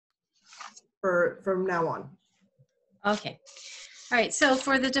from now on. Okay. All right. So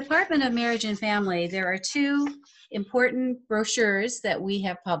for the Department of Marriage and Family, there are two important brochures that we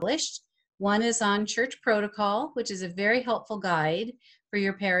have published. One is on church protocol, which is a very helpful guide for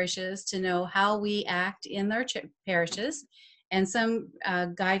your parishes to know how we act in their parishes, and some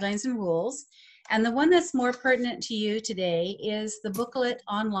guidelines and rules. And the one that's more pertinent to you today is the booklet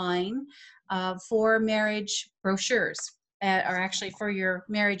online for marriage brochures, or actually for your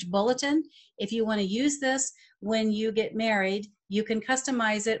marriage bulletin. If you want to use this when you get married, you can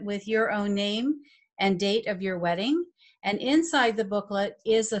customize it with your own name and date of your wedding. And inside the booklet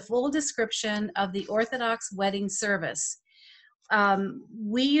is a full description of the Orthodox wedding service.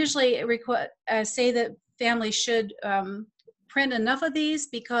 We usually say that families should print enough of these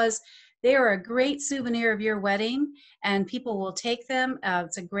because they are a great souvenir of your wedding, and people will take them.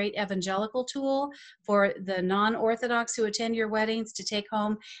 It's a great evangelical tool for the non-Orthodox who attend your weddings to take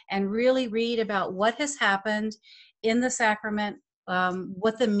home and really read about what has happened in the sacrament,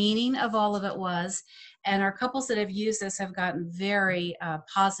 what the meaning of all of it was. And our couples that have used this have gotten very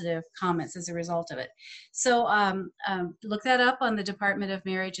positive comments as a result of it. So look that up on the Department of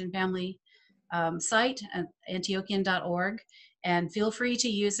Marriage and Family site, Antiochian.org, and feel free to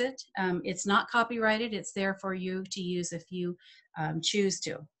use it. It's not copyrighted. It's there for you to use if you choose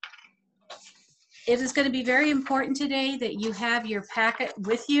to. It is going to be very important today that you have your packet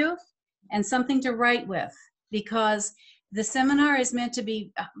with you and something to write with, because the seminar is meant to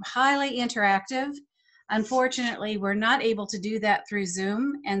be highly interactive. Unfortunately, we're not able to do that through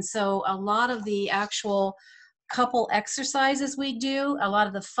Zoom, and so a lot of the actual couple exercises we do, a lot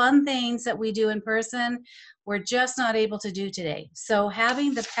of the fun things that we do in person, we're just not able to do today. So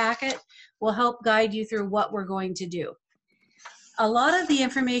having the packet will help guide you through what we're going to do. A lot of the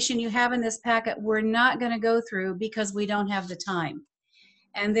information you have in this packet we're not going to go through because we don't have the time.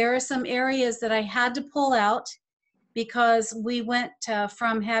 And there are some areas that I had to pull out because we went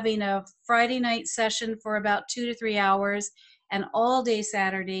from having a Friday night session for about 2 to 3 hours and all day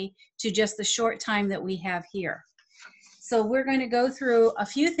Saturday to just the short time that we have here. So we're going to go through a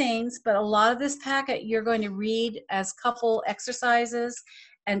few things, but a lot of this packet you're going to read as couple exercises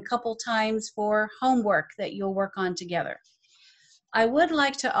and couple times for homework that you'll work on together. I would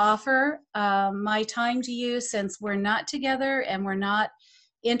like to offer my time to you, since we're not together and we're not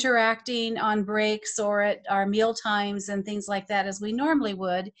interacting on breaks or at our meal times and things like that as we normally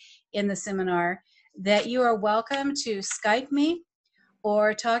would in the seminar, that you are welcome to Skype me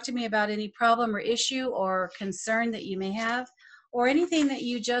or talk to me about any problem or issue or concern that you may have, or anything that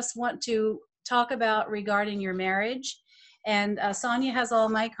you just want to talk about regarding your marriage. And Sonia has all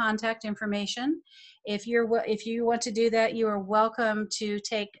my contact information. If you want to do that, you are welcome to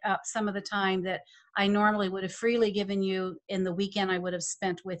take up some of the time that I normally would have freely given you in the weekend I would have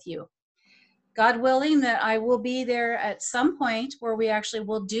spent with you. God willing, that I will be there at some point where we actually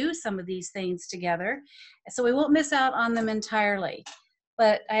will do some of these things together, so we won't miss out on them entirely.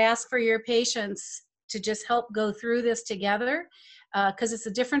 But I ask for your patience to just help go through this together, because it's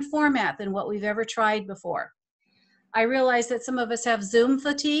a different format than what we've ever tried before. I realize that some of us have Zoom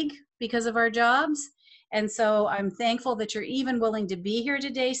fatigue because of our jobs, and so I'm thankful that you're even willing to be here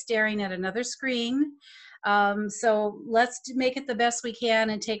today staring at another screen. So let's make it the best we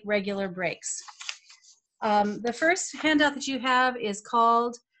can and take regular breaks. The first handout that you have is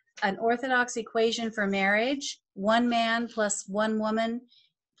called An Orthodox Equation for Marriage: One Man plus one woman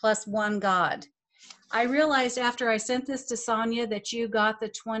plus one God. I realized after I sent this to Sonia that you got the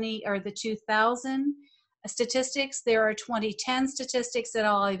 2000 statistics. There are 2010 statistics that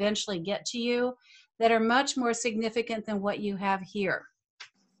I'll eventually get to you that are much more significant than what you have here.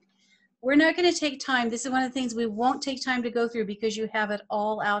 We're not going to take time. This is one of the things we won't take time to go through because you have it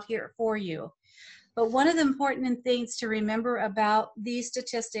all out here for you. But one of the important things to remember about these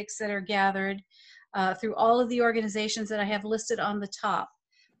statistics that are gathered through all of the organizations that I have listed on the top,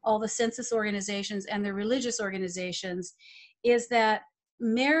 all the census organizations and the religious organizations, is that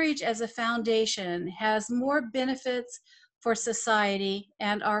marriage as a foundation has more benefits for society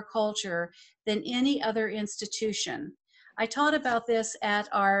and our culture than any other institution. I taught about this at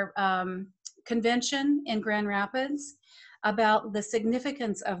our convention in Grand Rapids, about the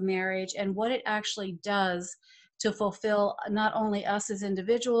significance of marriage and what it actually does to fulfill not only us as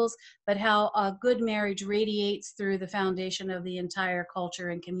individuals, but how a good marriage radiates through the foundation of the entire culture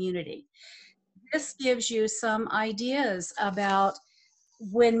and community. This gives you some ideas about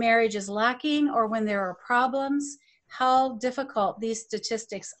when marriage is lacking or when there are problems, how difficult these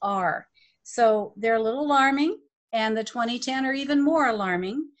statistics are. So they're a little alarming, and the 2010 are even more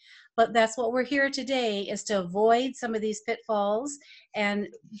alarming. But that's what we're here today, is to avoid some of these pitfalls and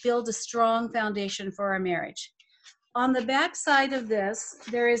build a strong foundation for our marriage. On the back side of this,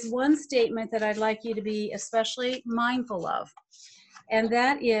 there is one statement that I'd like you to be especially mindful of, and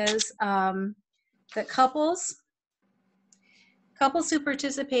that is that couples who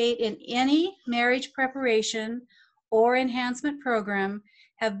participate in any marriage preparation or enhancement program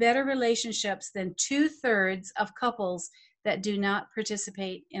have better relationships than 2/3 of couples that do not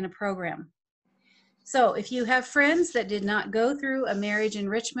participate in a program. So if you have friends that did not go through a marriage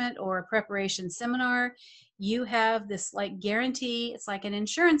enrichment or a preparation seminar, you have this like guarantee, it's like an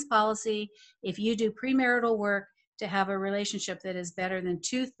insurance policy, if you do premarital work, to have a relationship that is better than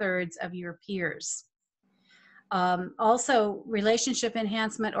 2/3 of your peers. Also, relationship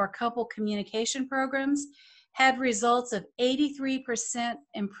enhancement or couple communication programs had results of 83%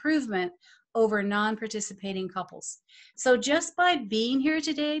 improvement over non-participating couples. So just by being here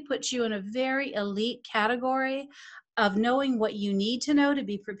today puts you in a very elite category of knowing what you need to know to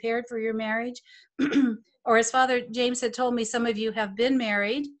be prepared for your marriage. Or as Father James had told me, some of you have been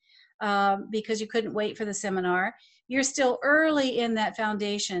married because you couldn't wait for the seminar. You're still early in that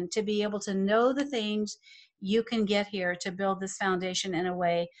foundation to be able to know the things you can get here to build this foundation in a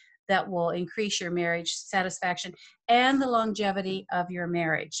way that will increase your marriage satisfaction and the longevity of your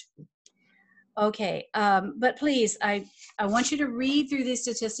marriage. Okay, but please, I want you to read through these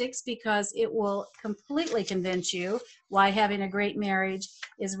statistics because it will completely convince you why having a great marriage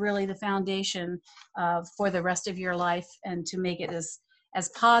is really the foundation for the rest of your life, and to make it as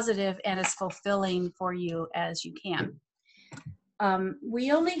positive and as fulfilling for you as you can.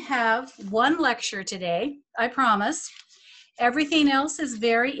 We only have one lecture today, I promise. Everything else is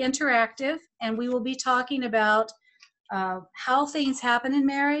very interactive, and we will be talking about how things happen in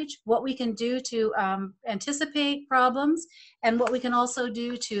marriage, what we can do to anticipate problems, and what we can also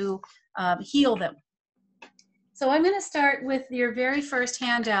do to heal them. So I'm going to start with your very first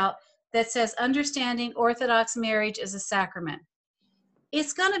handout that says Understanding Orthodox Marriage as a Sacrament.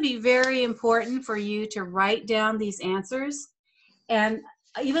 It's going to be very important for you to write down these answers. And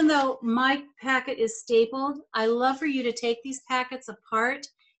even though my packet is stapled, I love for you to take these packets apart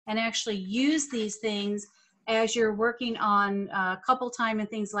and actually use these things as you're working on couple time and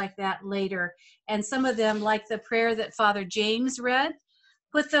things like that later. And some of them, like the prayer that Father James read,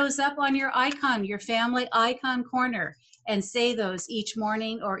 put those up on your icon, your family icon corner, and say those each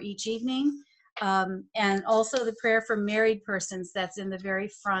morning or each evening. And also the prayer for married persons that's in the very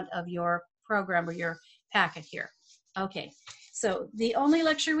front of your program or your packet here. Okay. So the only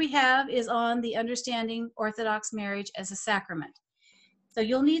lecture we have is on the Understanding Orthodox Marriage as a Sacrament. So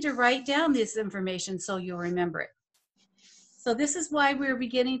you'll need to write down this information so you'll remember it. So this is why we're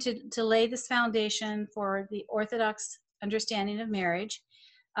beginning to lay this foundation for the Orthodox understanding of marriage.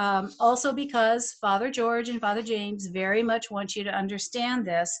 Also because Father George and Father James very much want you to understand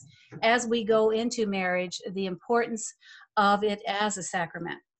this as we go into marriage, the importance of it as a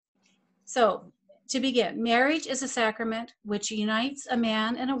sacrament. So to begin, marriage is a sacrament which unites a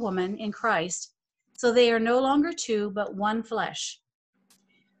man and a woman in Christ, so they are no longer two, but one flesh.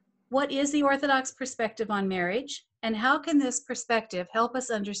 What is the Orthodox perspective on marriage, and how can this perspective help us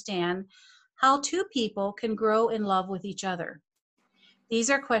understand how two people can grow in love with each other? These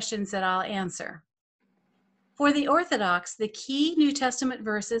are questions that I'll answer. For the Orthodox, the key New Testament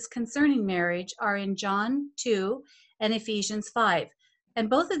verses concerning marriage are in John 2 and Ephesians 5. And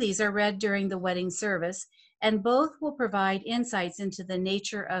both of these are read during the wedding service, and both will provide insights into the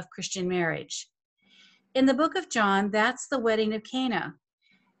nature of Christian marriage. In the book of John, that's the wedding of Cana,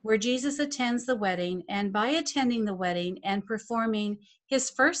 where Jesus attends the wedding, and by attending the wedding and performing his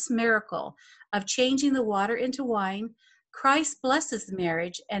first miracle of changing the water into wine, Christ blesses the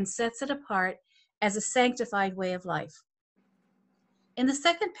marriage and sets it apart as a sanctified way of life. In the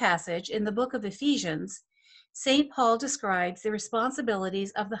second passage in the book of Ephesians, St. Paul describes the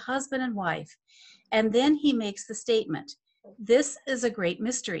responsibilities of the husband and wife, and then he makes the statement, "This is a great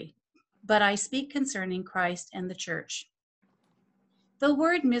mystery, but I speak concerning Christ and the church." The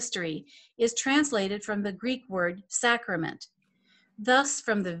word mystery is translated from the Greek word sacrament. Thus,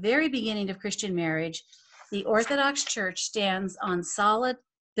 from the very beginning of Christian marriage, the Orthodox Church stands on solid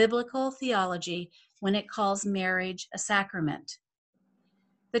biblical theology when it calls marriage a sacrament.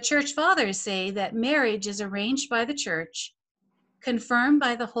 The Church Fathers say that marriage is arranged by the Church, confirmed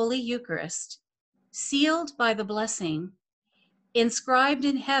by the Holy Eucharist, sealed by the blessing, inscribed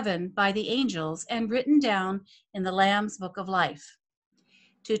in heaven by the angels, and written down in the Lamb's Book of Life.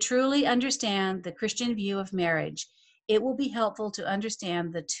 To truly understand the Christian view of marriage, it will be helpful to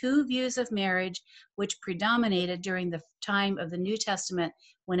understand the two views of marriage which predominated during the time of the New Testament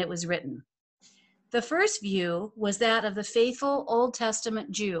when it was written. The first view was that of the faithful Old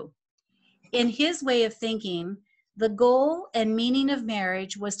Testament Jew. In his way of thinking, the goal and meaning of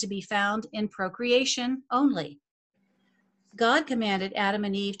marriage was to be found in procreation only. God commanded Adam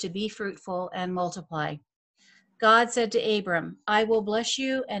and Eve to be fruitful and multiply. God said to Abram, I will bless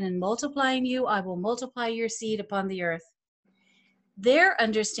you, and in multiplying you, I will multiply your seed upon the earth. Their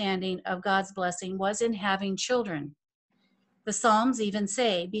understanding of God's blessing was in having children. The Psalms even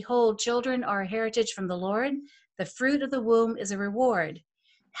say, behold, children are a heritage from the Lord. The fruit of the womb is a reward.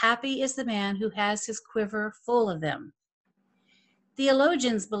 Happy is the man who has his quiver full of them.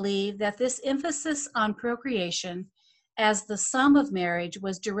 Theologians believe that this emphasis on procreation as the sum of marriage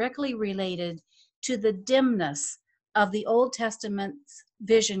was directly related to the dimness of the Old Testament's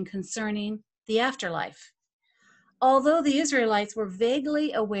vision concerning the afterlife. Although the Israelites were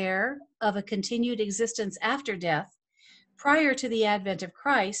vaguely aware of a continued existence after death, prior to the advent of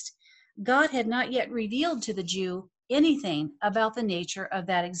Christ, God had not yet revealed to the Jew anything about the nature of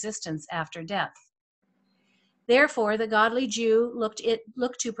that existence after death. Therefore, the godly Jew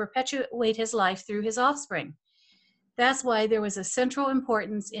looked to perpetuate his life through his offspring. That's why there was a central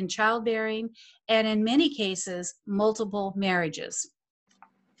importance in childbearing and, in many cases, multiple marriages.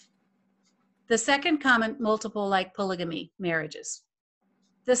 The second common, multiple like polygamy marriages.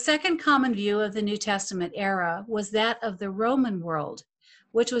 The second common view of the New Testament era was that of the Roman world,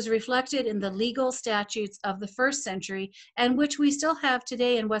 which was reflected in the legal statutes of the first century and which we still have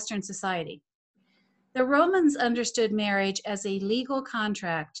today in Western society. The Romans understood marriage as a legal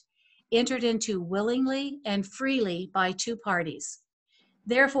contract entered into willingly and freely by two parties.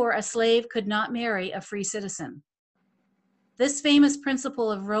 Therefore, a slave could not marry a free citizen. This famous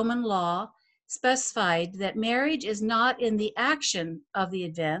principle of Roman law specified that marriage is not in the action of the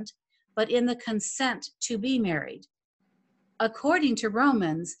event, but in the consent to be married. According to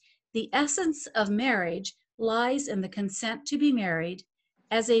Romans, the essence of marriage lies in the consent to be married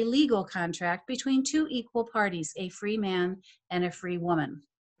as a legal contract between two equal parties, a free man and a free woman.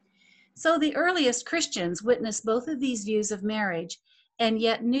 So the earliest Christians witnessed both of these views of marriage and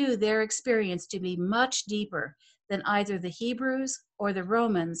yet knew their experience to be much deeper than either the Hebrews or the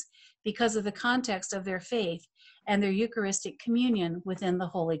Romans because of the context of their faith and their Eucharistic communion within the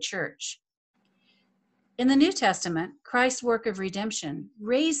Holy Church. In the New Testament, Christ's work of redemption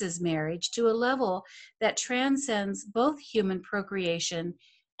raises marriage to a level that transcends both human procreation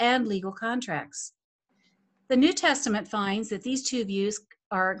and legal contracts. The New Testament finds that these two views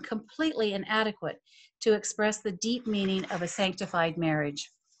are completely inadequate to express the deep meaning of a sanctified marriage.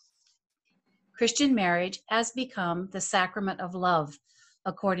 Christian marriage has become the sacrament of love,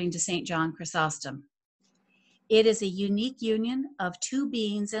 according to St. John Chrysostom. It is a unique union of two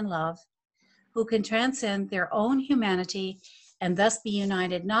beings in love who can transcend their own humanity and thus be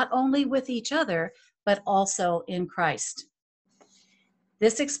united not only with each other, but also in Christ.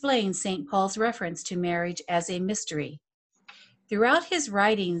 This explains St. Paul's reference to marriage as a mystery. Throughout his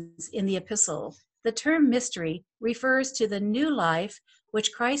writings in the epistle, the term mystery refers to the new life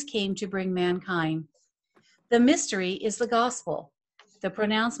which Christ came to bring mankind. The mystery is the gospel, the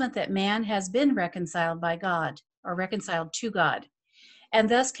pronouncement that man has been reconciled by God, or reconciled to God, and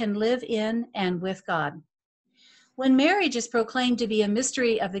thus can live in and with God. When marriage is proclaimed to be a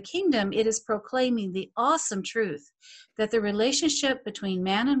mystery of the kingdom, it is proclaiming the awesome truth that the relationship between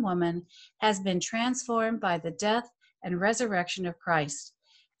man and woman has been transformed by the death and resurrection of Christ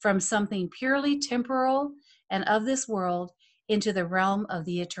from something purely temporal and of this world into the realm of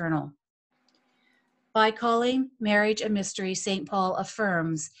the eternal. By calling marriage a mystery, St. Paul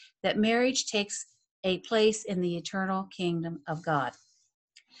affirms that marriage takes a place in the eternal kingdom of God.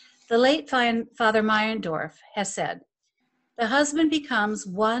 The late Father Meyendorff has said, the husband becomes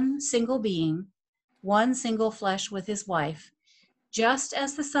one single being, one single flesh with his wife, just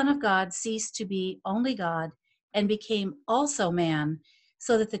as the Son of God ceased to be only God and became also man,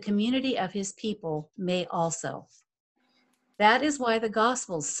 so that the community of his people may also. That is why the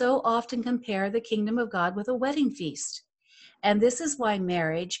Gospels so often compare the kingdom of God with a wedding feast. And this is why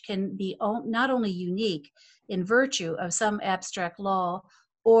marriage can be not only unique in virtue of some abstract law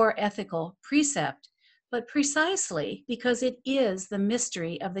or ethical precept, but precisely because it is the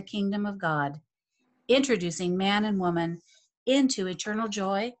mystery of the kingdom of God, introducing man and woman into eternal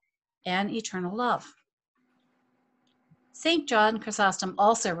joy and eternal love. St. John Chrysostom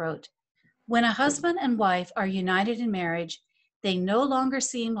also wrote, when a husband and wife are united in marriage, they no longer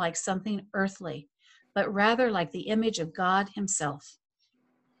seem like something earthly, but rather like the image of God himself.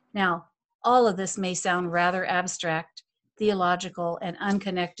 Now, All of this may sound rather abstract, theological, and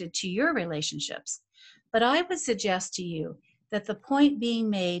unconnected to your relationships, but I would suggest to you that the point being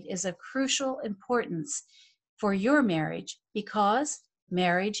made is of crucial importance for your marriage because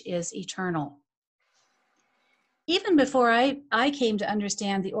marriage is eternal. Even before I came to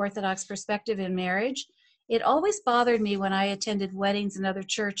understand the Orthodox perspective in marriage, it always bothered me when I attended weddings in other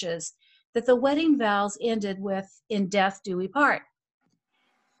churches that the wedding vows ended with, "In death do we part."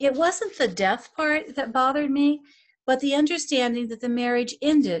 It wasn't the death part that bothered me, but the understanding that the marriage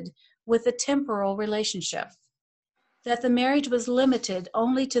ended with a temporal relationship, that the marriage was limited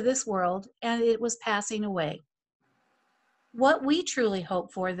only to this world and it was passing away. What we truly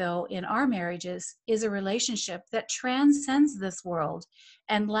hope for, though, in our marriages is a relationship that transcends this world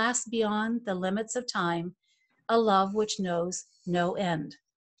and lasts beyond the limits of time, a love which knows no end.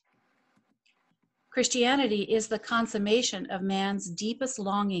 Christianity is the consummation of man's deepest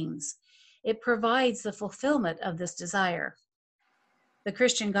longings. It provides the fulfillment of this desire. The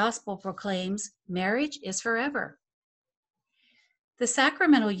Christian gospel proclaims marriage is forever. The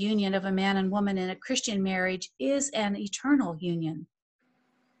sacramental union of a man and woman in a Christian marriage is an eternal union.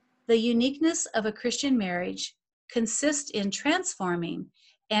 The uniqueness of a Christian marriage consists in transforming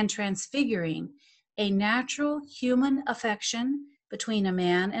and transfiguring a natural human affection between a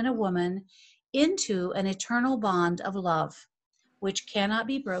man and a woman into an eternal bond of love, which cannot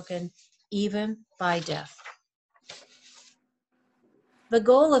be broken even by death. The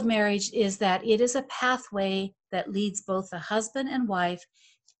goal of marriage is that it is a pathway that leads both the husband and wife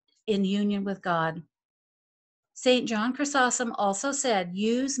in union with God. St. John Chrysostom also said,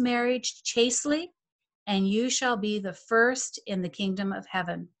 "Use marriage chastely, and you shall be the first in the kingdom of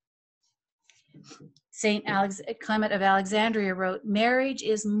heaven." St. Clement of Alexandria wrote, "Marriage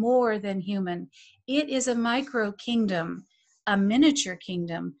is more than human. It is a micro kingdom, a miniature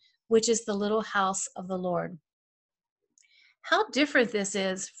kingdom, which is the little house of the Lord." How different this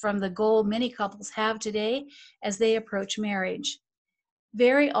is from the goal many couples have today as they approach marriage.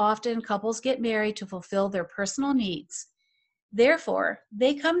 Very often, couples get married to fulfill their personal needs. Therefore,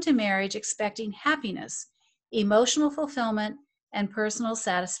 they come to marriage expecting happiness, emotional fulfillment, and personal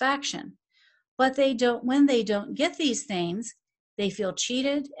satisfaction. But when they don't get these things, they feel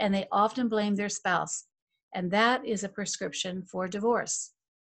cheated and they often blame their spouse. And that is a prescription for divorce.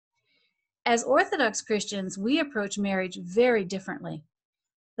 As Orthodox Christians, we approach marriage very differently.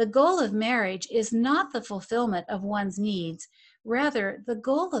 The goal of marriage is not the fulfillment of one's needs. Rather, the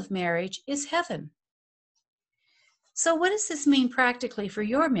goal of marriage is heaven. So what does this mean practically for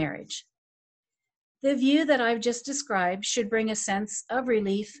your marriage? The view that I've just described should bring a sense of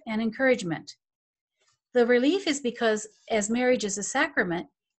relief and encouragement. The relief is because, as marriage is a sacrament,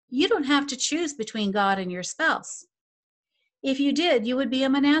 you don't have to choose between God and your spouse. If you did, you would be a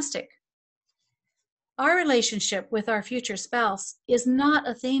monastic. Our relationship with our future spouse is not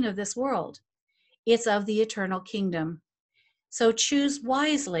a thing of this world. It's of the eternal kingdom. So choose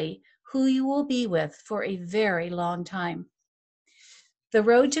wisely who you will be with for a very long time. The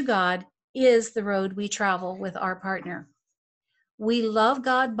road to God is the road we travel with our partner. We love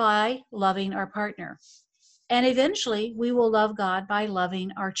God by loving our partner. And eventually, we will love God by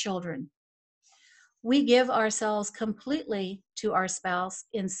loving our children. We give ourselves completely to our spouse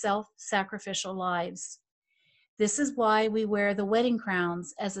in self-sacrificial lives. This is why we wear the wedding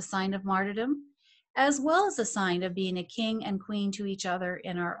crowns as a sign of martyrdom, as well as a sign of being a king and queen to each other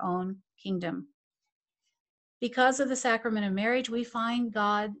in our own kingdom. Because of the sacrament of marriage, we find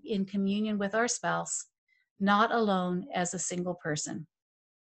God in communion with our spouse, not alone as a single person.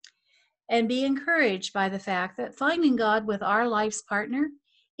 And be encouraged by the fact that finding God with our life's partner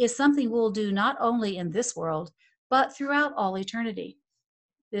is something we'll do not only in this world, but throughout all eternity.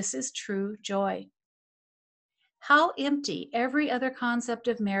 This is true joy. How empty every other concept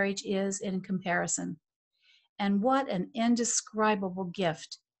of marriage is in comparison, and what an indescribable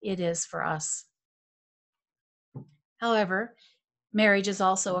gift it is for us. However, marriage is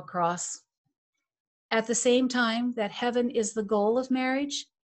also a cross. At the same time that heaven is the goal of marriage,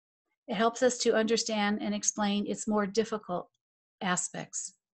 it helps us to understand and explain its more difficult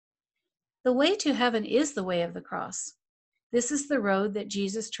aspects. The way to heaven is the way of the cross. This is the road that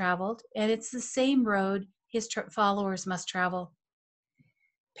Jesus traveled, and it's the same road his followers must travel.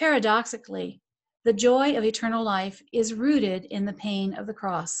 Paradoxically, the joy of eternal life is rooted in the pain of the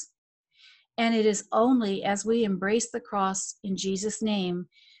cross. And it is only as we embrace the cross in Jesus' name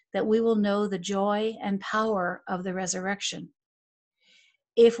that we will know the joy and power of the resurrection.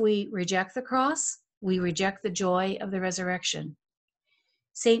 If we reject the cross, we reject the joy of the resurrection.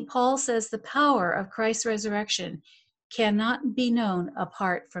 St. Paul says the power of Christ's resurrection cannot be known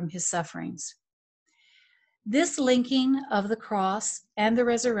apart from his sufferings. This linking of the cross and the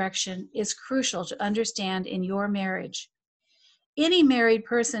resurrection is crucial to understand in your marriage. Any married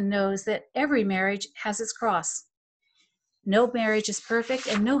person knows that every marriage has its cross. No marriage is perfect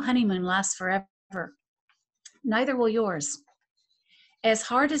and no honeymoon lasts forever. Neither will yours. As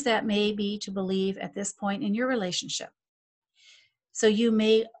hard as that may be to believe at this point in your relationship. So you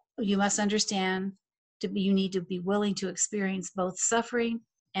must understand you need to be willing to experience both suffering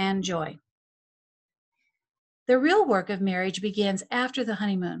and joy. The real work of marriage begins after the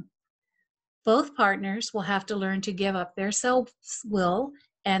honeymoon. Both partners will have to learn to give up their self-will,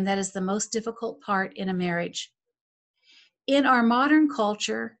 and that is the most difficult part in a marriage. In our modern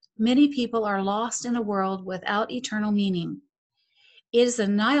culture, many people are lost in a world without eternal meaning. It is a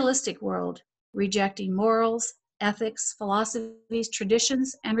nihilistic world, rejecting morals, ethics, philosophies,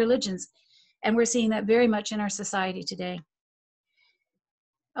 traditions, and religions, and we're seeing that very much in our society today.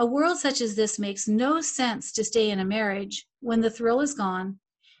 A world such as this makes no sense to stay in a marriage when the thrill is gone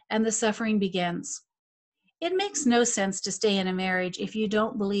and the suffering begins. It makes no sense to stay in a marriage if you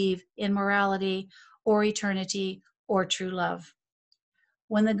don't believe in morality or eternity or true love.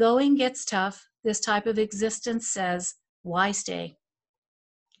 When the going gets tough, this type of existence says, why stay?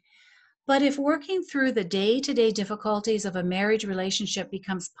 But if working through the day-to-day difficulties of a marriage relationship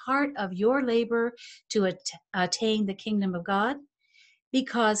becomes part of your labor to attain the kingdom of God,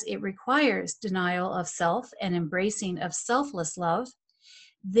 because it requires denial of self and embracing of selfless love,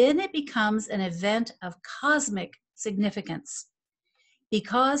 then it becomes an event of cosmic significance,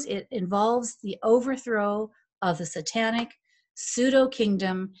 because it involves the overthrow of the satanic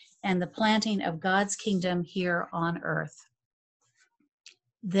pseudo-kingdom and the planting of God's kingdom here on earth.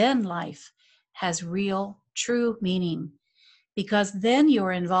 Then life has real, true meaning, because then you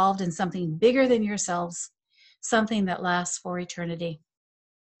are involved in something bigger than yourselves, something that lasts for eternity.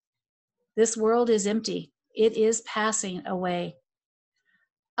 This world is empty. It is passing away.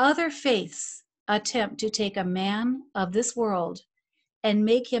 Other faiths attempt to take a man of this world and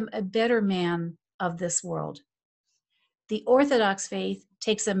make him a better man of this world. The Orthodox faith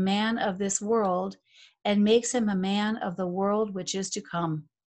takes a man of this world and makes him a man of the world which is to come.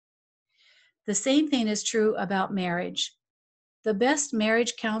 The same thing is true about marriage. The best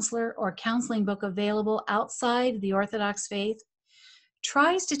marriage counselor or counseling book available outside the Orthodox faith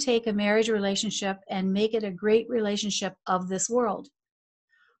tries to take a marriage relationship and make it a great relationship of this world.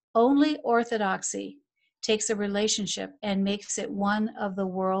 Only Orthodoxy takes a relationship and makes it one of the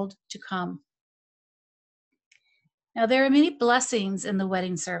world to come. Now, there are many blessings in the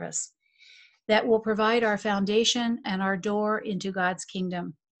wedding service that will provide our foundation and our door into God's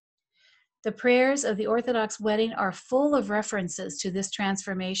kingdom. The prayers of the Orthodox wedding are full of references to this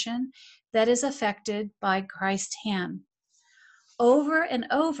transformation that is effected by Christ's hand. Over and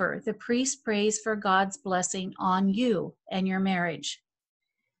over, the priest prays for God's blessing on you and your marriage.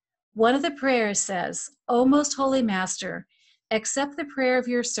 One of the prayers says, "O most holy Master, accept the prayer of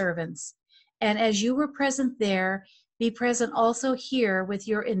your servants, and as you were present there, be present also here with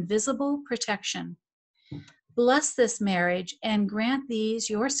your invisible protection. Bless this marriage and grant these,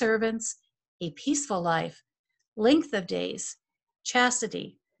 your servants, a peaceful life, length of days,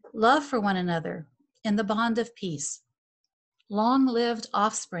 chastity, love for one another, in the bond of peace, long-lived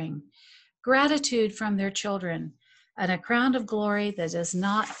offspring, gratitude from their children, and a crown of glory that does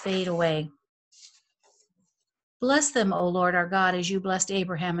not fade away. Bless them, O Lord our God, as you blessed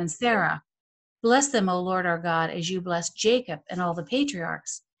Abraham and Sarah. Bless them, O Lord our God, as you blessed Jacob and all the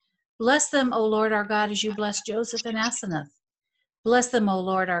patriarchs. Bless them, O Lord our God, as you blessed Joseph and Asenath. Bless them, O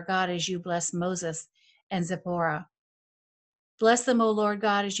Lord our God, as you blessed Moses and Zipporah. Bless them, O Lord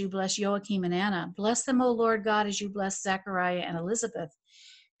God, as you bless Joachim and Anna. Bless them, O Lord God, as you bless Zechariah and Elizabeth.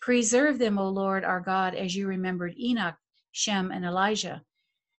 Preserve them, O Lord our God, as you remembered Enoch, Shem, and Elijah.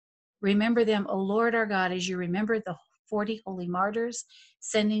 Remember them, O Lord our God, as you remembered the 40 holy martyrs,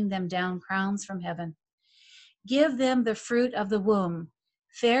 sending them down crowns from heaven. Give them the fruit of the womb,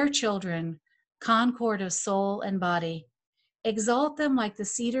 fair children, concord of soul and body. Exalt them like the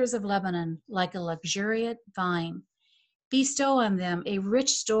cedars of Lebanon, like a luxuriant vine. Bestow on them a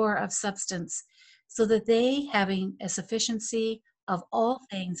rich store of substance, so that they, having a sufficiency of all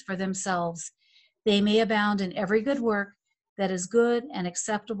things for themselves, they may abound in every good work that is good and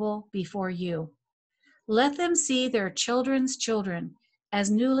acceptable before you. Let them see their children's children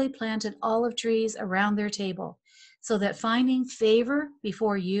as newly planted olive trees around their table, so that finding favor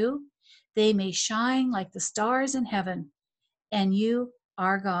before you, they may shine like the stars in heaven, and you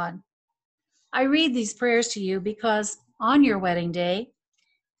are God." I read these prayers to you because on your wedding day,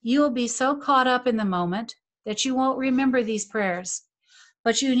 you will be so caught up in the moment that you won't remember these prayers.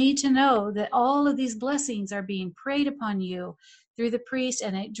 But you need to know that all of these blessings are being prayed upon you through the priest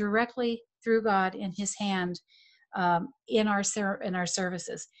and directly through God in his hand in our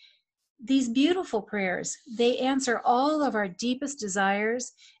services. These beautiful prayers, they answer all of our deepest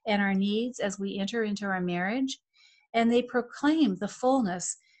desires and our needs as we enter into our marriage, and they proclaim the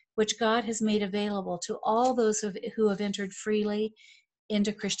fullness which God has made available to all those who have entered freely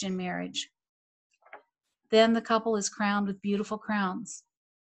into Christian marriage. Then the couple is crowned with beautiful crowns.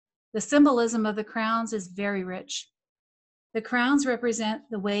 The symbolism of the crowns is very rich. The crowns represent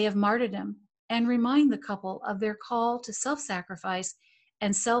the way of martyrdom and remind the couple of their call to self-sacrifice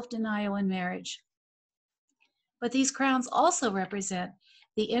and self-denial in marriage. But these crowns also represent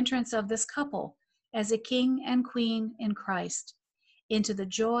the entrance of this couple as a king and queen in Christ into the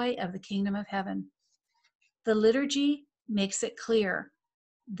joy of the kingdom of heaven. The liturgy makes it clear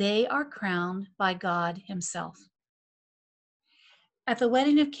they are crowned by God himself. At the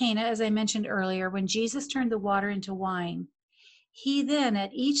wedding of Cana, as I mentioned earlier, when Jesus turned the water into wine, he then,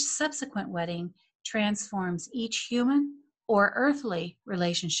 at each subsequent wedding, transforms each human or earthly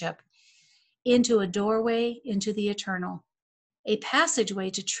relationship into a doorway into the eternal, a passageway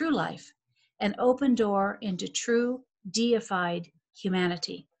to true life, an open door into true deified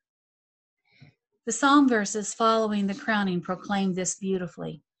humanity. The psalm verses following the crowning proclaim this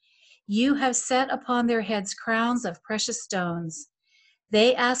beautifully. You have set upon their heads crowns of precious stones.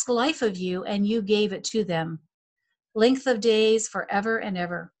 They ask life of you, and you gave it to them. Length of days forever and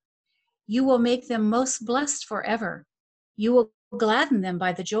ever. You will make them most blessed forever. You will gladden them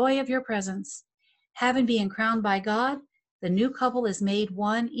by the joy of your presence. Having been crowned by God, the new couple is made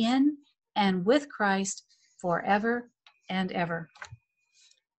one in and with Christ forever and ever.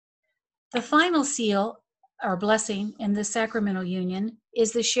 The final seal or blessing in the sacramental union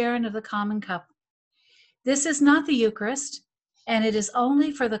is the sharing of the common cup. This is not the Eucharist, and it is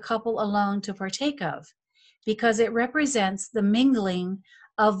only for the couple alone to partake of, because it represents the mingling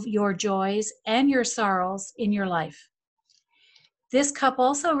of your joys and your sorrows in your life. This cup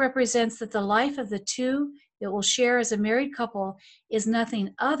also represents that the life of the two that will share as a married couple is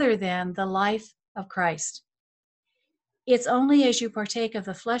nothing other than the life of Christ. It's only as you partake of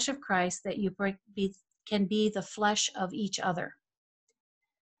the flesh of Christ that you can be the flesh of each other.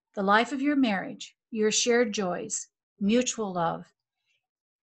 The life of your marriage, your shared joys, mutual love,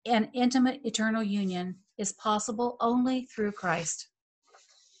 and intimate eternal union is possible only through Christ.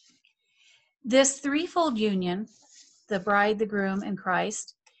 This threefold union, the bride, the groom, and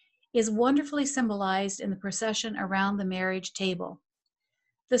Christ, is wonderfully symbolized in the procession around the marriage table.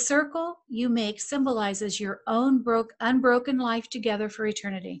 The circle you make symbolizes your own unbroken life together for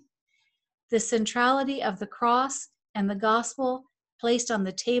eternity. The centrality of the cross and the gospel placed on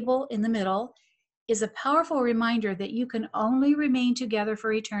the table in the middle is a powerful reminder that you can only remain together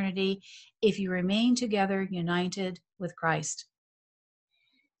for eternity if you remain together united with Christ.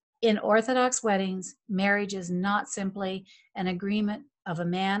 In Orthodox weddings, marriage is not simply an agreement of a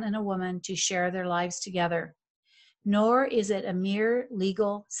man and a woman to share their lives together, nor is it a mere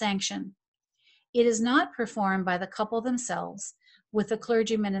legal sanction. It is not performed by the couple themselves, with the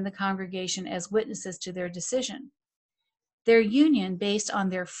clergyman in the congregation as witnesses to their decision. Their union, based on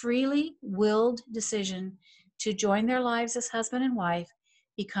their freely willed decision to join their lives as husband and wife,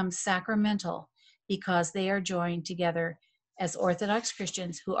 becomes sacramental because they are joined together as Orthodox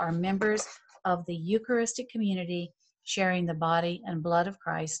Christians who are members of the Eucharistic community, sharing the body and blood of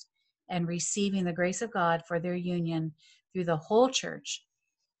Christ and receiving the grace of God for their union through the whole church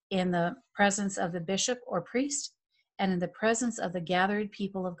in the presence of the bishop or priest and in the presence of the gathered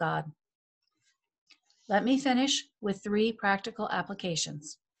people of God. Let me finish with 3 practical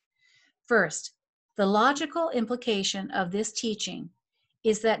applications. First, the logical implication of this teaching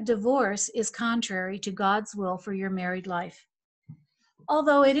is that divorce is contrary to God's will for your married life.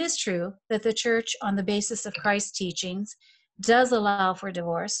 Although it is true that the church, on the basis of Christ's teachings, does allow for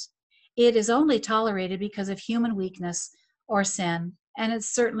divorce, it is only tolerated because of human weakness or sin, and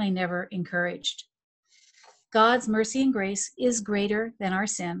it's certainly never encouraged. God's mercy and grace is greater than our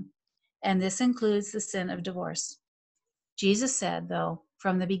sin, and this includes the sin of divorce. Jesus said, though,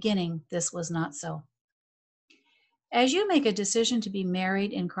 from the beginning, this was not so. As you make a decision to be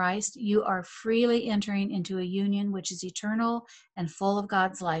married in Christ, you are freely entering into a union which is eternal and full of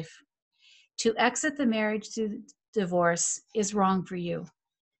God's life. To exit the marriage through divorce is wrong for you,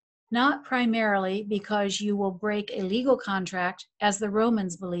 not primarily because you will break a legal contract, as the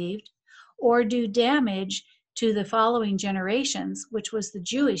Romans believed, or do damage to the following generations, which was the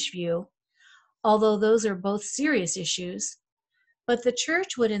Jewish view, although those are both serious issues, But the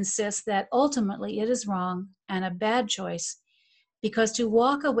church would insist that ultimately it is wrong and a bad choice, because to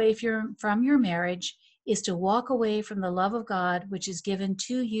walk away from your marriage is to walk away from the love of God, which is given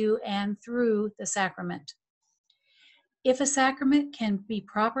to you and through the sacrament. If a sacrament can be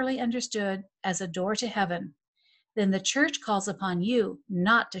properly understood as a door to heaven, then the church calls upon you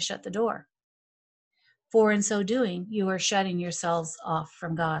not to shut the door. For in so doing, you are shutting yourselves off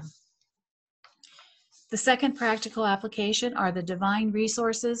from God. The second practical application are the divine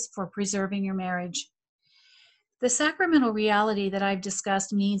resources for preserving your marriage. The sacramental reality that I've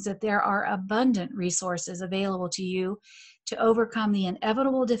discussed means that there are abundant resources available to you to overcome the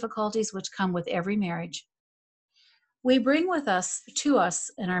inevitable difficulties which come with every marriage. We bring with us, to us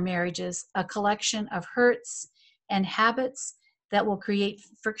in our marriages, a collection of hurts and habits that will create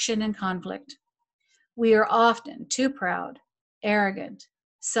friction and conflict. We are often too proud, arrogant,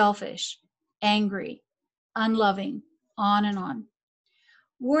 selfish, angry, unloving, on and on.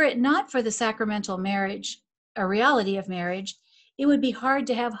 Were it not for the sacramental marriage, a reality of marriage, it would be hard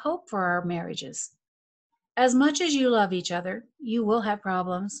to have hope for our marriages. As much as you love each other, you will have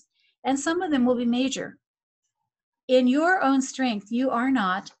problems, and some of them will be major. In your own strength, you are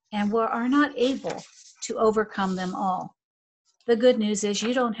not and are not able to overcome them all. The good news is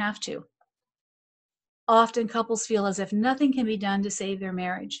you don't have to. Often couples feel as if nothing can be done to save their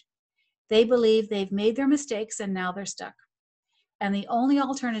marriage. They believe they've made their mistakes and now they're stuck. And the only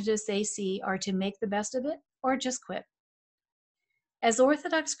alternatives they see are to make the best of it or just quit. As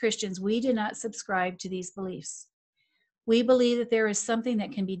Orthodox Christians, we do not subscribe to these beliefs. We believe that there is something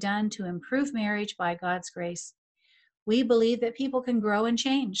that can be done to improve marriage by God's grace. We believe that people can grow and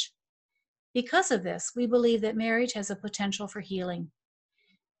change. Because of this, we believe that marriage has a potential for healing.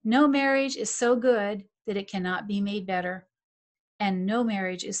 No marriage is so good that it cannot be made better, and no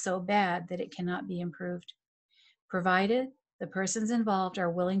marriage is so bad that it cannot be improved, provided the persons involved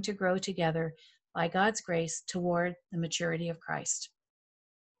are willing to grow together by God's grace toward the maturity of Christ.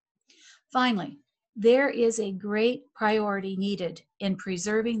 Finally, there is a great priority needed in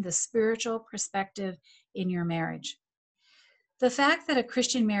preserving the spiritual perspective in your marriage. The fact that a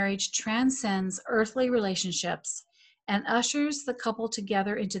Christian marriage transcends earthly relationships and ushers the couple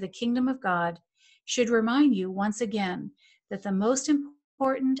together into the kingdom of God should remind you once again that the most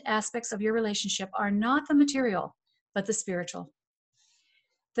important aspects of your relationship are not the material, but the spiritual.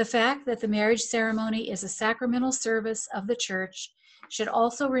 The fact that the marriage ceremony is a sacramental service of the church should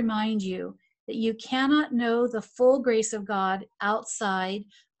also remind you that you cannot know the full grace of God outside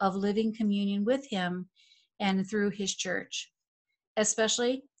of living communion with Him and through His church,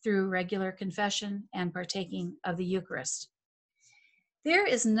 especially through regular confession and partaking of the Eucharist. There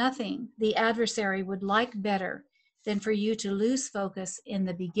is nothing the adversary would like better than for you to lose focus in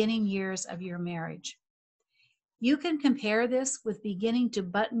the beginning years of your marriage. You can compare this with beginning to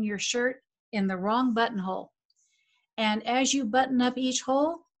button your shirt in the wrong buttonhole. And as you button up each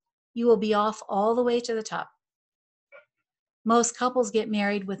hole, you will be off all the way to the top. Most couples get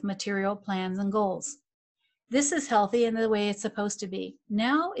married with material plans and goals. This is healthy and the way it's supposed to be.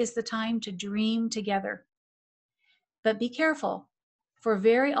 Now is the time to dream together. But be careful, for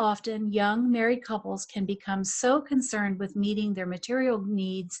very often young married couples can become so concerned with meeting their material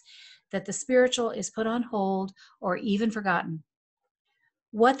needs that the spiritual is put on hold or even forgotten.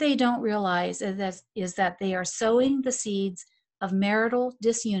 What they don't realize is that they are sowing the seeds of marital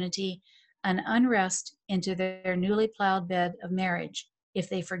disunity and unrest into their newly plowed bed of marriage if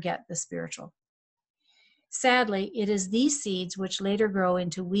they forget the spiritual. Sadly, it is these seeds which later grow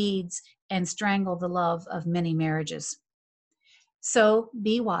into weeds and strangle the love of many marriages. So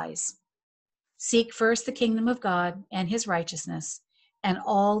be wise. Seek first the kingdom of God and His righteousness, and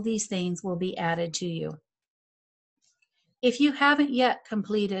all these things will be added to you. If you haven't yet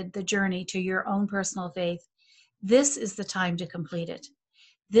completed the journey to your own personal faith, this is the time to complete it.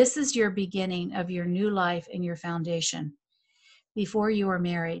 This is your beginning of your new life and your foundation before you are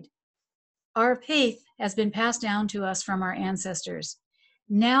married. Our faith has been passed down to us from our ancestors.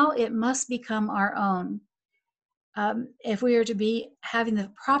 Now it must become our own. If we are to be having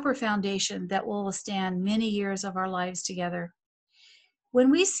the proper foundation that will withstand many years of our lives together. When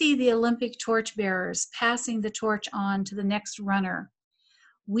we see the Olympic torch bearers passing the torch on to the next runner,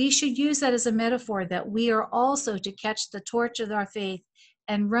 we should use that as a metaphor that we are also to catch the torch of our faith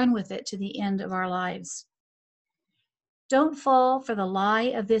and run with it to the end of our lives. Don't fall for the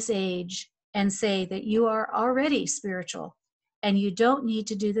lie of this age and say that you are already spiritual and you don't need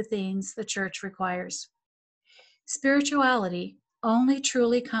to do the things the church requires. Spirituality only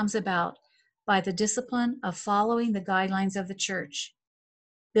truly comes about by the discipline of following the guidelines of the church,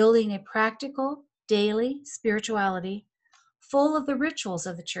 building a practical, daily spirituality full of the rituals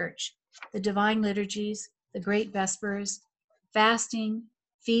of the church, the divine liturgies, the great vespers, fasting,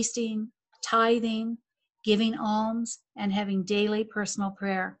 feasting, tithing, giving alms, and having daily personal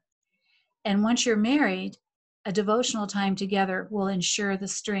prayer. And once you're married, a devotional time together will ensure the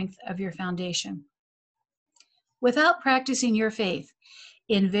strength of your foundation. Without practicing your faith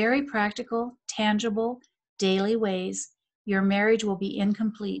in very practical, tangible, daily ways, your marriage will be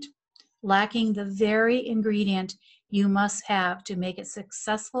incomplete, lacking the very ingredient you must have to make it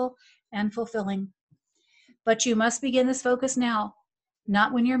successful and fulfilling. But you must begin this focus now,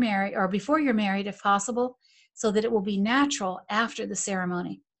 not when you're married or before you're married, if possible, so that it will be natural after the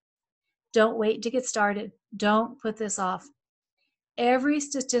ceremony. Don't wait to get started. Don't put this off. Every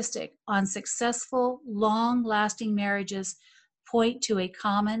statistic on successful, long-lasting marriages point to a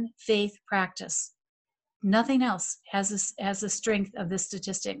common faith practice. Nothing else has the strength of this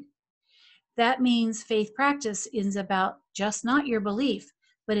statistic. That means faith practice is about just not your belief,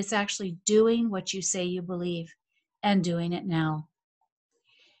 but it's actually doing what you say you believe and doing it now.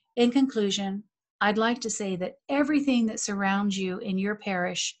 In conclusion, I'd like to say that everything that surrounds you in your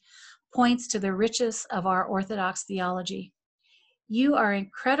parish points to the riches of our Orthodox theology. You are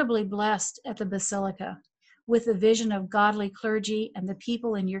incredibly blessed at the Basilica with the vision of godly clergy and the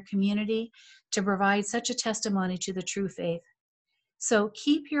people in your community to provide such a testimony to the true faith. So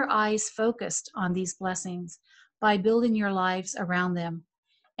keep your eyes focused on these blessings by building your lives around them,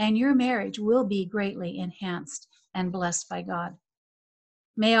 and your marriage will be greatly enhanced and blessed by God.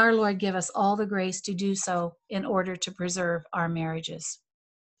 May our Lord give us all the grace to do so in order to preserve our marriages.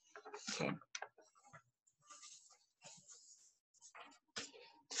 Okay.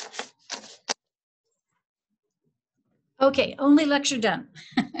 Okay, only lecture done.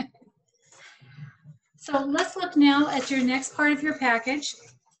 So let's look now at your next part of your package.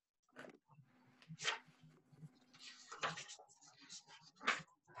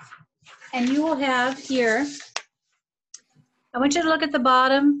 And you will have here, I want you to look at the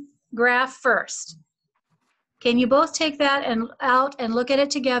bottom graph first. Can you both take that out and look at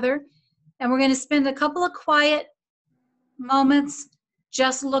it together? And we're going to spend a couple of quiet moments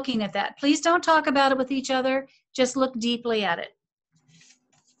just looking at that. Please don't talk about it with each other. Just look deeply at it.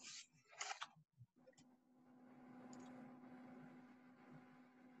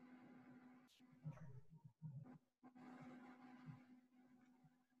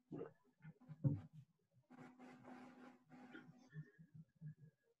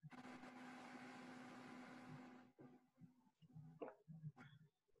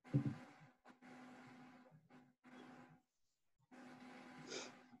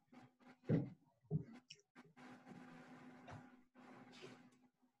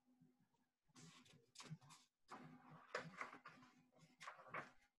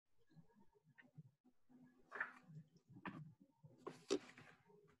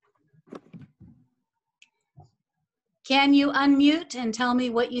 Can you unmute and tell me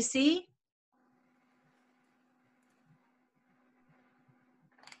what you see?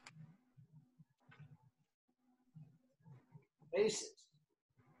 Faces.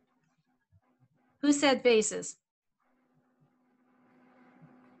 Who said faces?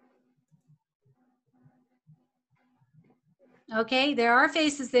 Okay, there are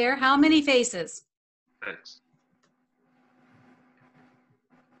faces there. How many faces? 6.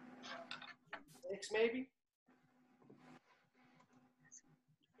 6 maybe?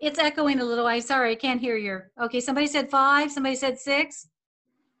 It's echoing a little. I'm sorry, I can't hear you. Okay, somebody said 5, somebody said 6.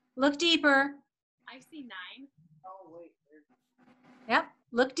 Look deeper. I see 9. Oh, wait. Yep,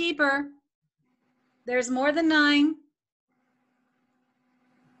 look deeper. There's more than 9.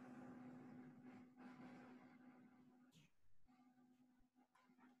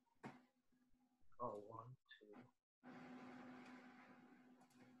 Oh, 1,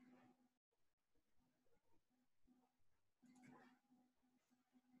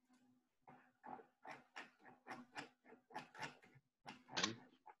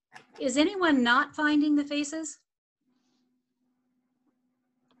 2. Is anyone not finding the faces?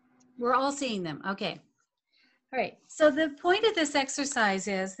 We're all seeing them. Okay. All right. So the point of this exercise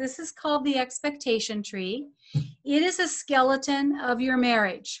is, this is called the expectation tree. It is a skeleton of your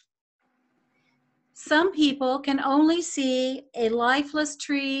marriage. Some people can only see a lifeless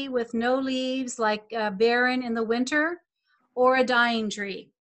tree with no leaves, like barren in the winter, or a dying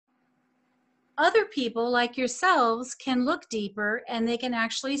tree. Other people, like yourselves, can look deeper and they can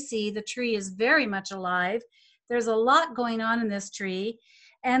actually see the tree is very much alive. There's a lot going on in this tree,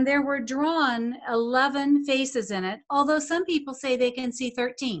 and there were drawn 11 faces in it, although some people say they can see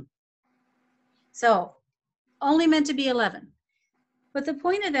 13. So only meant to be 11. But the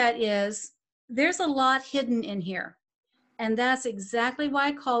point of that is, there's a lot hidden in here. And that's exactly why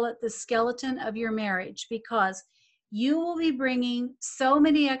I call it the skeleton of your marriage, because you will be bringing so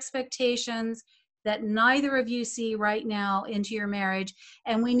many expectations that neither of you see right now into your marriage.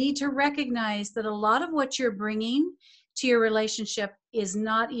 And we need to recognize that a lot of what you're bringing to your relationship is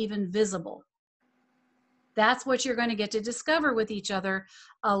not even visible. That's what you're going to get to discover with each other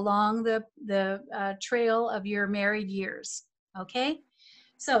along the trail of your married years. Okay?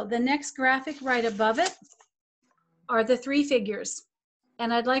 So the next graphic right above it are the three figures.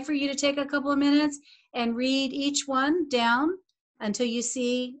 And I'd like for you to take a couple of minutes and read each one down until you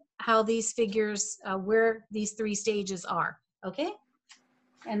see how these figures, where these three stages are. Okay?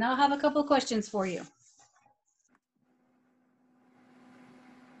 And I'll have a couple of questions for you.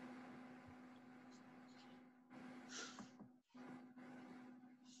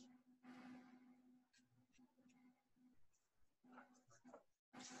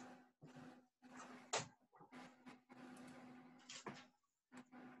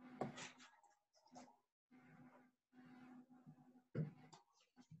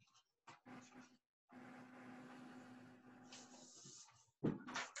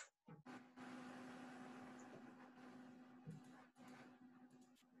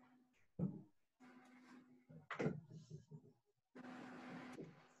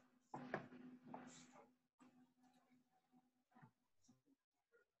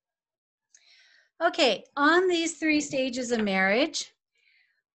 Okay, on these three stages of marriage,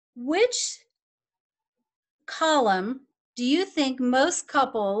 which column do you think most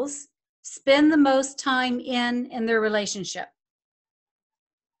couples spend the most time in their relationship?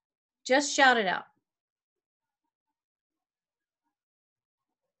 Just shout it out.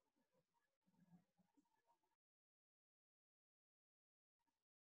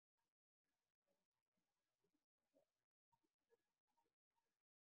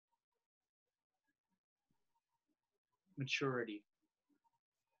 Maturity.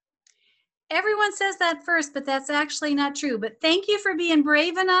 Everyone says that first, but that's actually not true. But thank you for being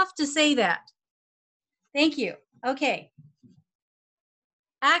brave enough to say that. Thank you. Okay.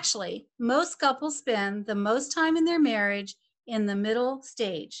 Actually, most couples spend the most time in their marriage in the middle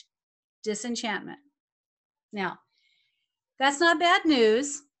stage, disenchantment. Now, that's not bad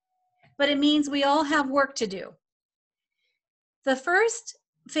news, but it means we all have work to do. The first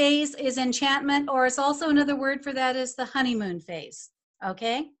phase is enchantment, or it's also another word for that is the honeymoon phase.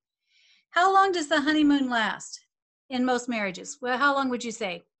 Okay? How long does the honeymoon last in most marriages? Well, how long would you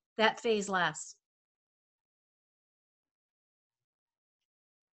say that phase lasts?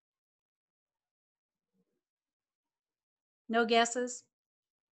 No guesses?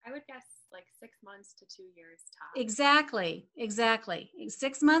 I would guess like 6 months to 2 years tops. Exactly.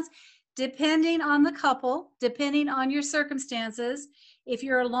 6 months, depending on the couple, depending on your circumstances. If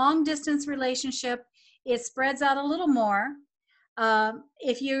you're a long distance relationship, it spreads out a little more.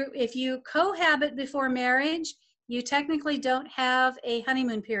 If you cohabit before marriage, you technically don't have a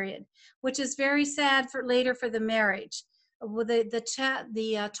honeymoon period, which is very sad for later for the marriage.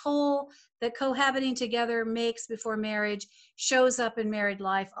 The toll that cohabiting together makes before marriage shows up in married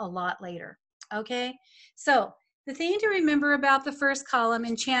life a lot later. Okay, so the thing to remember about the first column,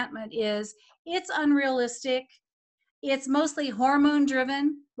 enchantment, is it's unrealistic. It's mostly hormone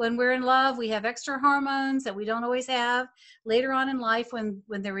driven. When we're in love, we have extra hormones that we don't always have later on in life when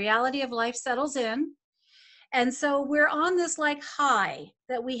the reality of life settles in. And so we're on this like high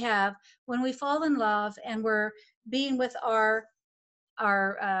that we have when we fall in love and we're being with our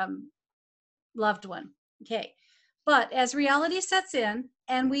loved one. Okay. But as reality sets in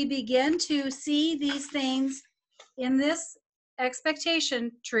and we begin to see these things in this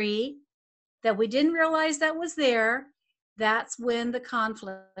expectation tree that we didn't realize that was there, that's when the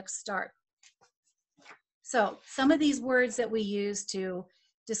conflicts start. So some of these words that we use to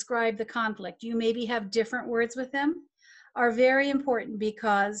describe the conflict, you maybe have different words with them, are very important,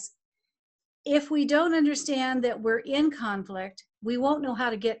 because if we don't understand that we're in conflict, we won't know how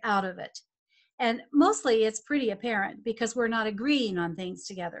to get out of it. And mostly it's pretty apparent because we're not agreeing on things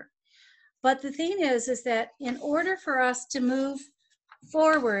together. But the thing is that in order for us to move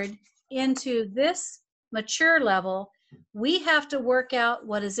forward into this mature level, we have to work out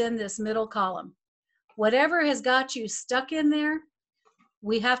what is in this middle column. Whatever has got you stuck in there,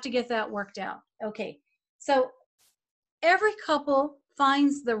 we have to get that worked out. Okay, so every couple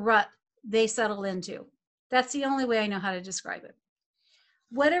finds the rut they settle into. That's the only way I know how to describe it.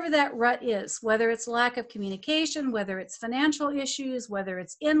 Whatever that rut is, whether it's lack of communication, whether it's financial issues, whether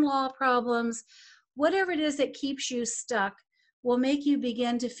it's in-law problems, whatever it is that keeps you stuck will make you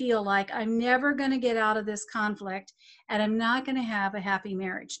begin to feel like I'm never going to get out of this conflict and I'm not going to have a happy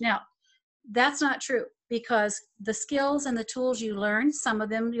marriage. Now, that's not true. because the skills and the tools you learn, some of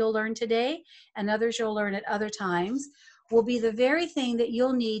them you'll learn today and others you'll learn at other times, will be the very thing that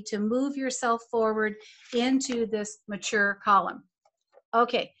you'll need to move yourself forward into this mature column.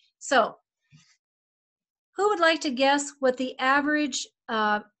 Okay, so who would like to guess what the average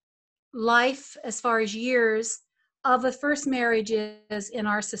life as far as years of a first marriage is in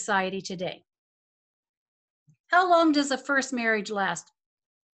our society today? How long does a first marriage last?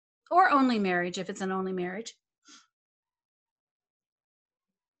 Or only marriage, if it's an only marriage?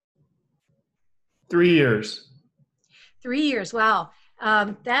 3 years. 3 years, wow.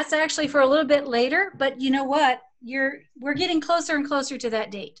 That's actually for a little bit later, but you know what? We're getting closer and closer to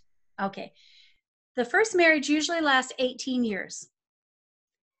that date. Okay. The first marriage usually lasts 18 years.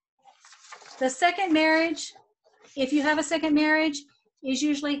 The second marriage, if you have a second marriage, is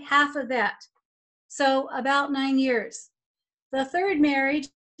usually half of that. So about 9 years. The third marriage,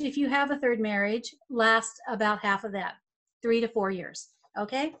 if you have a third marriage, lasts about half of that, 3 to 4 years.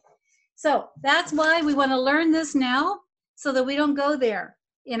 Okay? So that's why we want to learn this now so that we don't go there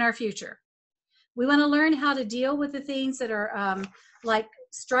in our future. We want to learn how to deal with the things that are like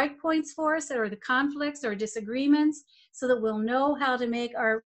strike points for us, that are the conflicts or disagreements, so that we'll know how to make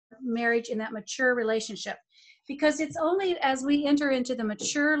our marriage in that mature relationship. Because it's only as we enter into the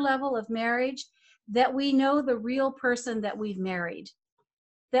mature level of marriage that we know the real person that we've married,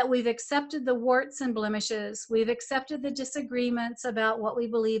 that we've accepted the warts and blemishes, we've accepted the disagreements about what we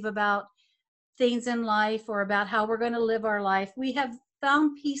believe about things in life or about how we're going to live our life. We have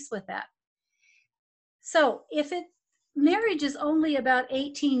found peace with that. So if marriage is only about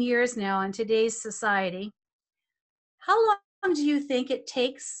 18 years now in today's society, how long do you think it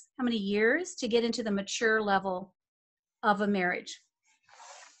takes, how many years to get into the mature level of a marriage?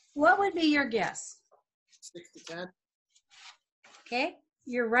 What would be your guess? 6 to 10. Okay,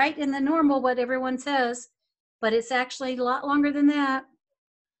 you're right in the normal, what everyone says, but it's actually a lot longer than that.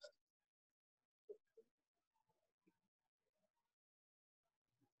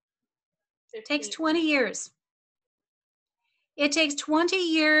 It takes 20 years. It takes 20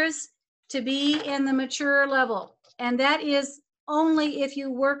 years to be in the mature level. And that is only if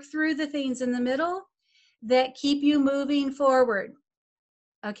you work through the things in the middle that keep you moving forward.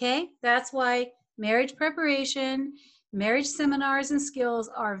 Okay? That's why marriage preparation, marriage seminars and skills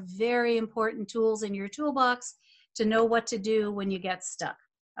are very important tools in your toolbox to know what to do when you get stuck.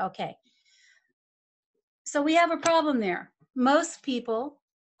 Okay. So we have a problem there. Most people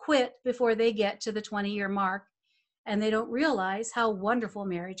quit before they get to the 20-year mark, and they don't realize how wonderful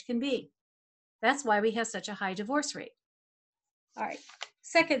marriage can be. That's why we have such a high divorce rate. All right,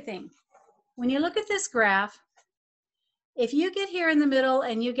 second thing, when you look at this graph, if you get here in the middle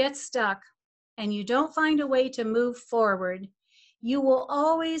and you get stuck and you don't find a way to move forward, you will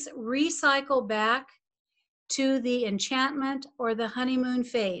always recycle back to the enchantment or the honeymoon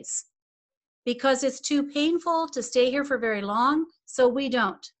phase because it's too painful to stay here for very long, so we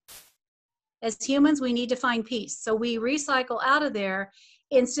don't. As humans, we need to find peace, so we recycle out of there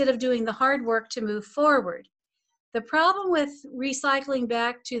instead of doing the hard work to move forward. The problem with recycling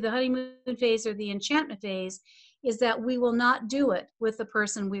back to the honeymoon phase or the enchantment phase is that we will not do it with the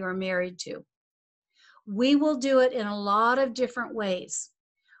person we were married to. We will do it in a lot of different ways.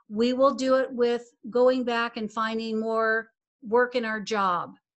 We will do it with going back and finding more work in our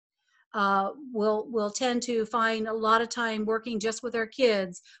job. We'll tend to find a lot of time working just with our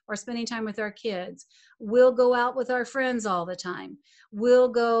kids or spending time with our kids. We'll go out with our friends all the time. We'll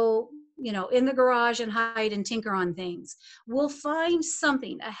go, in the garage and hide and tinker on things. We'll find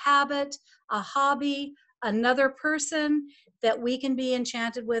something, a habit, a hobby, another person that we can be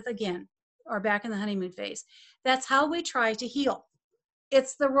enchanted with again, or back in the honeymoon phase. That's how we try to heal.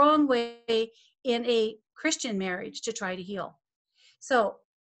 It's the wrong way in a Christian marriage to try to heal. So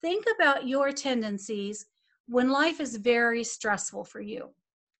think about your tendencies when life is very stressful for you.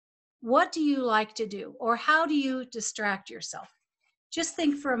 What do you like to do? Or how do you distract yourself? Just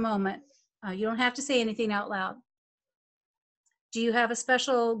think for a moment. You don't have to say anything out loud. Do you have a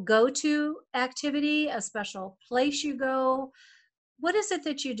special go-to activity, a special place you go? What is it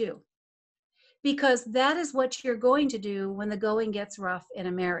that you do? Because that is what you're going to do when the going gets rough in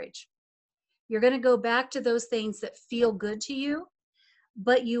a marriage. You're going to go back to those things that feel good to you,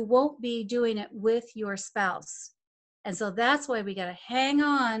 but you won't be doing it with your spouse. And so that's why we got to hang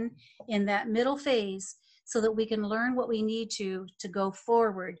on in that middle phase so that we can learn what we need to go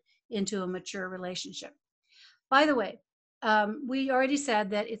forward into a mature relationship. By the way, we already said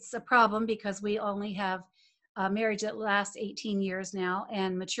that it's a problem because we only have a marriage that lasts 18 years now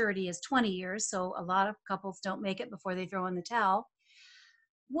and maturity is 20 years. So a lot of couples don't make it before they throw in the towel.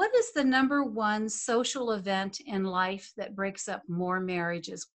 What is the number one social event in life that breaks up more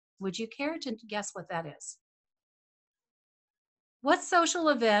marriages? Would you care to guess what that is? What social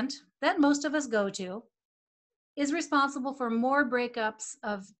event that most of us go to is responsible for more breakups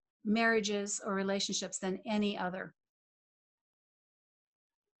of marriages or relationships than any other?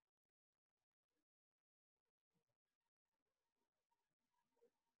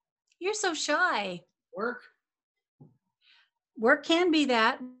 You're so shy. Work. Work can be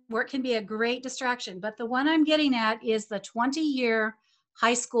that. Work can be a great distraction, but the one I'm getting at is the 20-year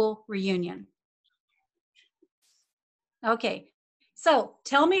high school reunion. Okay, so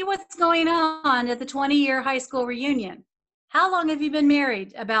tell me what's going on at the 20-year high school reunion. How long have you been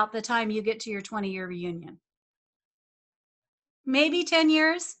married about the time you get to your 20-year reunion? Maybe 10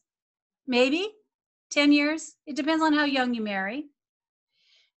 years? Maybe 10 years? It depends on how young you marry.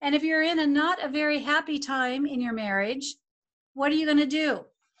 And if you're in a not a very happy time in your marriage, what are you going to do?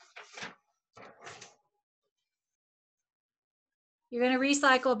 You're going to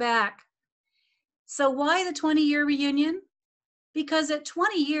recycle back. So why the 20-year reunion? Because at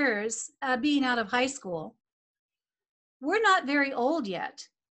 20 years being out of high school, we're not very old yet.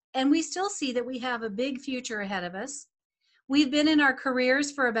 And we still see that we have a big future ahead of us. We've been in our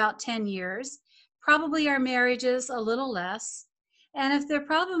careers for about 10 years, probably our marriages a little less. And if their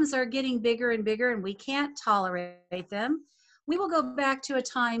problems are getting bigger and bigger and we can't tolerate them, we will go back to a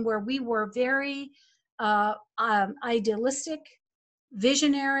time where we were very idealistic,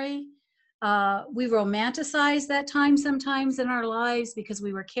 visionary. We romanticize that time sometimes in our lives because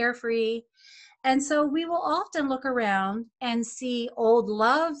we were carefree. And so we will often look around and see old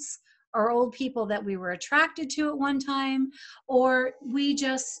loves or old people that we were attracted to at one time, or we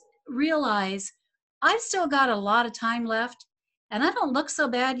just realize I've still got a lot of time left and I don't look so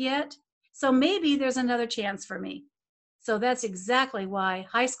bad yet. So maybe there's another chance for me. So that's exactly why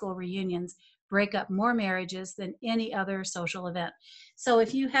high school reunions break up more marriages than any other social event. So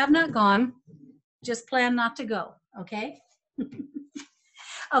if you have not gone, just plan not to go, okay?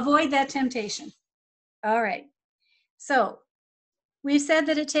 Avoid that temptation. All right. So we've said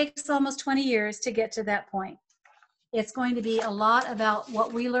that it takes almost 20 years to get to that point. It's going to be a lot about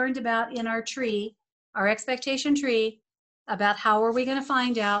what we learned about in our tree, our expectation tree, about how are we going to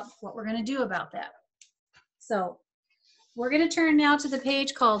find out what we're going to do about that. So we're going to turn now to the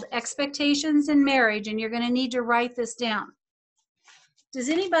page called Expectations in Marriage, and you're going to need to write this down. Does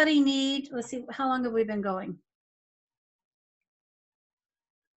anybody need, let's see, how long have we been going?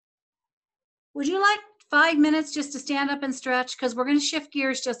 Would you like 5 minutes just to stand up and stretch? Because we're going to shift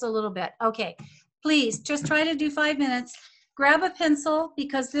gears just a little bit. Okay, please just try to do 5 minutes. Grab a pencil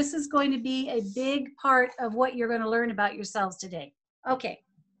because this is going to be a big part of what you're going to learn about yourselves today. Okay.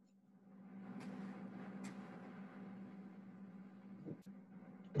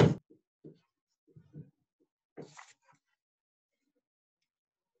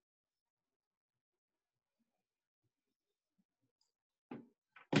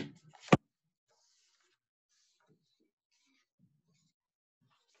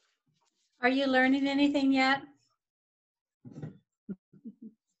 Are you learning anything yet?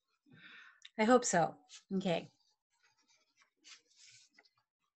 I hope so. Okay.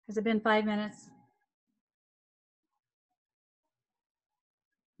 Has it been 5 minutes?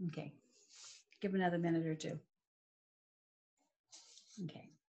 Okay. Give another minute or two. Okay.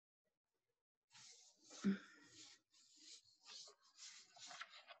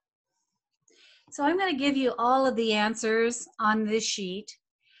 So I'm going to give you all of the answers on this sheet.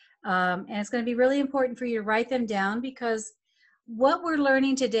 And it's going to be really important for you to write them down because what we're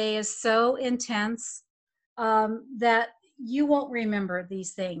learning today is so intense that you won't remember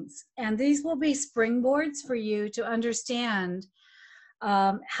these things. And these will be springboards for you to understand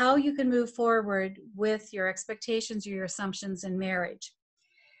how you can move forward with your expectations or your assumptions in marriage.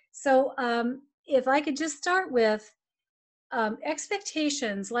 So if I could just start with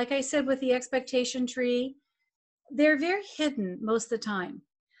expectations, like I said with the expectation tree, they're very hidden most of the time,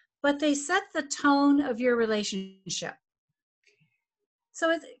 but they set the tone of your relationship.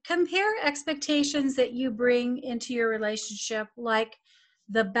 So compare expectations that you bring into your relationship like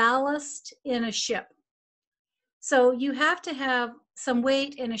the ballast in a ship. So you have to have some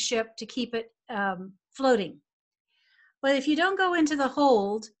weight in a ship to keep it floating. But if you don't go into the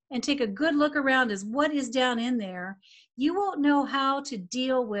hold and take a good look around as what is down in there, you won't know how to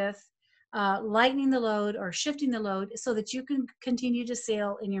deal with lightening the load or shifting the load so that you can continue to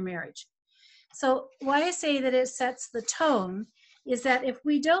sail in your marriage. So why I say that it sets the tone is that if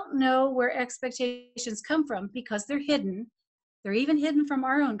we don't know where expectations come from, because they're hidden, they're even hidden from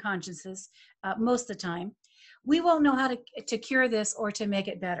our own consciences most of the time, we won't know how to cure this or to make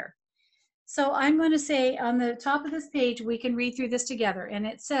it better. So I'm going to say on the top of this page, we can read through this together. And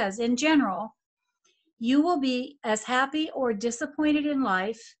it says, in general, you will be as happy or disappointed in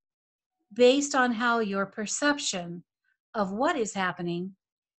life based on how your perception of what is happening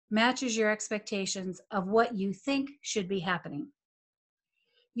matches your expectations of what you think should be happening.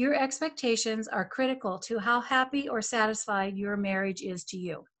 Your expectations are critical to how happy or satisfied your marriage is to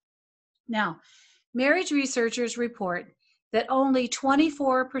you. Now, marriage researchers report that only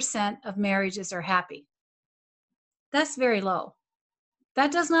 24% of marriages are happy. That's very low.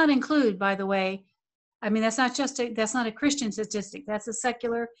 That does not include, by the way, I mean, that's not a Christian statistic. That's a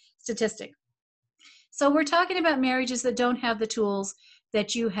secular statistic. So we're talking about marriages that don't have the tools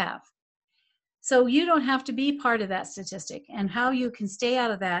that you have. So you don't have to be part of that statistic. And how you can stay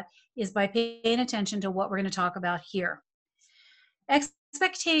out of that is by paying attention to what we're going to talk about here.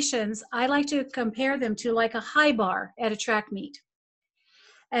 Expectations, I like to compare them to like a high bar at a track meet.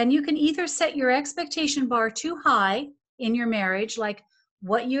 And you can either set your expectation bar too high in your marriage, like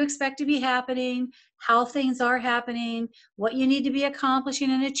what you expect to be happening, how things are happening, what you need to be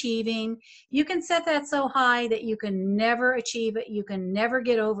accomplishing and achieving. You can set that so high that you can never achieve it, you can never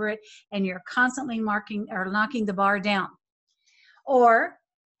get over it, and you're constantly knocking the bar down. Or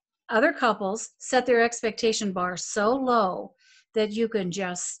other couples set their expectation bar so low that you can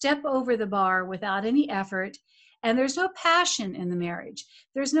just step over the bar without any effort, and there's no passion in the marriage.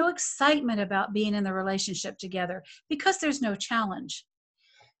 There's no excitement about being in the relationship together because there's no challenge.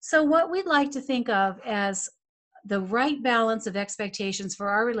 So what we'd like to think of as the right balance of expectations for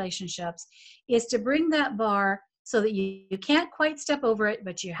our relationships is to bring that bar so that you can't quite step over it,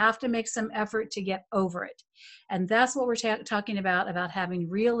 but you have to make some effort to get over it. And that's what we're talking about having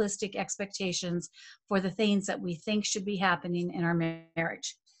realistic expectations for the things that we think should be happening in our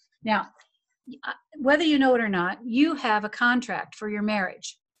marriage. Now, whether you know it or not, you have a contract for your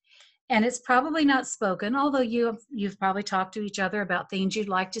marriage. And it's probably not spoken, although you've probably talked to each other about things you'd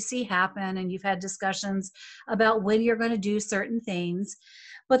like to see happen, and you've had discussions about when you're going to do certain things.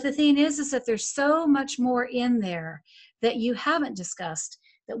 But the thing is that there's so much more in there that you haven't discussed,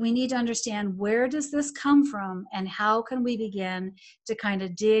 that we need to understand, where does this come from and how can we begin to kind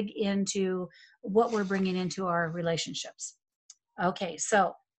of dig into what we're bringing into our relationships. Okay,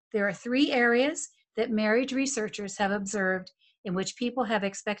 so there are 3 areas that marriage researchers have observed in which people have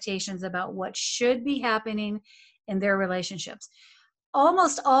expectations about what should be happening in their relationships.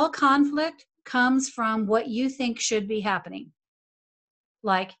 Almost all conflict comes from what you think should be happening.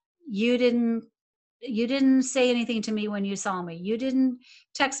 Like, you didn't say anything to me when you saw me. You didn't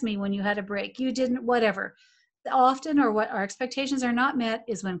text me when you had a break. You didn't whatever. Often, or what our expectations are not met,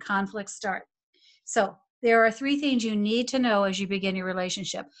 is when conflicts start. So there are 3 things you need to know as you begin your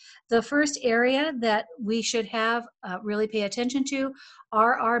relationship. The first area that we should have really pay attention to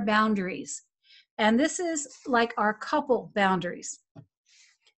are our boundaries. And this is like our couple boundaries.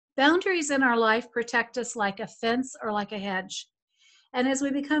 Boundaries in our life protect us like a fence or like a hedge. And as we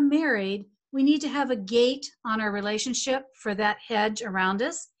become married, we need to have a gate on our relationship for that hedge around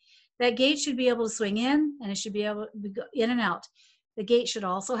us. That gate should be able to swing in, and it should be able to go in and out. The gate should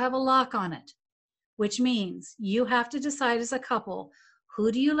also have a lock on it, which means you have to decide as a couple, who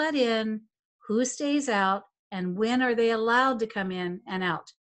do you let in, who stays out, and when are they allowed to come in and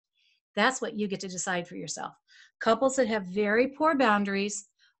out. That's what you get to decide for yourself. Couples that have very poor boundaries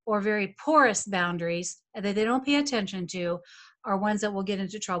or very porous boundaries that they don't pay attention to are ones that will get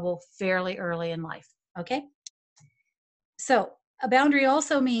into trouble fairly early in life, okay? So a boundary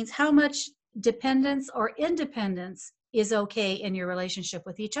also means how much dependence or independence is okay in your relationship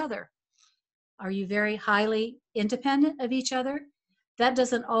with each other. Are you very highly independent of each other? That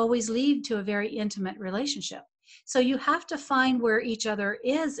doesn't always lead to a very intimate relationship. So you have to find where each other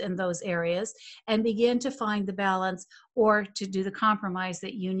is in those areas and begin to find the balance, or to do the compromise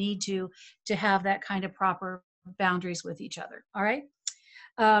that you need to have that kind of proper boundaries with each other. All right.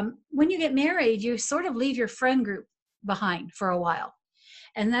 When you get married, you sort of leave your friend group behind for a while.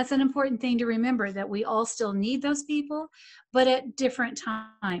 And that's an important thing to remember, that we all still need those people, but at different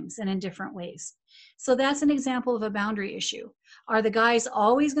times and in different ways. So that's an example of a boundary issue. Are the guys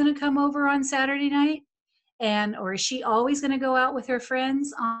always going to come over on Saturday night? Or is she always going to go out with her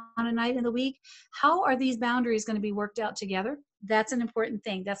friends on a night in the week? How are these boundaries going to be worked out together? That's an important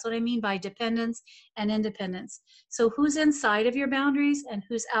thing. That's what I mean by dependence and independence. So who's inside of your boundaries and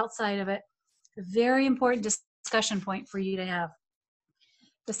who's outside of it? A very important discussion point for you to have.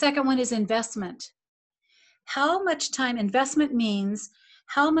 The second one is investment. How much time? Investment means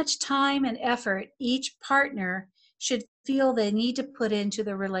how much time and effort each partner should feel they need to put into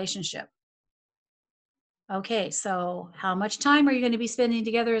the relationship. Okay, so how much time are you going to be spending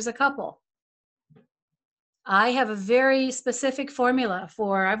together as a couple? I have a very specific formula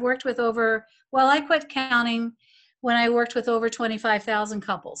for, I've worked with over, well, I quit counting when I worked with over 25,000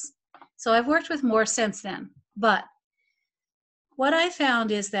 couples. So I've worked with more since then. But what I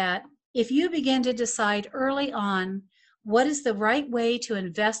found is that if you begin to decide early on what is the right way to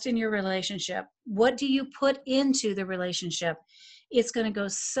invest in your relationship, what do you put into the relationship, it's going to go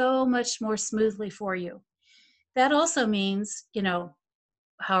so much more smoothly for you. That also means,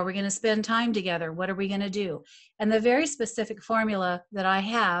 how are we going to spend time together? What are we going to do? And the very specific formula that I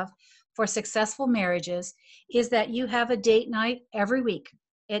have for successful marriages is that you have a date night every week.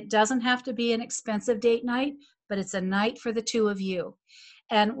 It doesn't have to be an expensive date night, but it's a night for the two of you.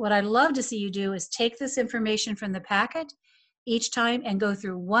 And what I'd love to see you do is take this information from the packet each time and go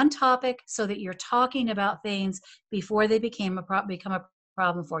through one topic so that you're talking about things before they become a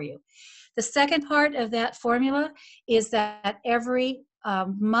problem for you. The second part of that formula is that every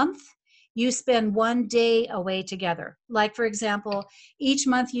month you spend one day away together. Like, for example, each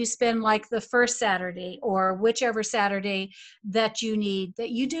month you spend like the first Saturday or whichever Saturday that you need, that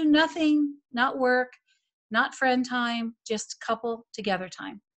you do nothing, not work, not friend time, just couple together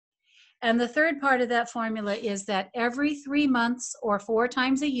time. And the third part of that formula is that every 3 months or 4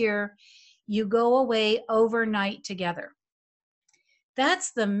 times a year, you go away overnight together.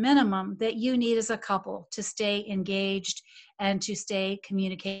 That's the minimum that you need as a couple to stay engaged and to stay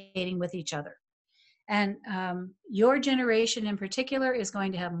communicating with each other. And your generation in particular is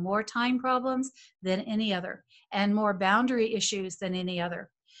going to have more time problems than any other and more boundary issues than any other,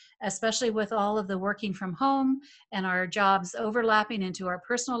 especially with all of the working from home and our jobs overlapping into our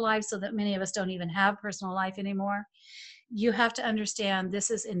personal lives so that many of us don't even have personal life anymore. You have to understand this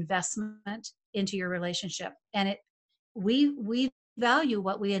is investment into your relationship. And we value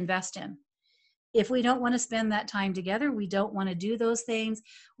what we invest in. If we don't want to spend that time together, we don't want to do those things,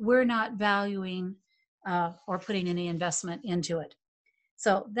 we're not valuing or putting any investment into it.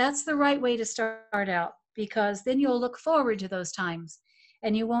 So that's the right way to start out, because then you'll look forward to those times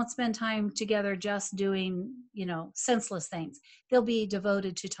and you won't spend time together just doing, senseless things. They'll be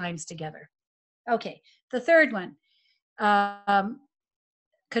devoted to times together. Okay, the third one,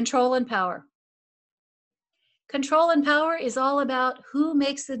 control and power. Control and power is all about who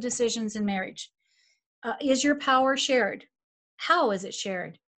makes the decisions in marriage. Is your power shared? How is it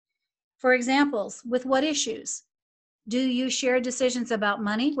shared? For examples, with what issues? Do you share decisions about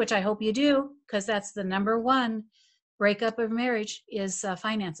money, which I hope you do, because that's the number one breakup of marriage is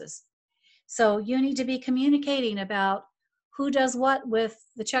finances. So you need to be communicating about who does what with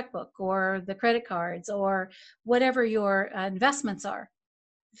the checkbook or the credit cards or whatever your investments are.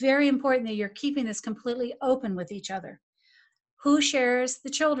 Very important that you're keeping this completely open with each other. Who shares the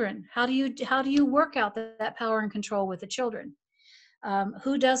children? How do you work out that power and control with the children?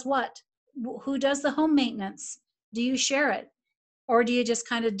 Who does what? Who does the home maintenance? Do you share it? Or do you just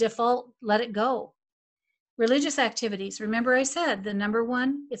kind of default, let it go? Religious activities. Remember I said the number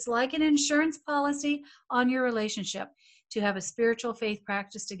one, it's like an insurance policy on your relationship to have a spiritual faith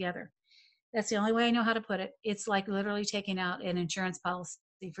practice together. That's the only way I know how to put it. It's like literally taking out an insurance policy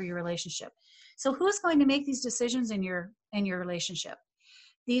for your relationship. So who's going to make these decisions in your relationship?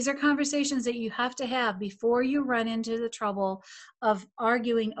 These are conversations that you have to have before you run into the trouble of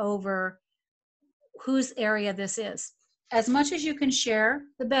arguing over whose area this is. As much as you can share,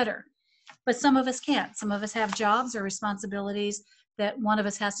 the better. But some of us can't. Some of us have jobs or responsibilities that one of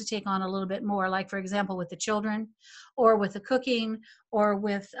us has to take on a little bit more, like, for example, with the children or with the cooking or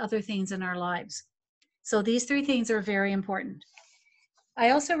with other things in our lives. So these 3 things are very important.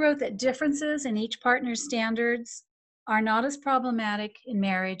 I also wrote that differences in each partner's standards are not as problematic in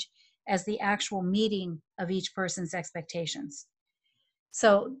marriage as the actual meeting of each person's expectations.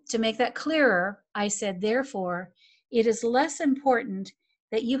 So to make that clearer, I said, therefore, it is less important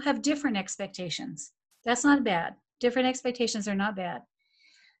that you have different expectations. That's not bad. Different expectations are not bad.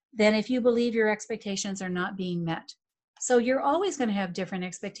 Than if you believe your expectations are not being met. So you're always going to have different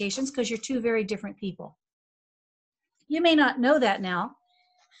expectations because you're 2 very different people. You may not know that now,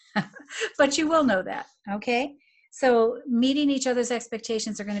 but you will know that, okay? So meeting each other's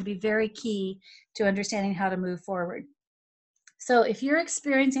expectations are going to be very key to understanding how to move forward. So if you're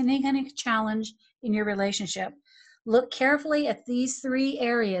experiencing any kind of challenge in your relationship, look carefully at these 3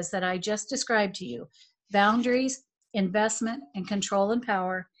 areas that I just described to you: boundaries, investment, and control and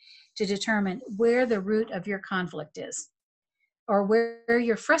power, to determine where the root of your conflict is, or where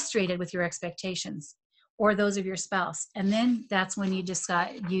you're frustrated with your expectations or those of your spouse. And then that's when you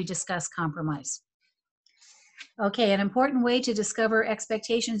discuss compromise. Okay, an important way to discover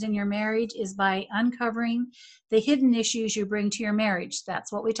expectations in your marriage is by uncovering the hidden issues you bring to your marriage.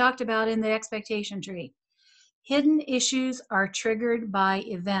 That's what we talked about in the expectation tree. Hidden issues are triggered by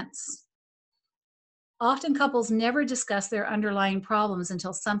events. Often couples never discuss their underlying problems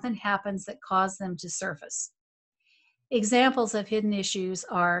until something happens that causes them to surface. Examples of hidden issues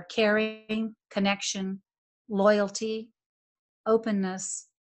are caring, connection, loyalty, openness,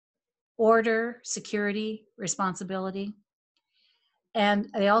 order, security, responsibility. And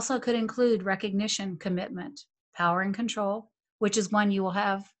they also could include recognition, commitment, power and control, which is one you will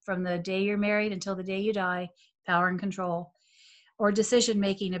have from the day you're married until the day you die, power and control, or decision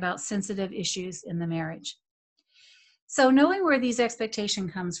making about sensitive issues in the marriage. So knowing where these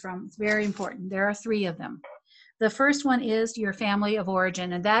expectations comes from is very important. There are 3 of them. The first one is your family of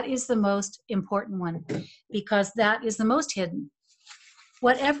origin, and that is the most important one because that is the most hidden.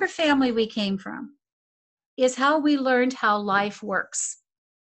 Whatever family we came from is how we learned how life works.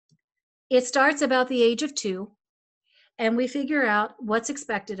 It starts about the age of 2, and we figure out what's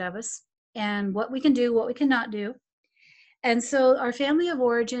expected of us and what we can do, what we cannot do. And so our family of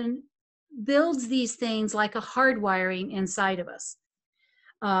origin builds these things like a hardwiring inside of us.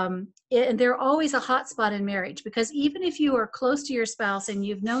 And they're always a hot spot in marriage because even if you are close to your spouse and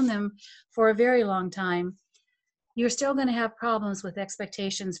you've known them for a very long time, you're still going to have problems with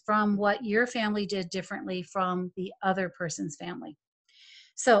expectations from what your family did differently from the other person's family.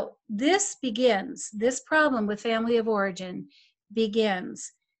 So this problem with family of origin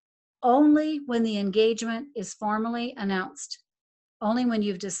begins only when the engagement is formally announced. Only when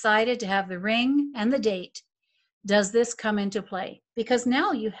you've decided to have the ring and the date does this come into play, because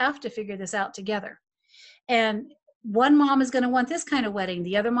now you have to figure this out together. And one mom is going to want this kind of wedding,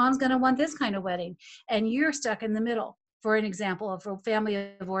 the other mom's going to want this kind of wedding, and you're stuck in the middle, for an example of a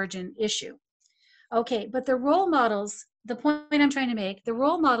family of origin issue. Okay, but the role models, the point I'm trying to make, the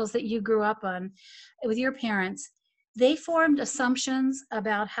role models that you grew up on with your parents, they formed assumptions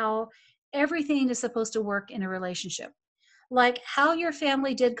about how everything is supposed to work in a relationship, like how your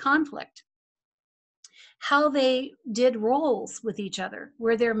family did conflict, how they did roles with each other.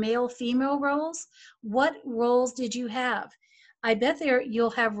 Were there male-female roles? What roles did you have? I bet you'll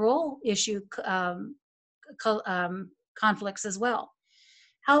have role issue conflicts as well.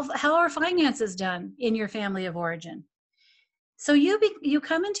 How are finances done in your family of origin? So you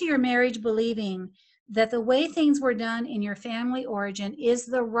come into your marriage believing that the way things were done in your family origin is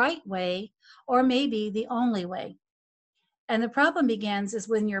the right way, or maybe the only way. And the problem begins is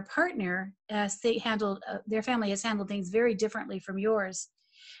when your partner their family has handled things very differently from yours.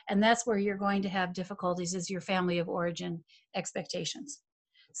 And that's where you're going to have difficulties, is your family of origin expectations.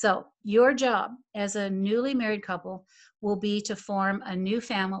 So your job as a newly married couple will be to form a new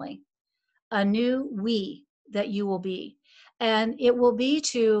family, a new we that you will be. And it will be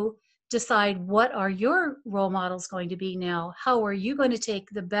to decide what are your role models going to be now? How are you going to take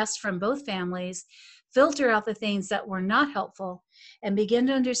the best from both families, filter out the things that were not helpful, and begin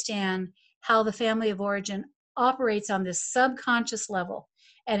to understand how the family of origin operates on this subconscious level.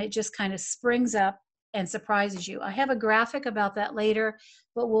 And it just kind of springs up and surprises you. I have a graphic about that later,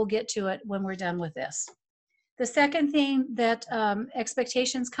 but we'll get to it when we're done with this. The second thing that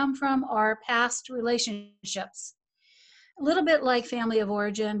expectations come from are past relationships. A little bit like family of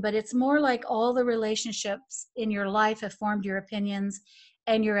origin, but it's more like all the relationships in your life have formed your opinions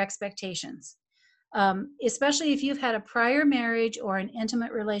and your expectations. Especially if you've had a prior marriage or an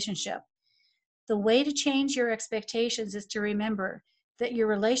intimate relationship. The way to change your expectations is to remember that your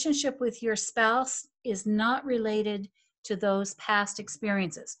relationship with your spouse is not related to those past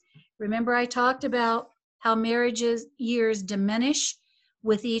experiences. Remember, I talked about how marriages years diminish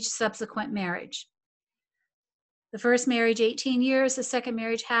with each subsequent marriage. The first marriage, 18 years, the second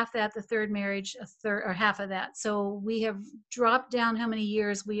marriage, half that, the third marriage, a third or half of that. So we have dropped down how many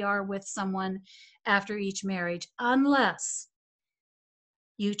years we are with someone after each marriage, unless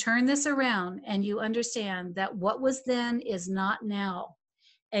you turn this around and you understand that what was then is not now.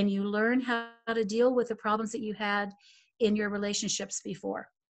 And you learn how to deal with the problems that you had in your relationships before.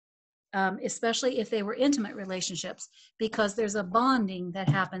 Especially if they were intimate relationships, because there's a bonding that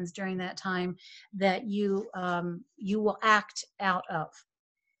happens during that time that you will act out of.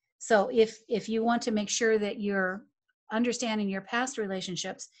 So if you want to make sure that you're understanding your past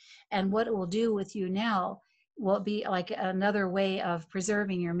relationships and what it will do with you now, will be like another way of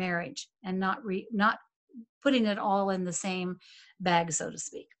preserving your marriage and not putting it all in the same bag, so to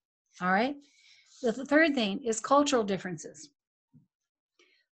speak. All right. The third thing is cultural differences.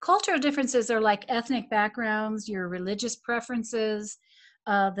 Cultural differences are like ethnic backgrounds, your religious preferences,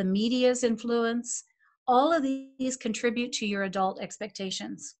 the media's influence. All of these contribute to your adult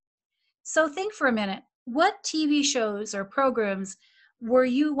expectations. So think for a minute, what TV shows or programs were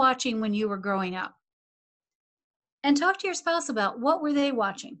you watching when you were growing up? And talk to your spouse about what were they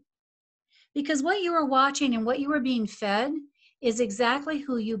watching? Because what you were watching and what you were being fed is exactly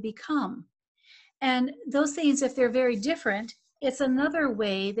who you become. And those things, if they're very different, it's another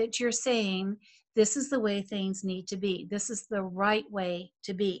way that you're saying, this is the way things need to be. This is the right way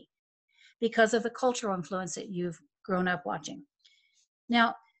to be because of the cultural influence that you've grown up watching.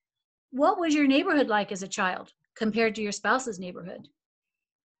 Now, what was your neighborhood like as a child compared to your spouse's neighborhood?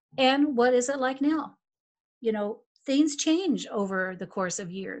 And what is it like now? You know, things change over the course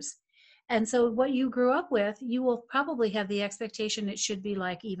of years. And so what you grew up with, you will probably have the expectation it should be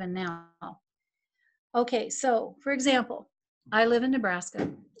like even now. Okay, so for example, I live in Nebraska.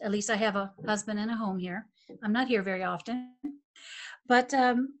 At least I have a husband and a home here. I'm not here very often. But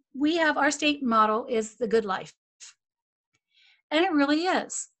we have, our state motto is the good life. And it really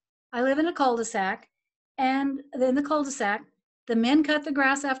is. I live in a cul-de-sac, and in the cul-de-sac, the men cut the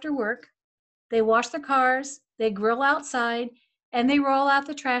grass after work, they wash their cars, they grill outside, and they roll out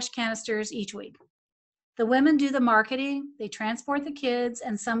the trash canisters each week. The women do the marketing, they transport the kids,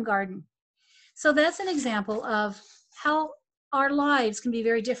 and some garden. So that's an example of how our lives can be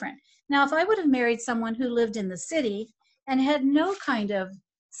very different. Now, if I would have married someone who lived in the city and had no kind of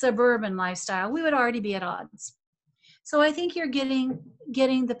suburban lifestyle, we would already be at odds. So I think you're getting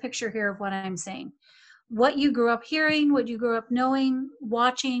the picture here of what I'm saying. What you grew up hearing, what you grew up knowing,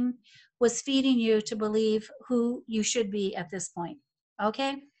 watching, was feeding you to believe who you should be at this point.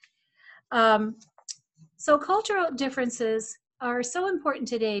 Okay? So cultural differences are so important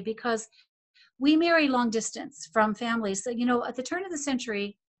today because we marry long distance from families. So, you know, at the turn of the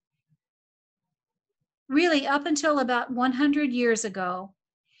century, really up until about 100 years ago,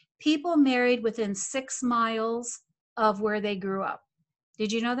 people married within 6 miles of where they grew up.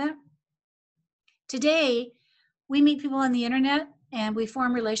 Did you know that? Today, we meet people on the internet and we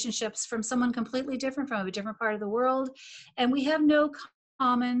form relationships from someone completely different, from a different part of the world, and we have no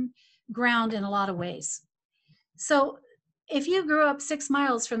common ground in a lot of ways. So if you grew up 6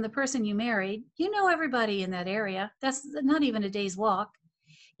 miles from the person you married, you know everybody in that area. That's not even a day's walk.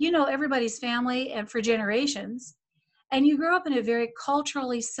 You know everybody's family and for generations, and you grew up in a very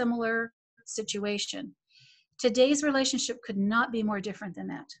culturally similar situation. Today's relationship could not be more different than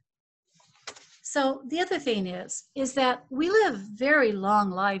that. So the other thing is that we live very long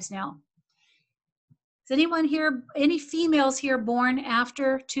lives now. Is anyone here, any females here born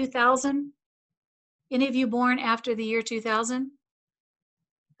after 2000? Any of you born after the year 2000?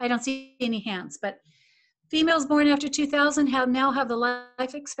 I don't see any hands, but females born after 2000 now have the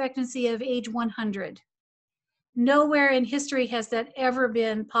life expectancy of age 100. Nowhere in history has that ever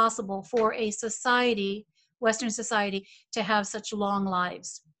been possible for a society, Western society, to have such long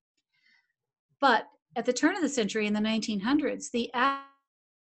lives. But at the turn of the century, in the 1900s,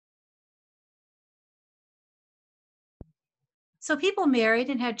 so people married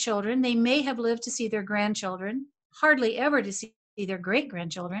and had children. They may have lived to see their grandchildren, hardly ever to see their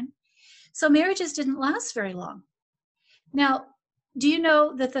great-grandchildren. So marriages didn't last very long. Now, do you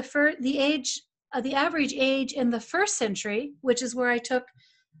know that the average age in the first century, which is where I took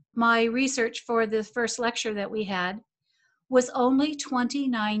my research for the first lecture that we had, was only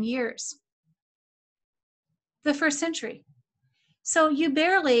 29 years. The first century. So you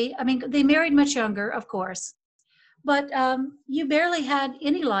barely, I mean, they married much younger, of course, but you barely had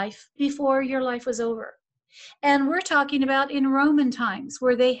any life before your life was over. And we're talking about in Roman times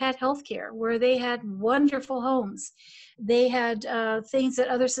where they had healthcare, where they had wonderful homes. They had things that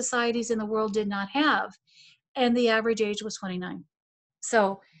other societies in the world did not have. And the average age was 29.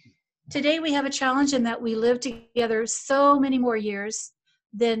 So today we have a challenge in that we live together so many more years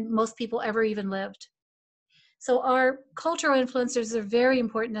than most people ever even lived. So our cultural influencers are very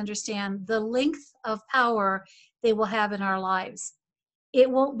important to understand the length of power they will have in our lives. It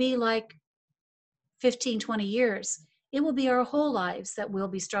won't be like 15, 20 years. It will be our whole lives that we'll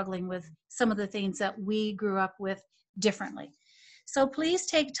be struggling with some of the things that we grew up with differently. So please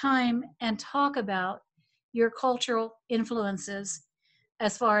take time and talk about your cultural influences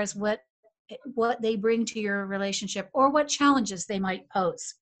as far as what they bring to your relationship or what challenges they might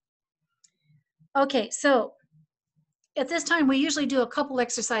pose. Okay, so at this time, we usually do a couple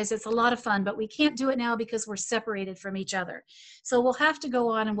exercises. It's a lot of fun, but we can't do it now because we're separated from each other. So we'll have to go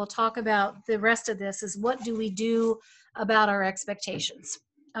on and we'll talk about the rest of this is what do we do about our expectations.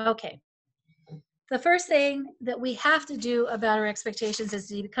 Okay. The first thing that we have to do about our expectations is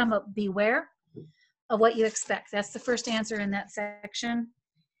to beware of what you expect. That's the first answer in that section.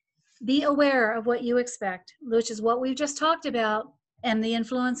 Be aware of what you expect, which is what we've just talked about, and the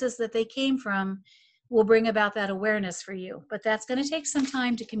influences that they came from will bring about that awareness for you. But that's going to take some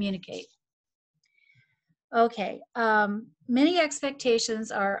time to communicate. Okay, many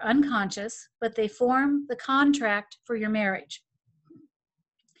expectations are unconscious, but they form the contract for your marriage.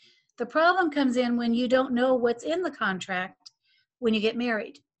 The problem comes in when you don't know what's in the contract when you get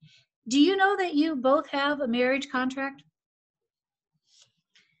married. Do you know that you both have a marriage contract?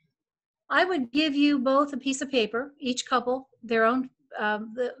 I would give you both a piece of paper, each couple, their own,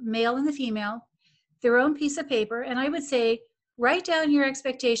 the male and the female, their own piece of paper, and I would say, write down your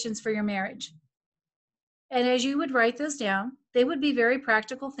expectations for your marriage. And as you would write those down, they would be very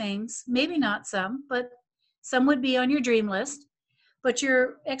practical things, maybe not some, but some would be on your dream list. But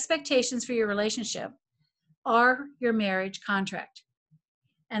your expectations for your relationship are your marriage contract.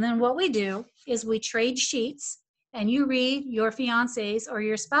 And then what we do is we trade sheets, and you read your fiance's or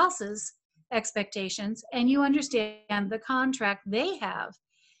your spouse's expectations, and you understand the contract they have.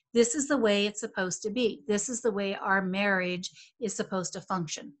 This is the way it's supposed to be. This is the way our marriage is supposed to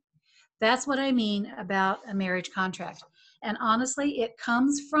function. That's what I mean about a marriage contract. And honestly, it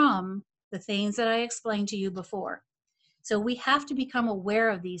comes from the things that I explained to you before. So we have to become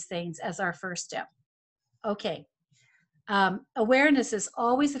aware of these things as our first step. Okay. Awareness is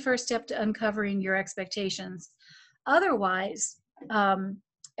always the first step to uncovering your expectations. Otherwise,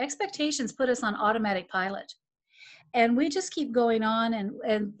 expectations put us on automatic pilot. And we just keep going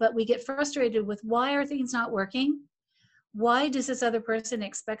on, but we get frustrated with, why are things not working? Why does this other person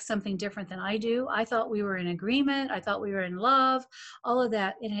expect something different than I do? I thought we were in agreement. I thought we were in love. All of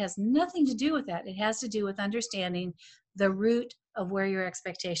that. It has nothing to do with that. It has to do with understanding the root of where your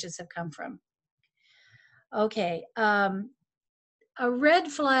expectations have come from. Okay. A red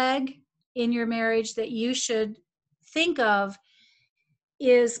flag in your marriage that you should think of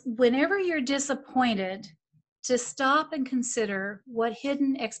is whenever you're disappointed, to stop and consider what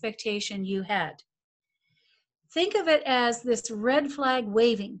hidden expectation you had. Think of it as this red flag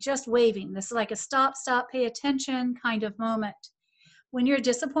waving, just waving. This is like a stop, pay attention kind of moment. When you're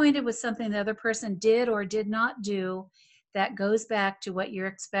disappointed with something the other person did or did not do, that goes back to what your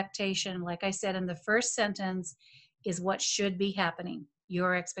expectation, like I said in the first sentence, is what should be happening,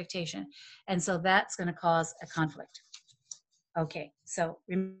 your expectation. And so that's going to cause a conflict. Okay, so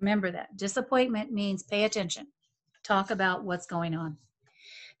remember that. Disappointment means pay attention. Talk about what's going on.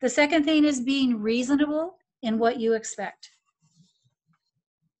 The second thing is being reasonable in what you expect.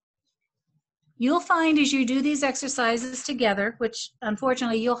 You'll find as you do these exercises together, which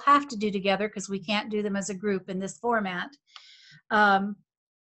unfortunately you'll have to do together because we can't do them as a group in this format,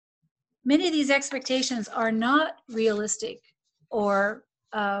 many of these expectations are not realistic or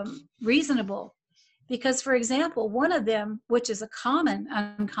reasonable. Because, for example, one of them, which is a common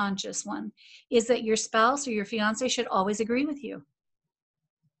unconscious one, is that your spouse or your fiance should always agree with you.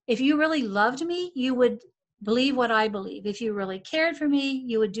 If you really loved me, you would believe what I believe. If you really cared for me,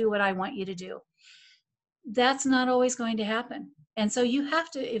 you would do what I want you to do. That's not always going to happen. And so you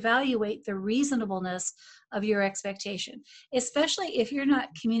have to evaluate the reasonableness of your expectation, especially if you're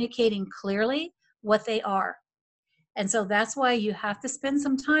not communicating clearly what they are. And so that's why you have to spend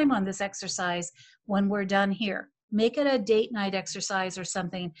some time on this exercise when we're done here. Make it a date night exercise or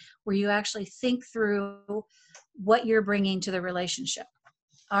something where you actually think through what you're bringing to the relationship.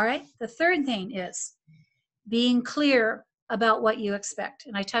 All right. The third thing is being clear about what you expect.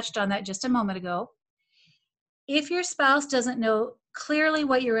 And I touched on that just a moment ago. If your spouse doesn't know clearly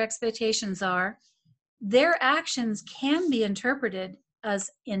what your expectations are, their actions can be interpreted as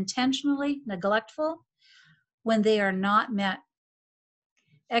intentionally neglectful when they are not met.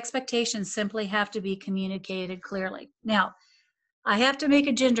 Expectations simply have to be communicated clearly. Now, I have to make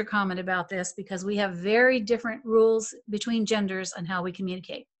a gender comment about this because we have very different rules between genders on how we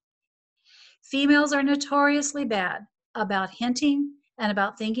communicate. Females are notoriously bad about hinting and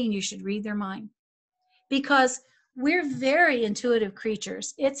about thinking you should read their mind because we're very intuitive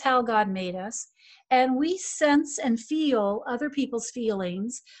creatures. It's how God made us. And we sense and feel other people's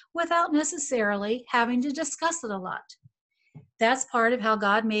feelings without necessarily having to discuss it a lot. That's part of how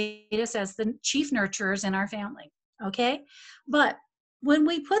God made us as the chief nurturers in our family, okay? But when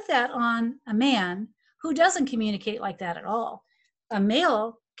we put that on a man who doesn't communicate like that at all, a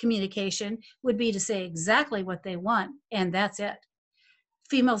male communication would be to say exactly what they want, and that's it.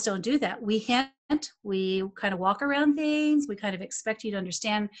 Females don't do that. We hint, we kind of walk around things, we kind of expect you to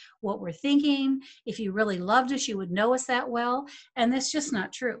understand what we're thinking. If you really loved us, you would know us that well, and that's just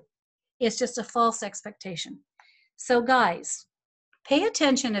not true. It's just a false expectation. So guys, pay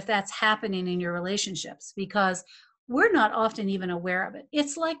attention if that's happening in your relationships, because we're not often even aware of it.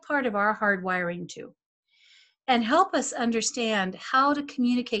 It's like part of our hardwiring too. And help us understand how to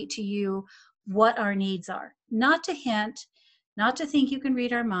communicate to you what our needs are. Not to hint, not to think you can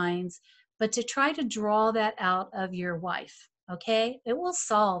read our minds, but to try to draw that out of your wife, okay? It will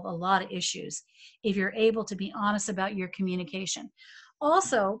solve a lot of issues if you're able to be honest about your communication.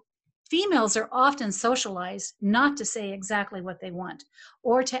 Also, females are often socialized not to say exactly what they want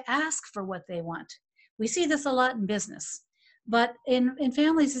or to ask for what they want. We see this a lot in business, but in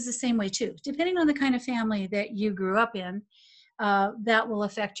families it's the same way too. Depending on the kind of family that you grew up in, that will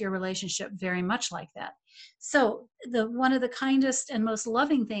affect your relationship very much like that. So one of the kindest and most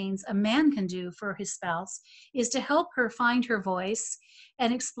loving things a man can do for his spouse is to help her find her voice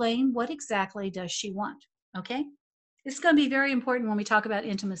and explain what exactly does she want, okay? It's going to be very important when we talk about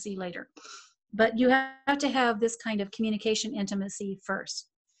intimacy later. But you have to have this kind of communication intimacy first.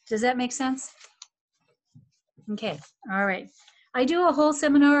 Does that make sense? Okay, all right. I do a whole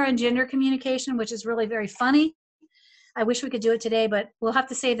seminar on gender communication, which is really very funny. I wish we could do it today, but we'll have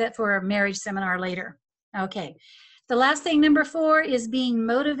to save that for a marriage seminar later. Okay. The last thing, number 4, is being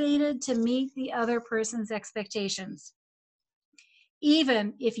motivated to meet the other person's expectations,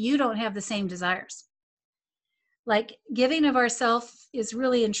 even if you don't have the same desires. Like, giving of ourselves is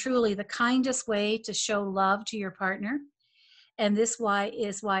really and truly the kindest way to show love to your partner. And this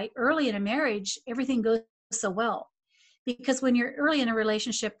is why early in a marriage, everything goes so well. Because when you're early in a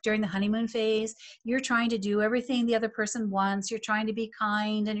relationship during the honeymoon phase, you're trying to do everything the other person wants. You're trying to be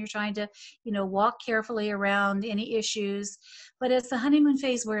kind and you're trying to, walk carefully around any issues. But as the honeymoon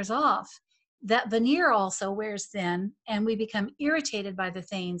phase wears off, that veneer also wears thin and we become irritated by the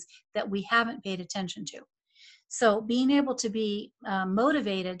things that we haven't paid attention to. So being able to be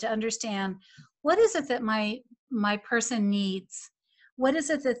motivated to understand what is it that my person needs? What is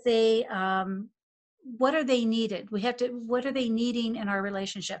it that they what are they needed? What are they needing in our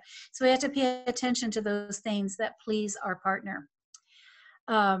relationship? So we have to pay attention to those things that please our partner.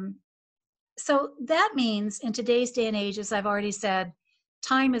 So that means in today's day and age, as I've already said,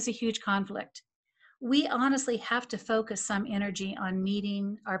 time is a huge conflict. We honestly have to focus some energy on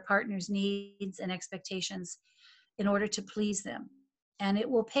meeting our partner's needs and expectations in order to please them. And it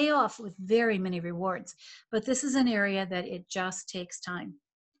will pay off with very many rewards. But this is an area that it just takes time.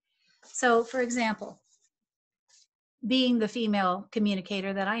 So, for example, being the female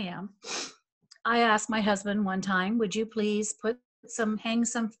communicator that I am, I asked my husband one time, would you please hang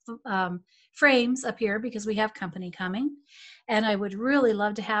some frames up here because we have company coming, and I would really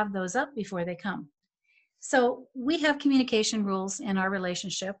love to have those up before they come. So we have communication rules in our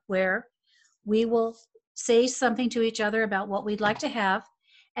relationship where we will say something to each other about what we'd like to have,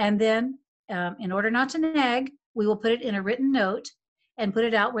 and then in order not to nag, we will put it in a written note and put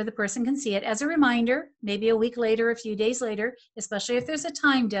it out where the person can see it as a reminder, maybe a week later, a few days later, especially if there's a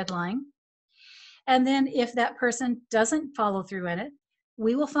time deadline. And then if that person doesn't follow through in it,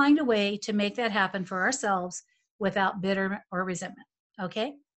 we will find a way to make that happen for ourselves without bitter or resentment,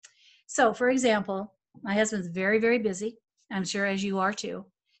 okay? So for example, my husband's very, very busy, I'm sure as you are too.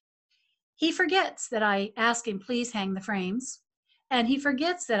 He forgets that I ask him, please hang the frames, and he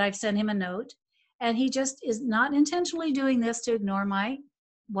forgets that I've sent him a note, and he just is not intentionally doing this to ignore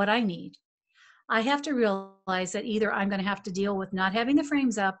what I need. I have to realize that either I'm going to have to deal with not having the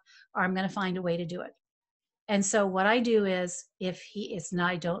frames up, or I'm going to find a way to do it. And so what I do is,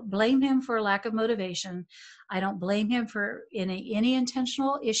 I don't blame him for a lack of motivation. I don't blame him for any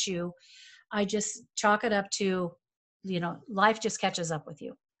intentional issue. I just chalk it up to, life just catches up with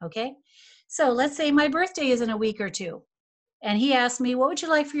you. Okay. So let's say my birthday is in a week or two, and he asked me, what would you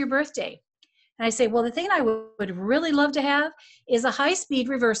like for your birthday? And I say, well, the thing I would really love to have is a high-speed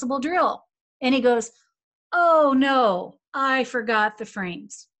reversible drill. And he goes, oh no, I forgot the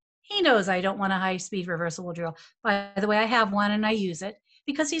frames. He knows I don't want a high-speed reversible drill. By the way, I have one and I use it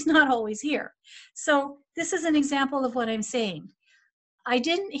because he's not always here. So this is an example of what I'm saying. I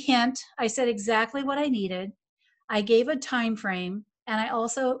didn't hint. I said exactly what I needed. I gave a time frame, and I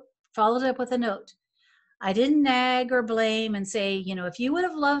also followed up with a note. I didn't nag or blame and say, if you would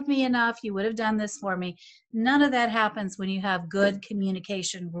have loved me enough, you would have done this for me. None of that happens when you have good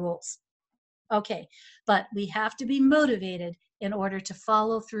communication rules. Okay, but we have to be motivated in order to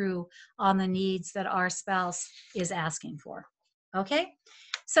follow through on the needs that our spouse is asking for. Okay,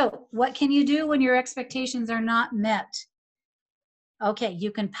 so what can you do when your expectations are not met? Okay,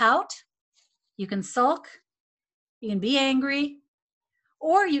 you can pout, you can sulk, you can be angry,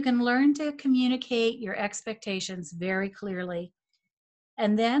 or you can learn to communicate your expectations very clearly.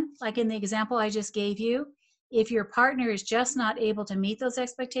 And then, like in the example I just gave you, if your partner is just not able to meet those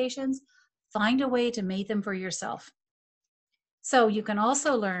expectations, find a way to meet them for yourself. So you can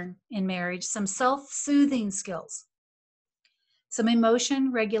also learn in marriage some self-soothing skills, some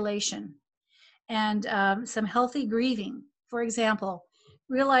emotion regulation, and some healthy grieving. For example,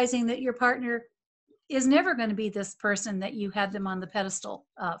 realizing that your partner is never going to be this person that you had them on the pedestal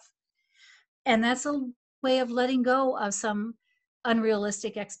of. And that's a way of letting go of some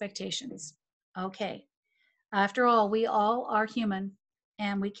unrealistic expectations. Okay. After all, we all are human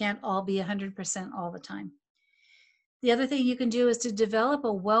and we can't all be 100% all the time. The other thing you can do is to develop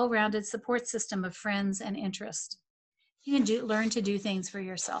a well-rounded support system of friends and interest. You can learn to do things for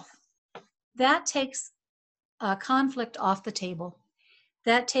yourself. That takes conflict off the table.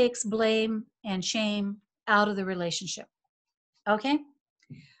 That takes blame and shame out of the relationship. Okay?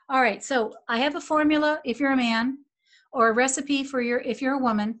 All right, so I have a formula if you're a man, or a recipe for if you're a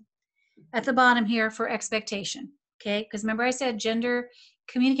woman, at the bottom here for expectation. Okay? Because remember I said gender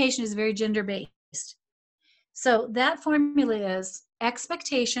communication is very gender-based. So that formula is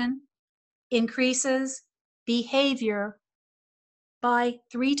expectation increases behavior by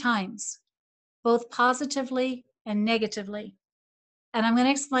 3 times, both positively and negatively. And I'm going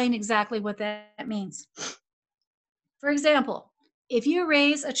to explain exactly what that means. For example, if you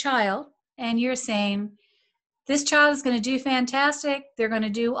raise a child and you're saying, this child is going to do fantastic, they're going to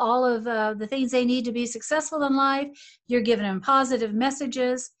do all of the things they need to be successful in life, you're giving them positive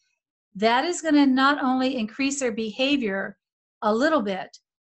messages, that is going to not only increase their behavior a little bit.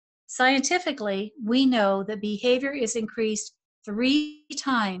 Scientifically, we know that behavior is increased 3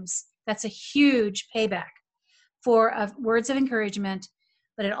 times. That's a huge payback for words of encouragement,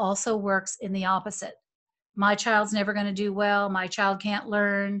 but it also works in the opposite. My child's never going to do well. My child can't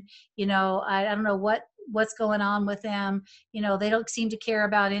learn. You know, I don't know what's going on with them. You know, they don't seem to care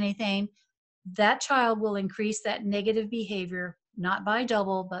about anything. That child will increase that negative behavior, not by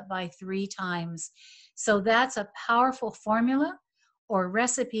double, but by 3 times. So that's a powerful formula or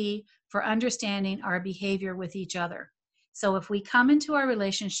recipe for understanding our behavior with each other. So if we come into our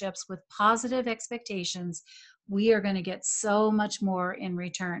relationships with positive expectations, we are going to get so much more in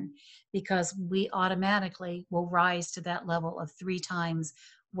return because we automatically will rise to that level of 3 times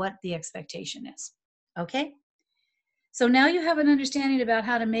what the expectation is. Okay? So now you have an understanding about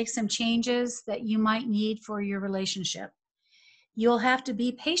how to make some changes that you might need for your relationship. You'll have to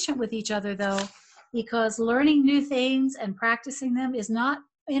be patient with each other though, because learning new things and practicing them is not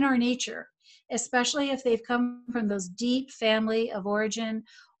in our nature, especially if they've come from those deep family of origin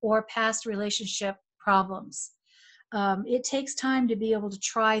or past relationship problems. It takes time to be able to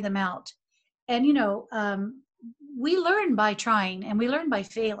try them out. And you know, we learn by trying and we learn by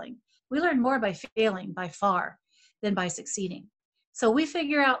failing. We learn more by failing by far than by succeeding. So we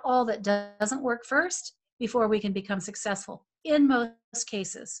figure out all that doesn't work first before we can become successful in most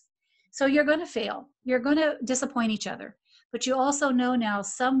cases. So you're going to fail. You're going to disappoint each other. But you also know now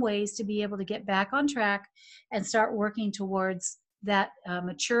some ways to be able to get back on track and start working towards that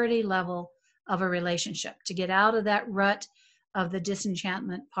maturity level of a relationship, to get out of that rut of the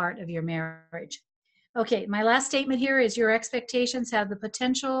disenchantment part of your marriage. Okay, my last statement here is your expectations have the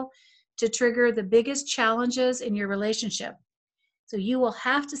potential to trigger the biggest challenges in your relationship. So you will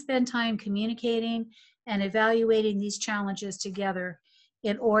have to spend time communicating and evaluating these challenges together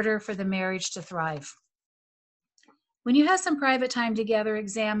in order for the marriage to thrive. When you have some private time together,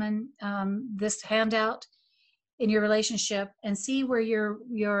 examine this handout in your relationship and see where your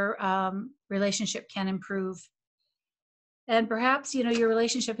relationship can improve. And perhaps, you know, your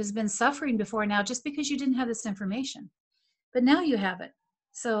relationship has been suffering before now just because you didn't have this information. But now you have it.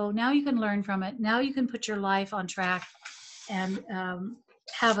 So now you can learn from it. Now you can put your life on track and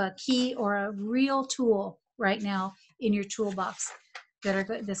have a key or a real tool right now in your toolbox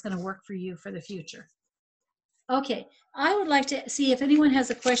that's going to work for you for the future. Okay, I would like to see if anyone has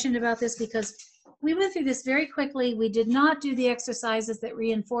a question about this because we went through this very quickly. We did not do the exercises that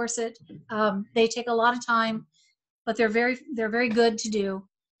reinforce it. They take a lot of time, but they're very good to do.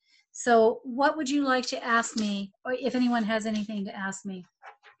 So what would you like to ask me, or if anyone has anything to ask me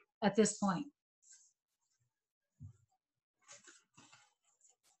at this point?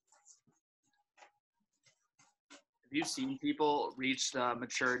 Have you seen people reach the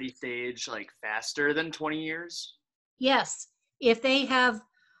maturity stage like faster than 20 years? Yes, if they have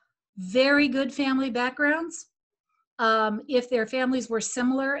very good family backgrounds, if their families were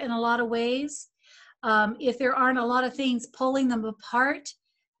similar in a lot of ways, if there aren't a lot of things pulling them apart,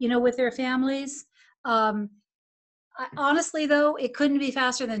 you know, with their families. Honestly, though, it couldn't be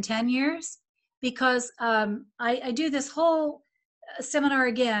faster than 10 years because I do this whole seminar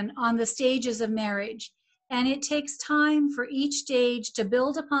again on the stages of marriage. And it takes time for each stage to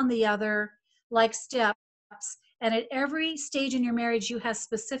build upon the other like steps And at every stage in your marriage, you have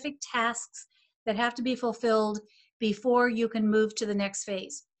specific tasks that have to be fulfilled before you can move to the next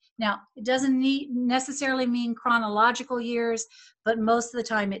phase. Now, it doesn't necessarily mean chronological years, but most of the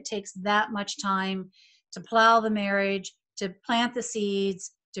time it takes that much time to plow the marriage, to plant the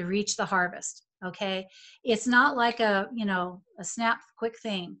seeds, to reach the harvest. Okay, it's not like a snap quick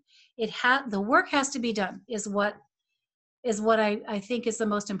thing. The work has to be done. Is what I think is the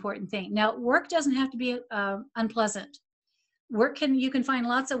most important thing. Now, work doesn't have to be unpleasant. You can find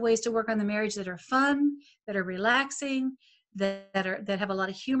lots of ways to work on the marriage that are fun, that are relaxing, that have a lot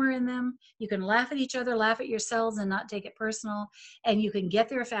of humor in them. You can laugh at each other, laugh at yourselves, and not take it personal, and you can get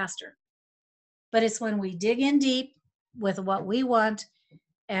there faster. But it's when we dig in deep with what we want,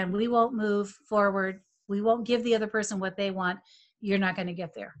 and we won't move forward, we won't give the other person what they want, you're not going to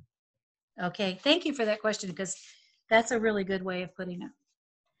get there. Okay, thank you for that question, because that's a really good way of putting it.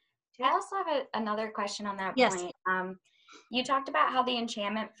 I also have another question on that Yes. point. You talked about how the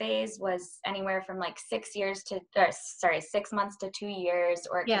enchantment phase was anywhere from like 6 months to 2 years,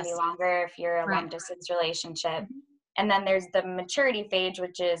 or it can be Yes. longer if you're a Right. long distance relationship. Mhm. And then there's the maturity phase,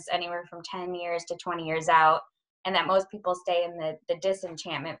 which is anywhere from 10 years to 20 years out, and that most people stay in the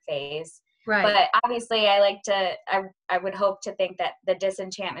disenchantment phase. Right. But obviously, I would hope to think that the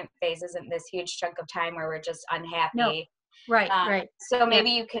disenchantment phase isn't this huge chunk of time where we're just unhappy. No. Right. Right. So maybe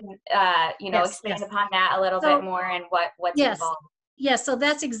you can, expand upon that a little bit more, and what's involved. Yes. So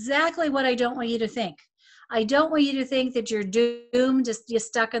that's exactly what I don't want you to think. I don't want you to think that you're doomed, you're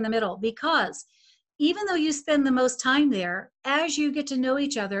stuck in the middle, because even though you spend the most time there, as you get to know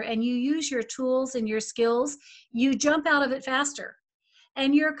each other and you use your tools and your skills, you jump out of it faster.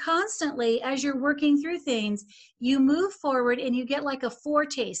 And you're constantly, as you're working through things, you move forward and you get like a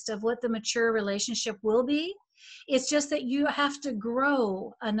foretaste of what the mature relationship will be. It's just that you have to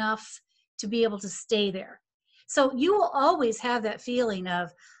grow enough to be able to stay there. So you will always have that feeling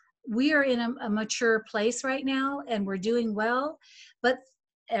of, we are in a mature place right now and we're doing well, but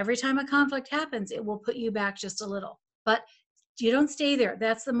every time a conflict happens, it will put you back just a little. But you don't stay there.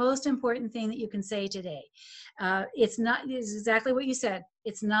 That's the most important thing that you can say today. It's exactly what you said.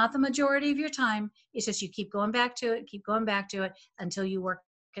 It's not the majority of your time. It's just you keep going back to it until you work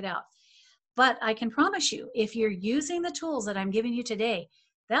it out. But I can promise you, if you're using the tools that I'm giving you today,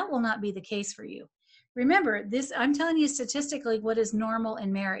 that will not be the case for you. Remember, I'm telling you statistically what is normal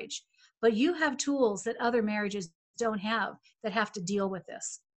in marriage, but you have tools that other marriages don't have that have to deal with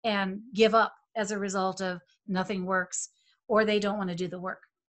this and give up as a result of nothing works, or they don't want to do the work.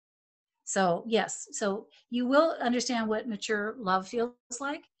 So yes, so you will understand what mature love feels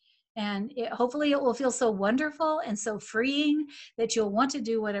like, and hopefully it will feel so wonderful and so freeing that you'll want to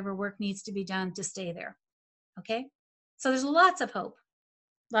do whatever work needs to be done to stay there. Okay, so there's lots of hope.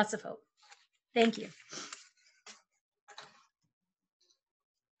 Thank you.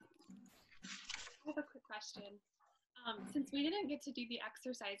 I have a quick question. Since we didn't get to do the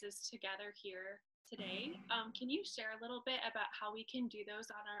exercises together here today, can you share a little bit about how we can do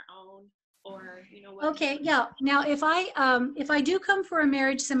those on our own, or what? Okay, yeah. Now, if I do come for a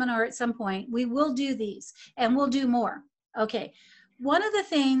marriage seminar at some point, we will do these, and we'll do more. Okay. One of the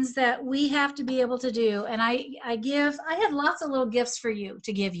things that we have to be able to do, and I had lots of little gifts for you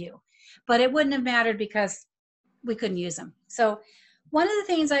to give you, but it wouldn't have mattered because we couldn't use them. So one of the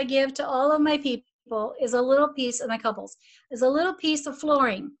things I give to all of my people is a little piece, and my couples, is a little piece of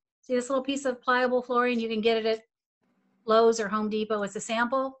flooring. See this little piece of pliable flooring? You can get it at Lowe's or Home Depot. It's a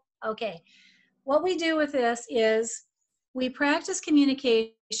sample. Okay. What we do with this is we practice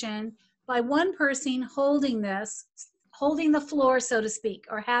communication by one person holding the floor, so to speak,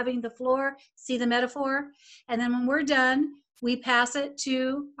 or having the floor, see the metaphor? And then when we're done, we pass it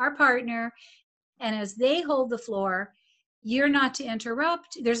to our partner. And as they hold the floor, you're not to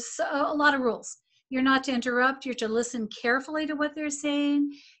interrupt. There's a lot of rules. You're not to interrupt. You're to listen carefully to what they're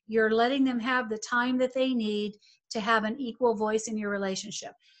saying. You're letting them have the time that they need to have an equal voice in your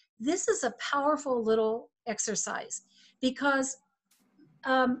relationship. This is a powerful little exercise because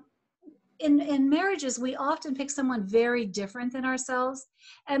in marriages, we often pick someone very different than ourselves.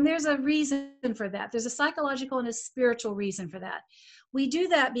 And there's a reason for that. There's a psychological and a spiritual reason for that. We do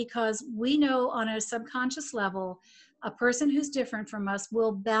that because we know on a subconscious level, a person who's different from us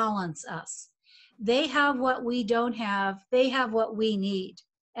will balance us. They have what we don't have. They have what we need,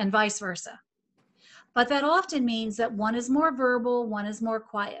 and vice versa. But that often means that one is more verbal, one is more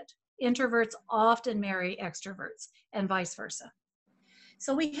quiet. Introverts often marry extroverts, and vice versa.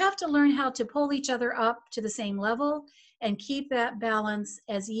 So we have to learn how to pull each other up to the same level and keep that balance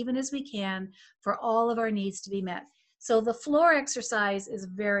as even as we can for all of our needs to be met. So the floor exercise is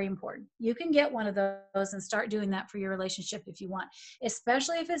very important. You can get one of those and start doing that for your relationship if you want,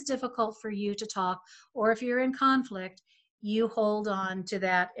 especially if it's difficult for you to talk, or if you're in conflict, you hold on to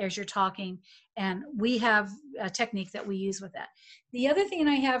that as you're talking. And we have a technique that we use with that. The other thing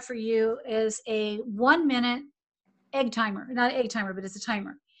I have for you is a 1-minute egg timer, not an egg timer, but it's a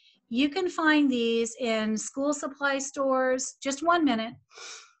timer. You can find these in school supply stores, just 1 minute,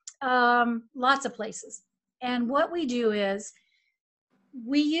 lots of places. And what we do is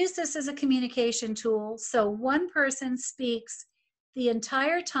we use this as a communication tool. So one person speaks the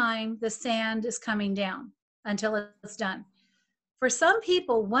entire time the sand is coming down until it's done. For some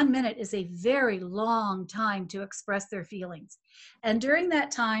people, 1 minute is a very long time to express their feelings. And during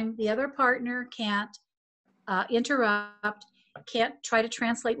that time, the other partner can't interrupt, can't try to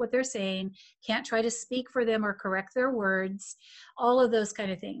translate what they're saying, can't try to speak for them or correct their words, all of those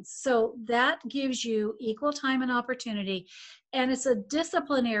kind of things. So that gives you equal time and opportunity. And it's a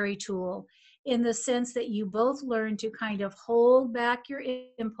disciplinary tool in the sense that you both learn to kind of hold back your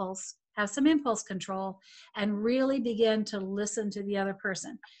impulse, have some impulse control, and really begin to listen to the other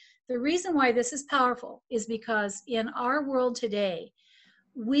person. The reason why this is powerful is because in our world today,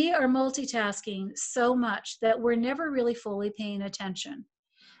 we are multitasking so much that we're never really fully paying attention.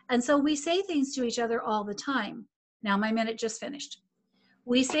 And so we say things to each other all the time. Now my minute just finished.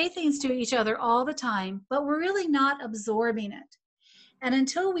 We say things to each other all the time, but we're really not absorbing it. And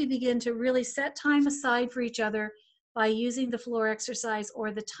until we begin to really set time aside for each other by using the floor exercise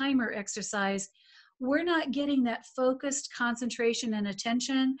or the timer exercise, we're not getting that focused concentration and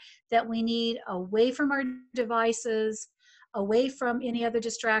attention that we need away from our devices, away from any other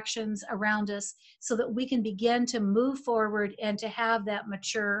distractions around us, so that we can begin to move forward and to have that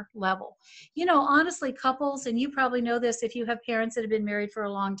mature level. You know, honestly, couples, and you probably know this if you have parents that have been married for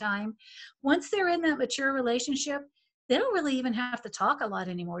a long time, once they're in that mature relationship, they don't really even have to talk a lot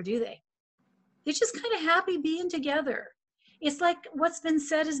anymore, do they? They're just kind of happy being together. It's like what's been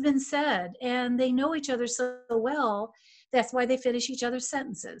said has been said, and they know each other so well. That's why they finish each other's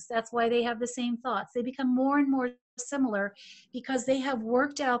sentences. That's why they have the same thoughts. They become more and more similar because they have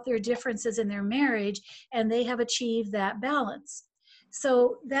worked out their differences in their marriage and they have achieved that balance.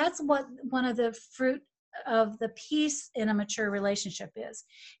 So that's what one of the fruit of the peace in a mature relationship is.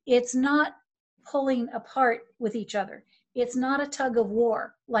 It's not pulling apart with each other. It's not a tug of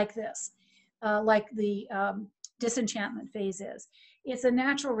war like this, like the disenchantment phase is. It's a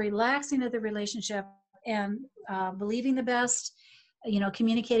natural relaxing of the relationship and believing the best, you know,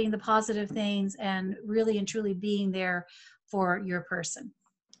 communicating the positive things, and really and truly being there for your person.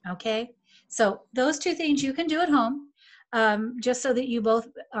 Okay, so those two things you can do at home, just so that you both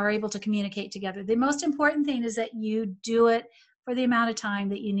are able to communicate together. The most important thing is that you do it for the amount of time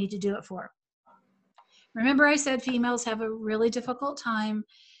that you need to do it for. Remember I said females have a really difficult time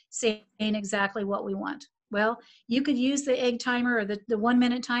saying exactly what we want. Well, you could use the egg timer or the 1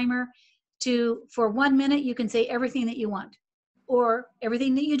 minute timer for 1 minute, you can say everything that you want or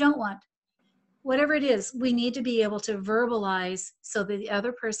everything that you don't want. Whatever it is, we need to be able to verbalize so that the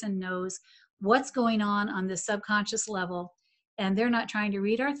other person knows what's going on the subconscious level, and they're not trying to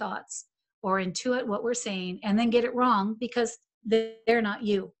read our thoughts or intuit what we're saying and then get it wrong because they're not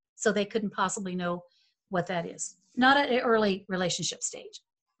you. So they couldn't possibly know what that is. Not at an early relationship stage.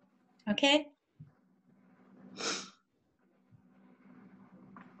 Okay?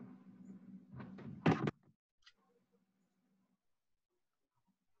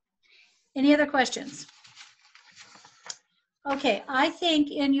 Any other questions? Okay, I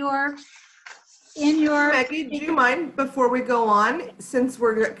think in your Maggie, do you mind before we go on, since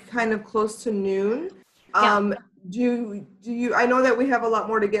we're kind of close to noon, Yeah. do you, I know that we have a lot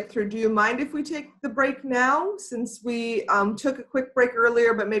more to get through. Do you mind if we take the break now, since we took a quick break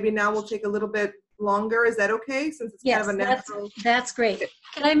earlier, but maybe now we'll take a little bit longer? Is that okay? Since it's yes, kind of a natural. That's great.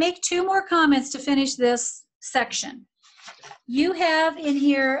 Can I make 2 more comments to finish this section? You have in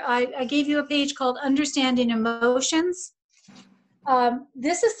here, I gave you a page called Understanding Emotions.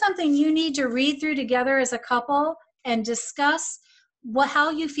 This is something you need to read through together as a couple and discuss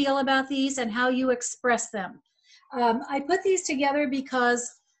how you feel about these and how you express them. I put these together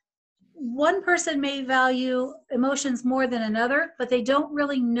because one person may value emotions more than another, but they don't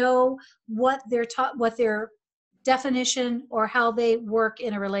really know what their definition or how they work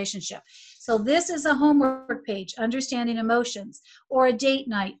in a relationship. So this is a homework page, Understanding Emotions, or a date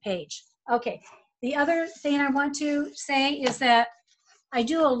night page. Okay, the other thing I want to say is that I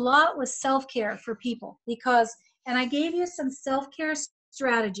do a lot with self-care for people and I gave you some self-care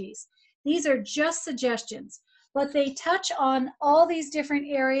strategies. These are just suggestions, but they touch on all these different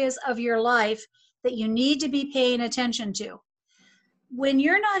areas of your life that you need to be paying attention to. When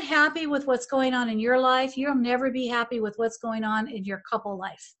you're not happy with what's going on in your life, you'll never be happy with what's going on in your couple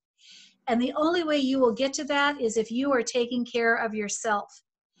life. And the only way you will get to that is if you are taking care of yourself.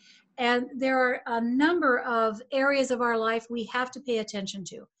 And there are a number of areas of our life we have to pay attention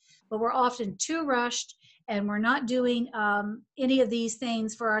to, but we're often too rushed, and we're not doing any of these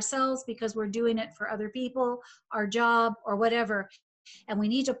things for ourselves because we're doing it for other people, our job, or whatever. And we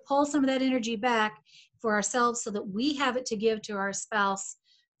need to pull some of that energy back for ourselves so that we have it to give to our spouse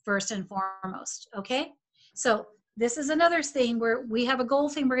first and foremost, okay? So this is another thing where we have a goal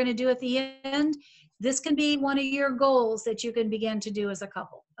thing we're going to do at the end. This can be one of your goals that you can begin to do as a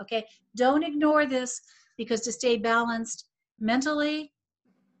couple, okay? Don't ignore this, because to stay balanced mentally,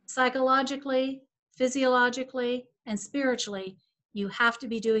 psychologically, physiologically, and spiritually, you have to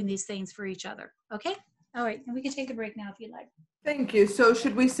be doing these things for each other, okay? All right, and we can take a break now if you'd like. Thank you. So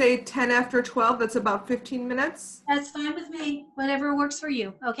should we say 10 after 12? That's about 15 minutes. That's fine with me, whatever works for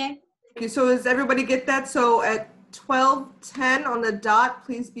you, okay? Okay, so does everybody get that? So at 12:10 on the dot,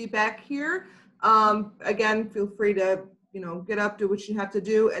 please be back here. Again, feel free to, get up, do what you have to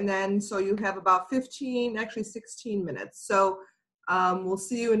do. And then, so you have about 16 minutes. So we'll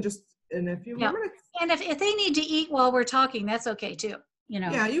see you in a few more minutes. And if they need to eat while we're talking, that's okay too.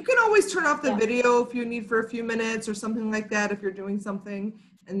 Yeah, you can always turn off the video if you need for a few minutes or something like that if you're doing something,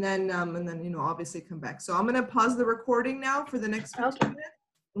 and then obviously come back. So I'm going to pause the recording now for the next 15 minutes,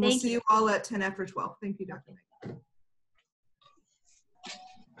 and we'll see you all at 10 after 12. Thank you, Dr. May.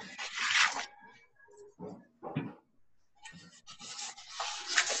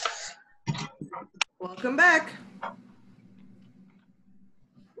 Welcome back.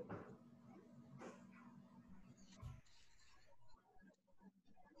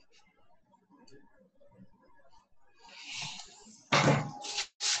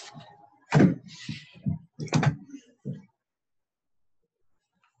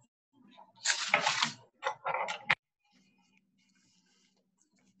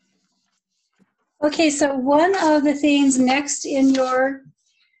 Okay, so one of the things next in your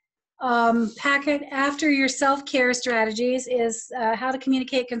packet after your self-care strategies is how to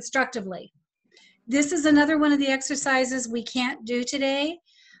communicate constructively. This is another one of the exercises we can't do today,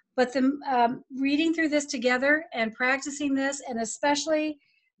 but the reading through this together and practicing this, and especially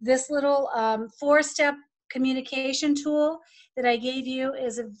this little 4-step communication tool that I gave you,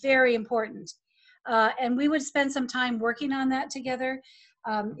 is very important. And we would spend some time working on that together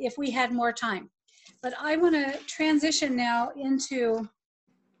if we had more time. But I want to transition now into,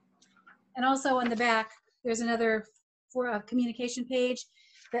 and also on the back, there's another communication page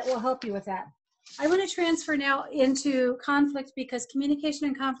that will help you with that. I want to transfer now into conflict, because communication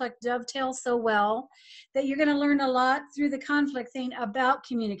and conflict dovetail so well that you're going to learn a lot through the conflict thing about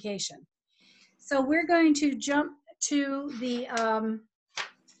communication. So we're going to jump to the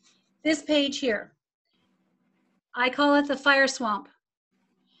this page here. I call it the fire swamp.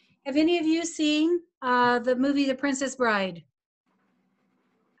 Have any of you seen the movie The Princess Bride?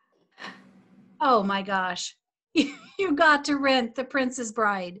 Oh my gosh. You got to rent The Princess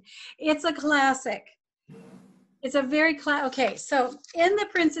Bride. It's a classic. It's a very okay, so in The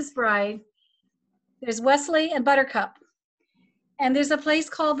Princess Bride, there's Wesley and Buttercup. And there's a place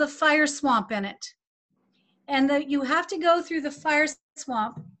called the fire swamp in it. And you have to go through the fire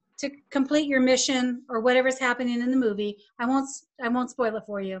swamp to complete your mission or whatever's happening in the movie. I won't spoil it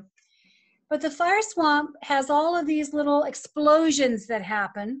for you. But the fire swamp has all of these little explosions that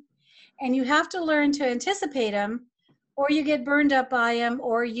happen, and you have to learn to anticipate them, or you get burned up by them,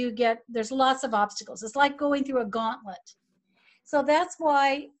 or there's lots of obstacles. It's like going through a gauntlet. So that's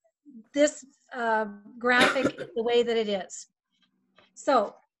why this graphic is the way that it is.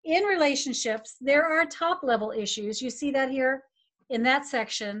 So in relationships, there are top level issues. You see that here in that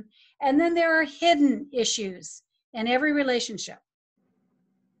section. And then there are hidden issues in every relationship.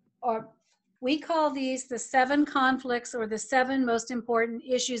 Or we call these the 7 conflicts, or the 7 most important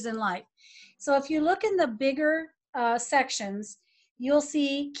issues in life. So if you look in the bigger sections, you'll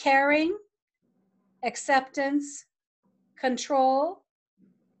see caring, acceptance, control,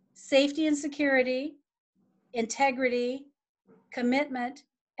 safety and security, integrity, commitment,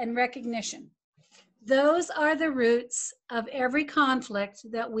 and recognition. Those are the roots of every conflict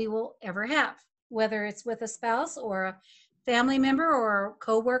that we will ever have, whether it's with a spouse or a family member or a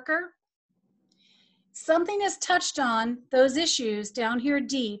coworker. Something is touched on those issues down here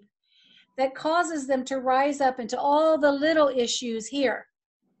deep that causes them to rise up into all the little issues here.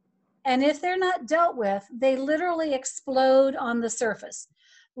 And if they're not dealt with, they literally explode on the surface,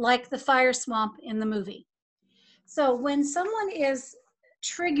 like the fire swamp in the movie. So when someone is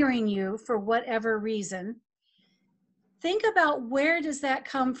triggering you for whatever reason, think about, where does that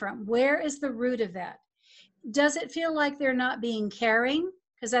come from? Where is the root of that? Does it feel like they're not being caring?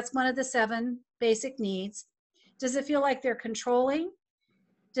 Because that's one of the 7 basic needs. Does it feel like they're controlling?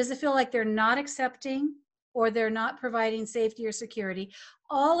 Does it feel like they're not accepting, or they're not providing safety or security?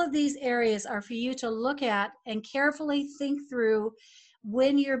 All of these areas are for you to look at and carefully think through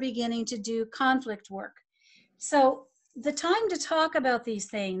when you're beginning to do conflict work. So the time to talk about these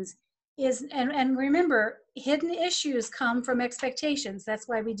things is, and remember, hidden issues come from expectations. That's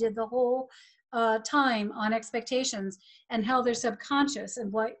why we did the whole time on expectations and how they're subconscious,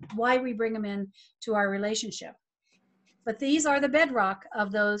 and why we bring them in to our relationship. But these are the bedrock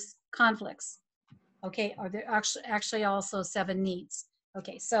of those conflicts. Okay, are there actually also 7 needs?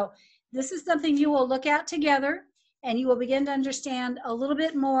 Okay, so this is something you will look at together, and you will begin to understand a little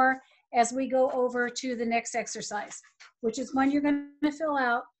bit more as we go over to the next exercise, which is one you're going to fill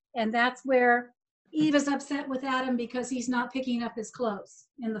out. And that's where Eve is upset with Adam because he's not picking up his clothes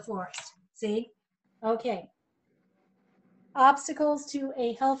in the forest. See? Okay. Obstacles to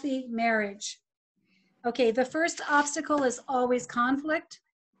a healthy marriage. Okay, the first obstacle is always conflict.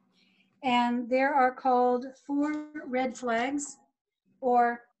 And there are called 4 red flags,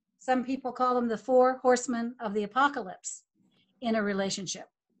 or some people call them the 4 horsemen of the apocalypse in a relationship.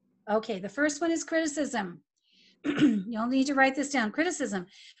 Okay, the first one is criticism. You'll need to write this down. Criticism.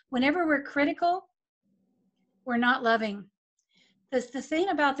 Whenever we're critical, we're not loving. The thing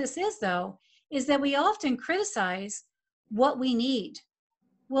about this is, though, is that we often criticize what we need.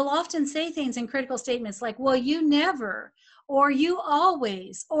 We'll often say things in critical statements like, well, you never, or you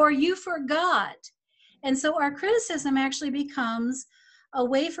always, or you forgot. And so our criticism actually becomes a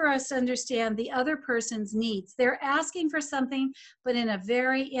way for us to understand the other person's needs. They're asking for something, but in a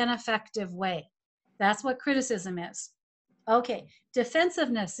very ineffective way. That's what criticism is. Okay,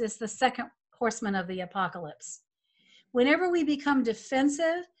 defensiveness is the second horseman of the apocalypse. Whenever we become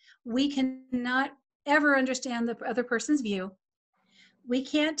defensive, we cannot ever understand the other person's view. We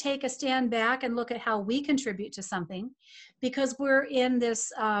can't take a stand back and look at how we contribute to something, because we're in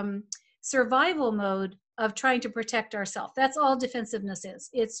this survival mode of trying to protect ourselves. That's all defensiveness is.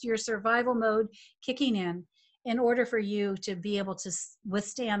 It's your survival mode kicking in order for you to be able to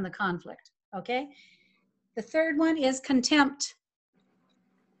withstand the conflict, okay? The third one is contempt.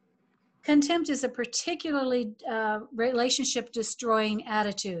 Contempt is a particularly relationship-destroying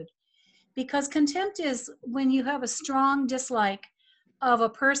attitude, because contempt is when you have a strong dislike of a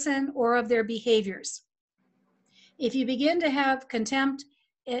person or of their behaviors. If you begin to have contempt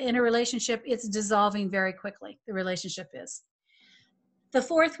in a relationship, it's dissolving very quickly, the relationship is. The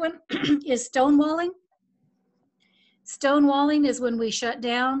fourth one is stonewalling. Stonewalling is when we shut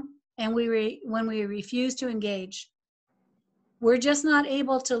down and when we refuse to engage. We're just not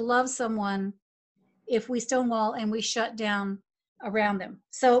able to love someone if we stonewall and we shut down around them.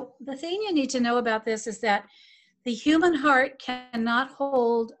 So the thing you need to know about this is that the human heart cannot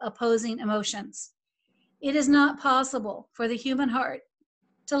hold opposing emotions. It is not possible for the human heart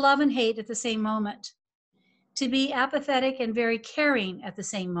to love and hate at the same moment, to be apathetic and very caring at the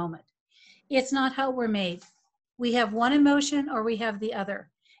same moment. It's not how we're made. We have one emotion or we have the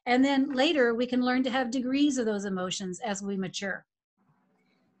other. And then later we can learn to have degrees of those emotions as we mature.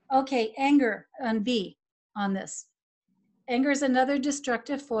 Okay, anger on B on this. Anger is another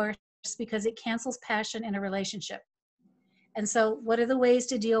destructive force because it cancels passion in a relationship. And so what are the ways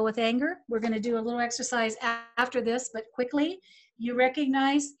to deal with anger? We're going to do a little exercise after this, but quickly, you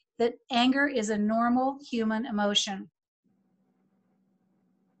recognize that anger is a normal human emotion.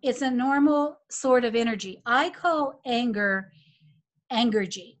 It's a normal sort of energy. I call anger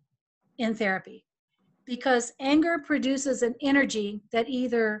angergy in therapy, because anger produces an energy that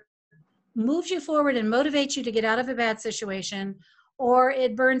either moves you forward and motivates you to get out of a bad situation, or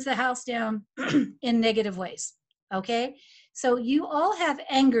it burns the house down in negative ways, okay? So you all have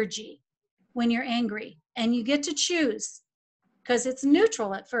angergy when you're angry, and you get to choose, because it's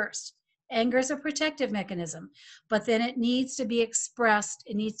neutral at first. Anger is a protective mechanism, but then it needs to be expressed.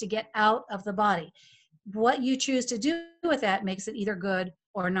 It needs to get out of the body. What you choose to do with that makes it either good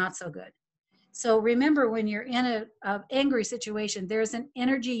or not so good. So remember, when you're in an angry situation, there's an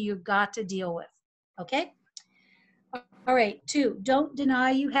energy you've got to deal with, okay? All right, 2, don't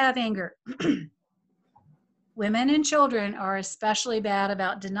deny you have anger. Women and children are especially bad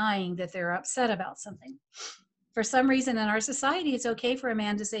about denying that they're upset about something. For some reason in our society, it's okay for a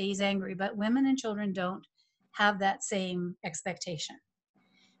man to say he's angry, but women and children don't have that same expectation.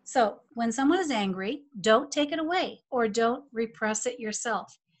 So when someone is angry, don't take it away or don't repress it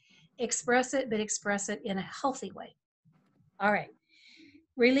yourself. Express it, but express it in a healthy way. All right.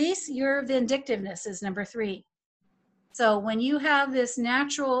 Release your vindictiveness is number 3. So when you have this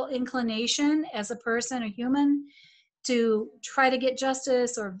natural inclination as a person, a human, to try to get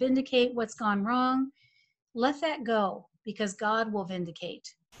justice or vindicate what's gone wrong, let that go, because God will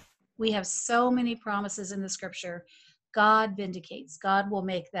vindicate. We have so many promises in the scripture. God vindicates. God will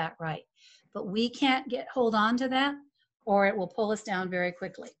make that right. But we can't hold on to that, or it will pull us down very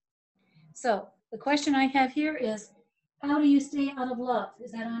quickly. So the question I have here is, how do you stay out of love?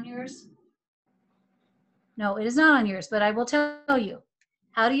 Is that on yours? No, it is not on yours, but I will tell you.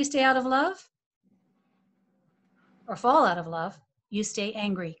 How do you stay out of love? Or fall out of love? You stay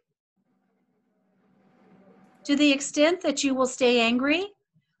angry. To the extent that you will stay angry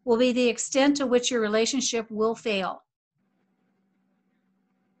will be the extent to which your relationship will fail.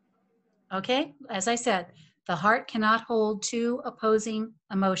 Okay? As I said, the heart cannot hold 2 opposing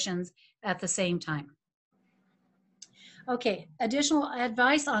emotions at the same time. Okay, additional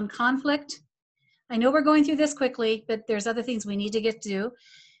advice on conflict. I know we're going through this quickly, but there's other things we need to get to.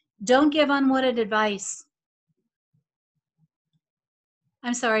 Don't give unwanted advice.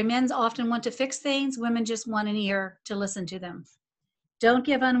 I'm sorry, men often want to fix things. Women just want an ear to listen to them. Don't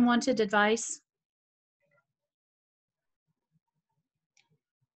give unwanted advice.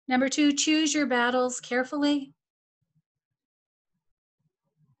 Number 2, choose your battles carefully.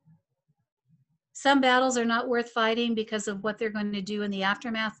 Some battles are not worth fighting because of what they're going to do in the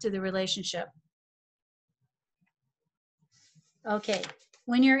aftermath to the relationship. Okay,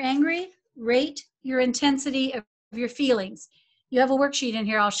 when you're angry, rate your intensity of your feelings. You have a worksheet in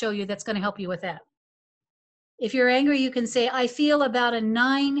here I'll show you that's going to help you with that. If you're angry, you can say, I feel about a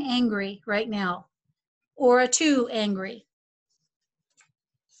 9 angry right now, or a 2 angry.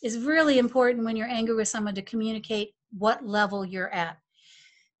 It's really important when you're angry with someone to communicate what level you're at.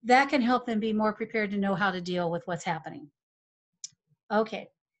 That can help them be more prepared to know how to deal with what's happening. Okay,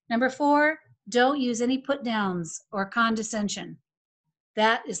 number 4, don't use any put downs or condescension.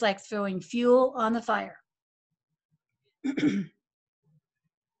 That is like throwing fuel on the fire.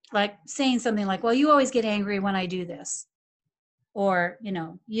 Like saying something like, well, you always get angry when I do this. Or, you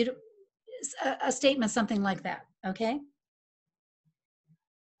know, a statement, something like that, okay?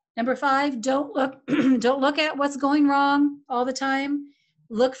 Number 5, don't look at what's going wrong all the time.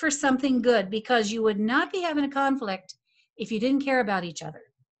 Look for something good, because you would not be having a conflict if you didn't care about each other.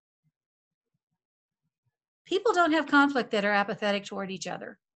 People don't have conflict that are apathetic toward each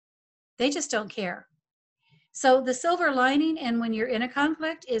other. They just don't care. So the silver lining, and when you're in a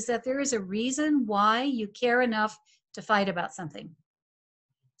conflict, is that there is a reason why you care enough to fight about something.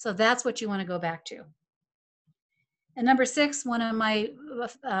 So that's what you want to go back to. And number 6, one of my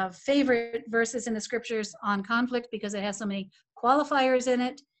favorite verses in the scriptures on conflict, because it has so many qualifiers in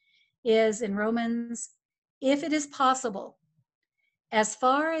it, is in Romans, if it is possible, as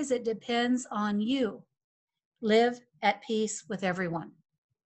far as it depends on you, live at peace with everyone.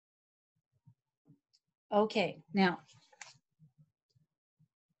 Okay, now,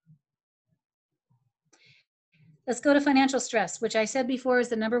 let's go to financial stress, which I said before is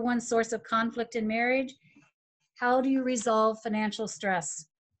the number 1 source of conflict in marriage. How do you resolve financial stress?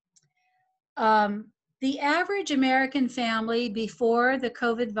 The average American family before the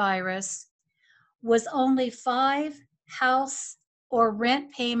COVID virus was only 5 house or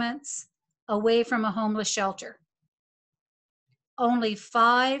rent payments away from a homeless shelter. Only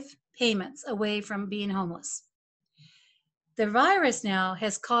 5 payments away from being homeless. The virus now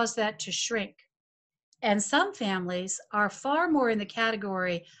has caused that to shrink. And some families are far more in the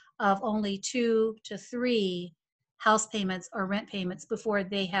category of only 2 to 3 house payments or rent payments before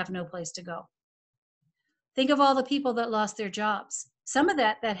they have no place to go. Think of all the people that lost their jobs. Some of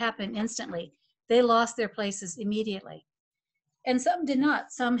that happened instantly. They lost their places immediately. And some did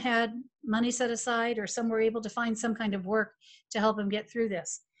not. Some had money set aside, or some were able to find some kind of work to help them get through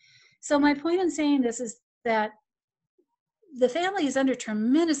this. So my point in saying this is that the family is under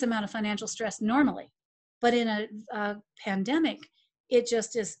tremendous amount of financial stress normally, but in a pandemic, it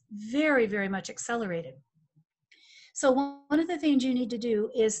just is very, very much accelerated. So one of the things you need to do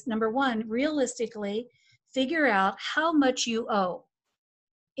is, number 1, realistically figure out how much you owe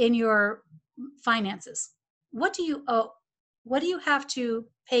in your finances. What do you owe? What do you have to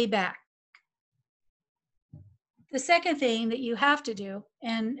pay back? The second thing that you have to do,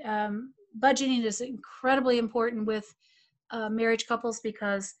 and budgeting is incredibly important with marriage couples,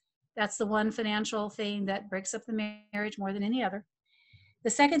 because that's the one financial thing that breaks up the marriage more than any other. The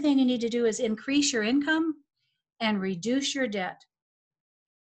second thing you need to do is increase your income and reduce your debt.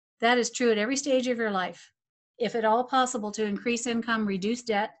 That is true at every stage of your life. If at all possible, to increase income, reduce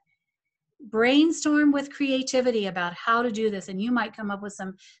debt. Brainstorm with creativity about how to do this, and you might come up with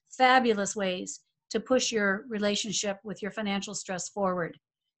some fabulous ways to push your relationship with your financial stress forward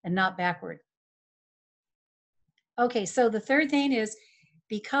and not backward. Okay, so the third thing is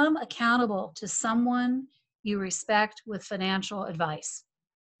become accountable to someone you respect with financial advice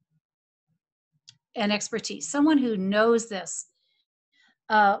and expertise, someone who knows this.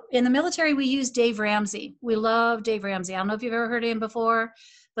 In the military, we use Dave Ramsey. We love Dave Ramsey. I don't know if you've ever heard of him before,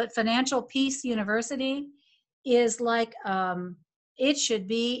 but Financial Peace University is like, it should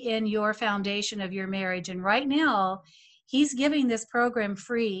be in your foundation of your marriage. And right now, he's giving this program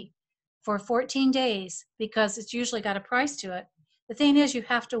free for 14 days because it's usually got a price to it. The thing is, you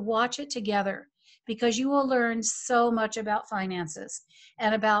have to watch it together because you will learn so much about finances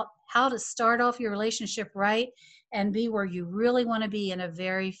and about how to start off your relationship right and be where you really want to be in a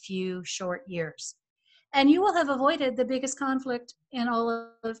very few short years. And you will have avoided the biggest conflict in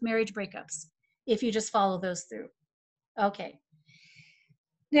all of marriage breakups if you just follow those through. Okay.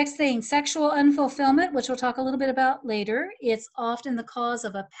 Next thing, sexual unfulfillment, which we'll talk a little bit about later. It's often the cause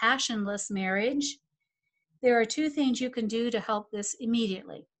of a passionless marriage. There are two things you can do to help this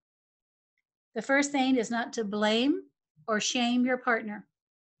immediately. The first thing is not to blame or shame your partner.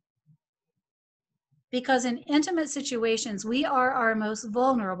 Because in intimate situations, we are our most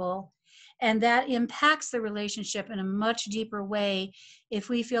vulnerable, and that impacts the relationship in a much deeper way if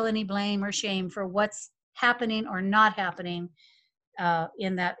we feel any blame or shame for what's happening or not happening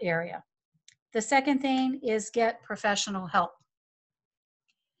in that area. The second thing is get professional help.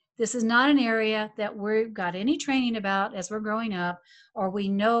 This is not an area that we've got any training about as we're growing up, or we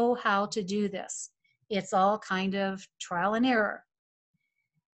know how to do this. It's all kind of trial and error.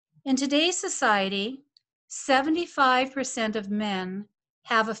 In today's society, 75% of men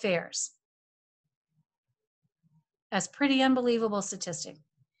have affairs. That's a pretty unbelievable statistic.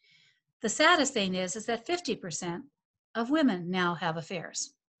 The saddest thing is that 50% of women now have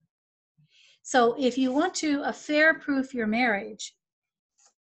affairs. So if you want to affair-proof your marriage,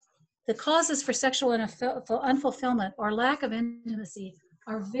 the causes for sexual unfulfillment or lack of intimacy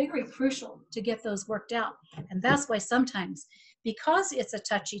are very crucial to get those worked out. And that's why sometimes, because it's a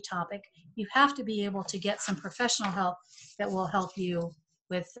touchy topic, you have to be able to get some professional help that will help you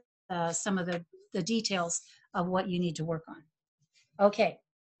with some of the details of what you need to work on. Okay,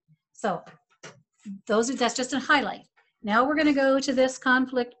 so that's just a highlight. Now we're going to go to this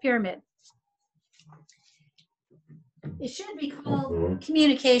conflict pyramid. It should be called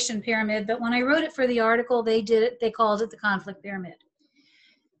communication pyramid, but when I wrote it for the article, they called it the conflict pyramid.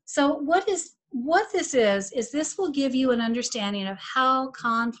 So what this is this will give you an understanding of how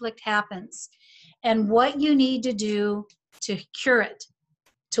conflict happens and what you need to do to cure it,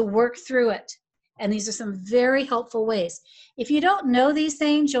 to work through it. And these are some very helpful ways. If you don't know these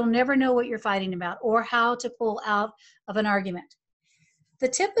things, you'll never know what you're fighting about or how to pull out of an argument. The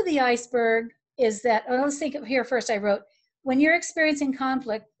tip of the iceberg is that, let's think of here first, I wrote, when you're experiencing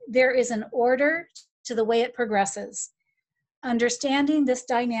conflict, there is an order to the way it progresses. Understanding this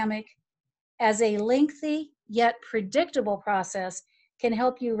dynamic as a lengthy yet predictable process can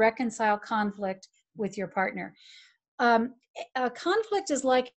help you reconcile conflict with your partner. A conflict is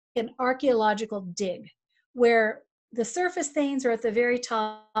like an archaeological dig where the surface things are at the very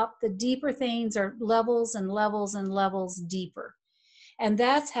top, the deeper things are levels and levels and levels deeper. And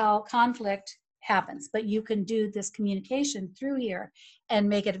that's how conflict happens. But you can do this communication through here and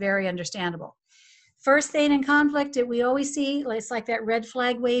make it very understandable. First thing in conflict that we always see, it's like that red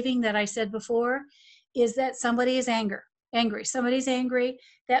flag waving that I said before, is that somebody is angry. Somebody's angry.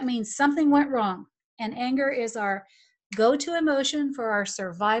 That means something went wrong. And anger is our go-to emotion for our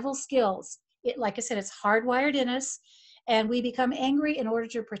survival skills. Like I said, it's hardwired in us, and we become angry in order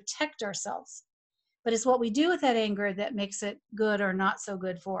to protect ourselves. But it's what we do with that anger that makes it good or not so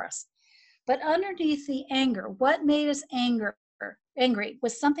good for us. But underneath the anger, what made us angry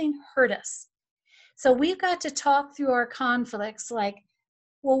was something hurt us. So we've got to talk through our conflicts like,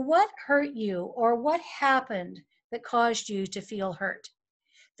 well, what hurt you or what happened that caused you to feel hurt?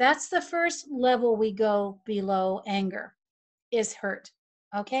 That's the first level we go below anger, is hurt,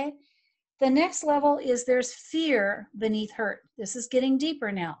 okay? The next level is there's fear beneath hurt. This is getting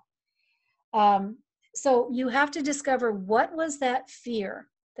deeper now. So you have to discover what was that fear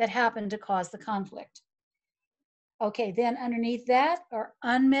that happened to cause the conflict. Okay, then underneath that are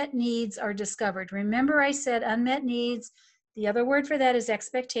unmet needs are discovered. Remember I said unmet needs, the other word for that is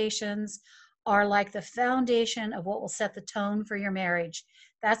expectations, are like the foundation of what will set the tone for your marriage.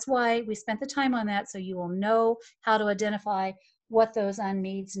 That's why we spent the time on that, so you will know how to identify what those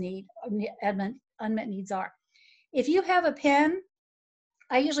unmet needs are. If you have a pen,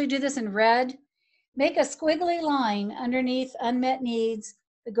 I usually do this in red. Make a squiggly line underneath unmet needs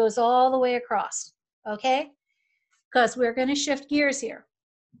that goes all the way across, okay? Because we're going to shift gears here.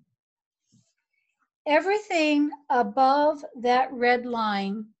 Everything above that red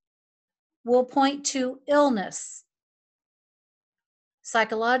line will point to illness.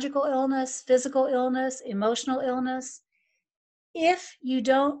 Psychological illness, physical illness, emotional illness. If you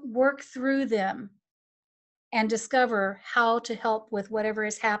don't work through them and discover how to help with whatever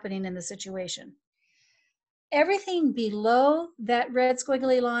is happening in the situation. Everything below that red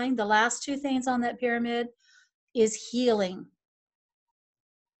squiggly line, the last two things on that pyramid, is healing.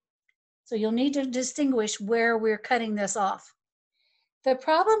 So you'll need to distinguish where we're cutting this off. The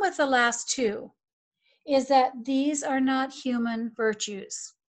problem with the last two is that these are not human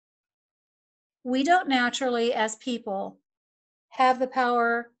virtues. We don't naturally, as people, have the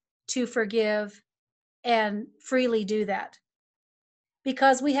power to forgive and freely do that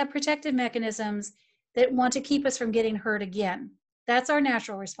because we have protective mechanisms that want to keep us from getting hurt again. That's our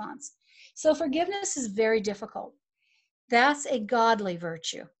natural response. So forgiveness is very difficult. That's a godly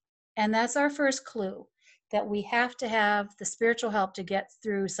virtue. And that's our first clue, that we have to have the spiritual help to get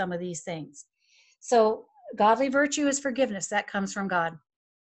through some of these things. So godly virtue is forgiveness. That comes from God.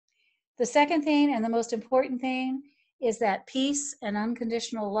 The second thing, and the most important thing, is that peace and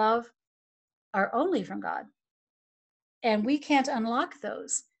unconditional love are only from God. And we can't unlock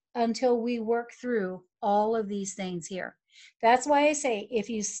those until we work through all of these things here. That's why I say, if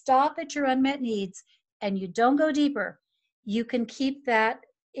you stop at your unmet needs and you don't go deeper, you can keep that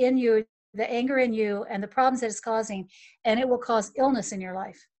in you, the anger in you and the problems that it's causing, and it will cause illness in your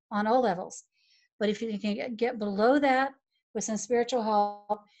life on all levels. But if you can get below that with some spiritual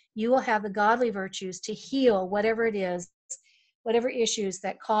help, you will have the godly virtues to heal whatever it is, whatever issues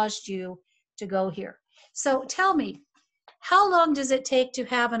that caused you to go here. So tell me, how long does it take to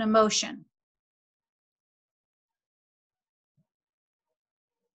have an emotion?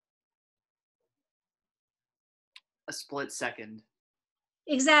 A split second.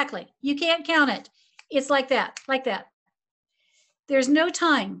 Exactly. You can't count it. It's like that, like that. There's no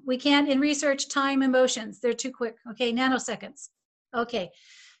time. We can't, in research, time emotions. They're too quick. Okay, nanoseconds. Okay.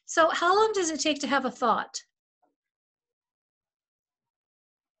 So how long does it take to have a thought?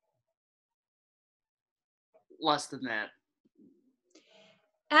 Less than that.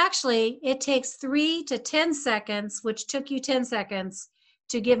 Actually, it takes 3 to 10 seconds, which took you 10 seconds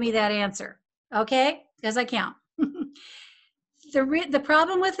to give me that answer. Okay? Because I count. The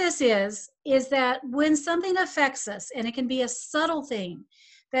problem with this is that when something affects us, and it can be a subtle thing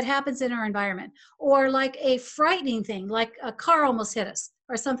that happens in our environment, or like a frightening thing, like a car almost hit us,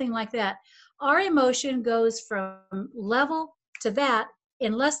 or something like that, our emotion goes from level to that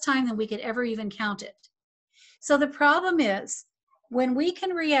in less time than we could ever even count it. So the problem is, when we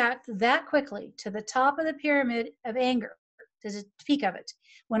can react that quickly to the top of the pyramid of anger, to the peak of it,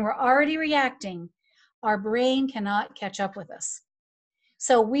 when we're already reacting, our brain cannot catch up with us.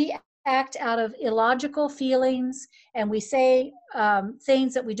 So we act out of illogical feelings, and we say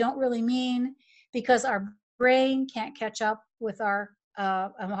things that we don't really mean because our brain can't catch up with our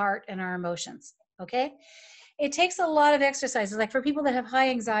heart and our emotions, okay? It takes a lot of exercises. Like for people that have high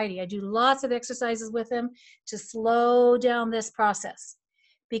anxiety, I do lots of exercises with them to slow down this process.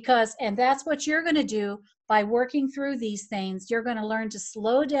 And that's what you're going to do by working through these things. You're going to learn to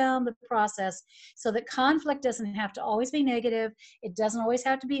slow down the process so that conflict doesn't have to always be negative. It doesn't always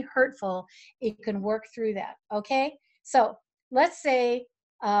have to be hurtful. It can work through that, okay? So let's say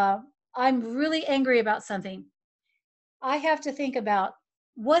I'm really angry about something. I have to think about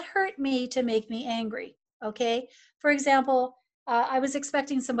what hurt me to make me angry, okay? For example, I was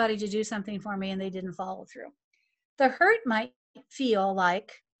expecting somebody to do something for me and they didn't follow through. The hurt might feel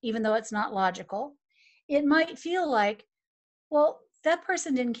like, even though it's not logical, it might feel like, well, that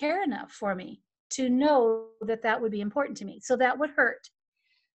person didn't care enough for me to know that that would be important to me. So that would hurt.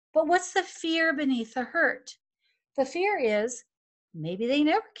 But what's the fear beneath the hurt? The fear is maybe they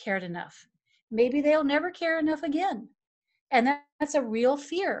never cared enough. Maybe they'll never care enough again. And that's a real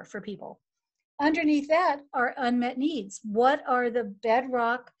fear for people. Underneath that are unmet needs. What are the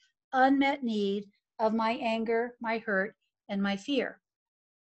bedrock unmet need of my anger, my hurt, and my fear?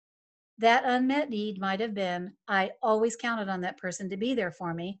 That unmet need might have been, I always counted on that person to be there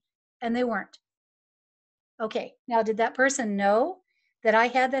for me, and they weren't. Okay, now did that person know that I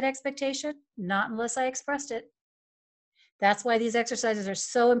had that expectation? Not unless I expressed it. That's why these exercises are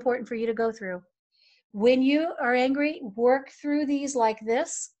so important for you to go through. When you are angry, work through these like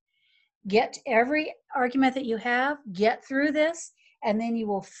this. Get every argument that you have, get through this, and then you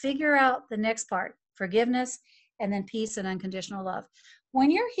will figure out the next part, forgiveness, and then peace and unconditional love.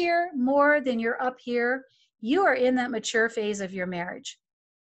 When you're here more than you're up here, you are in that mature phase of your marriage.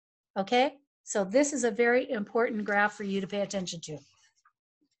 Okay? So this is a very important graph for you to pay attention to.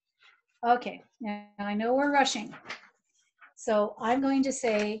 Okay, now I know we're rushing. So I'm going to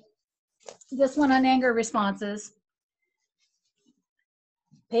say this one on anger responses.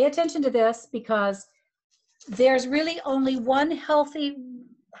 Pay attention to this because there's really only one healthy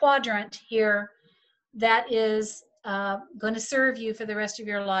quadrant here that is going to serve you for the rest of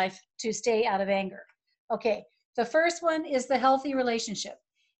your life to stay out of anger. Okay, the first one is the healthy relationship.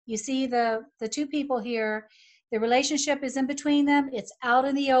 You see the two people here, the relationship is in between them, it's out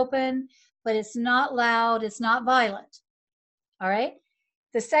in the open, but it's not loud, it's not violent. All right?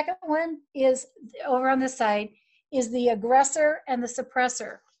 The second one is over on this side, is the aggressor and the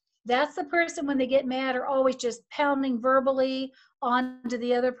suppressor. That's the person when they get mad are always just pounding verbally onto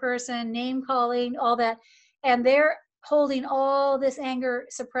the other person, name calling, all that. And they're holding all this anger,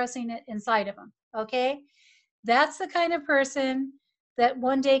 suppressing it inside of them, okay? That's the kind of person that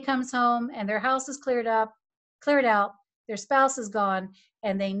one day comes home and their house is cleared out, their spouse is gone,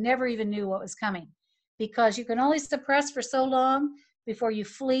 and they never even knew what was coming. Because you can only suppress for so long before you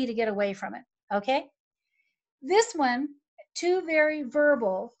flee to get away from it, okay? This one, too very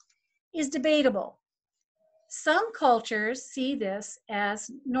verbal, is debatable. Some cultures see this as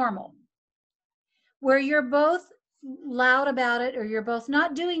normal, where you're both loud about it or you're both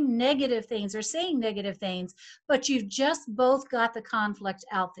not doing negative things or saying negative things, but you've just both got the conflict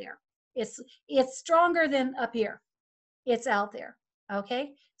out there. It's stronger than up here. It's out there,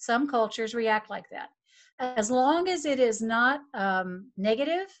 okay? Some cultures react like that. As long as it is not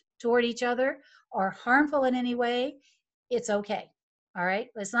negative toward each other or harmful in any way, it's okay. All right?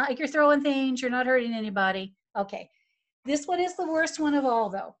 It's not like you're throwing things, you're not hurting anybody. Okay. This one is the worst one of all,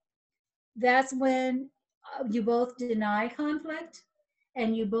 though. That's when you both deny conflict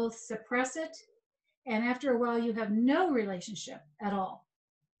and you both suppress it. And after a while, you have no relationship at all.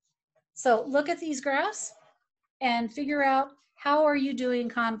 So look at these graphs and figure out how are you doing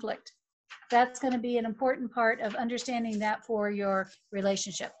conflict. That's going to be an important part of understanding that for your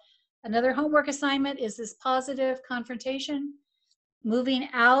relationship. Another homework assignment is this positive confrontation, moving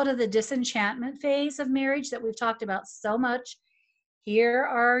out of the disenchantment phase of marriage that we've talked about so much. Here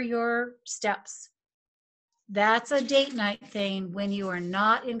are your steps. That's a date night thing when you are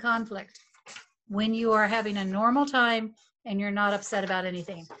not in conflict, when you are having a normal time and you're not upset about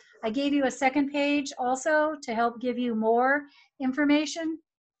anything. I gave you a second page also to help give you more information.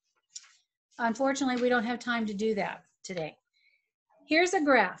 Unfortunately, we don't have time to do that today. Here's a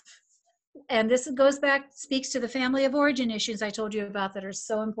graph, and this goes back, speaks to the family of origin issues I told you about that are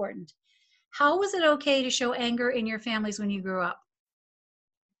so important. How was it okay to show anger in your families when you grew up?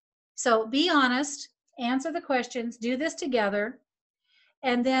 So be honest, answer the questions, do this together,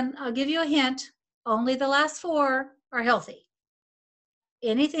 and then I'll give you a hint, only the last 4 are healthy.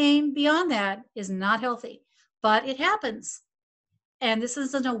 Anything beyond that is not healthy, but it happens. And this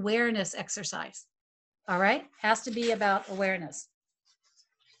is an awareness exercise. All right? Has to be about awareness.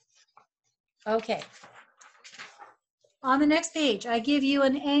 Okay. On the next page, I give you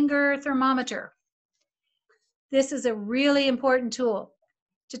an anger thermometer. This is a really important tool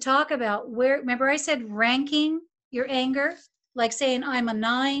to talk about where, remember I said ranking your anger, like saying I'm a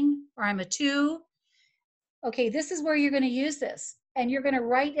 9 or I'm a 2. Okay, this is where you're going to use this. And you're going to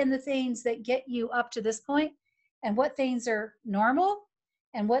write in the things that get you up to this point and what things are normal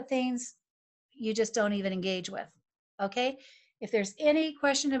and what things you just don't even engage with, okay? If there's any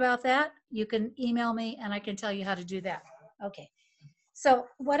question about that, you can email me and I can tell you how to do that. Okay, so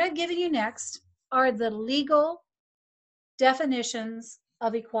what I've given you next are the legal definitions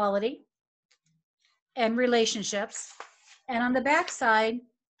of equality and relationships. And on the back side,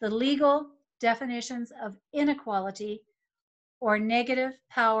 the legal definitions of inequality or negative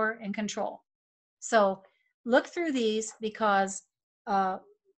power and control. So look through these because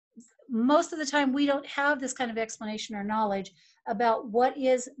most of the time we don't have this kind of explanation or knowledge about what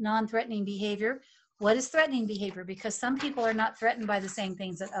is non-threatening behavior, what is threatening behavior, because some people are not threatened by the same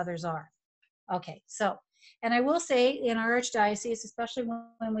things that others are. Okay, so, and I will say in our archdiocese, especially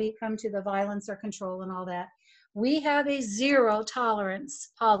when we come to the violence or control and all that, we have a 0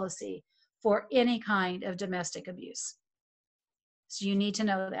 tolerance policy for any kind of domestic abuse. So you need to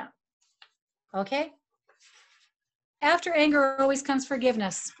know that. Okay? After anger always comes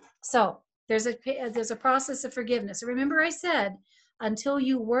forgiveness. So there's a process of forgiveness. Remember I said, until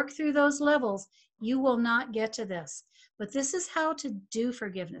you work through those levels, you will not get to this. But this is how to do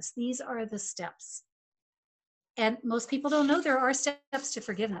forgiveness. These are the steps. And most people don't know there are steps to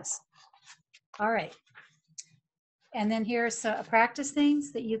forgiveness. All right. And then here's some practice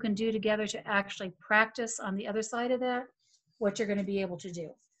things that you can do together to actually practice on the other side of that, what you're going to be able to do.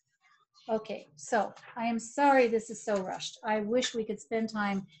 Okay, so I am sorry this is so rushed. I wish we could spend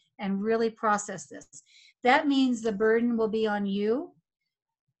time and really process this. That means the burden will be on you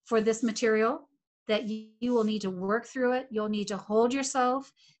for this material, that you will need to work through it. You'll need to hold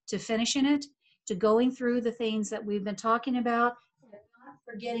yourself to finishing it, to going through the things that we've been talking about, and not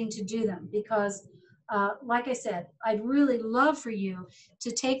forgetting to do them. Because like I said, I'd really love for you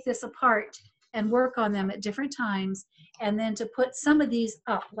to take this apart and work on them at different times, and then to put some of these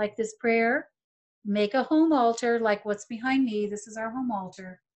up, like this prayer, make a home altar, like what's behind me. This is our home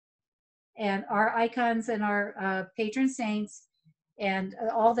altar. And our icons and our patron saints and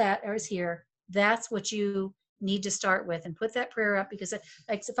all that is here. That's what you need to start with, and put that prayer up, because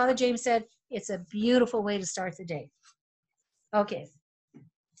like Father James said, it's a beautiful way to start the day. Okay,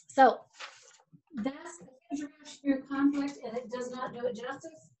 so that's the introduction to conflict, and it does not do it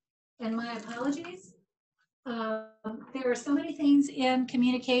justice, and my apologies. There are so many things in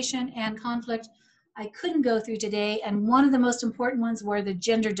communication and conflict I couldn't go through today, and one of the most important ones were the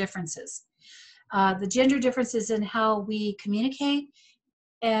gender differences. The gender differences in how we communicate,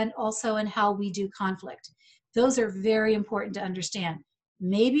 and also in how we do conflict. Those are very important to understand.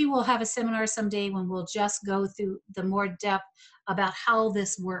 Maybe we'll have a seminar someday when we'll just go through the more depth about how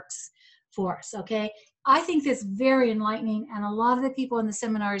this works for us, okay? I think that's very enlightening, and a lot of the people in the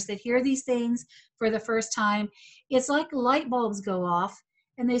seminars that hear these things for the first time, it's like light bulbs go off,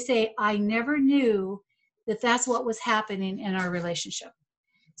 and they say, I never knew that that's what was happening in our relationship.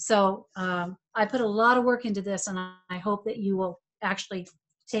 So I put a lot of work into this, and I hope that you will actually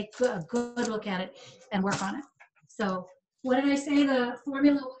take a good look at it and work on it. So what did I say the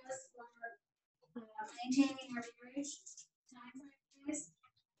formula was for maintaining your marriage?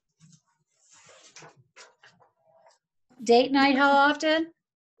 Date night, how often?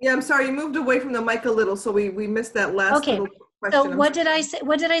 Yeah, I'm sorry, you moved away from the mic a little, so we missed that last Okay. little question. So what did I say?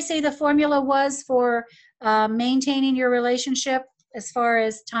 What did I say the formula was for maintaining your relationship as far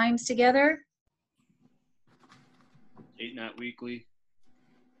as times together? Date night weekly,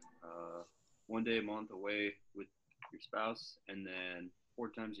 1 day a month away with your spouse, and then 4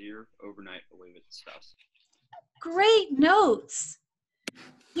 times a year overnight away with the spouse. Great notes.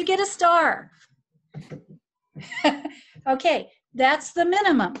 You get a star. Okay, that's the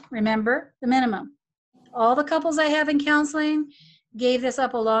minimum. Remember, the minimum. All the couples I have in counseling gave this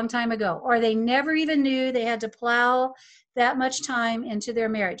up a long time ago, or they never even knew they had to plow that much time into their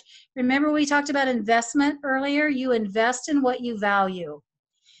marriage. Remember we talked about investment earlier? You invest in what you value.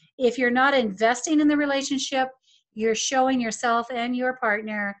 If you're not investing in the relationship, you're showing yourself and your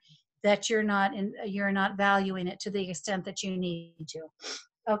partner that you're not valuing it to the extent that you need to.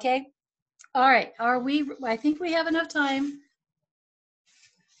 Okay? All right. I think we have enough time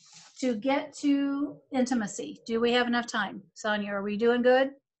to get to intimacy. Do we have enough time? Sonia, are we doing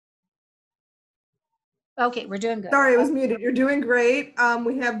good? Okay, we're doing good. Sorry, I was muted. You're doing great.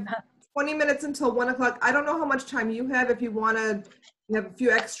 We have 20 minutes until 1 o'clock. I don't know how much time you have. If you want to have a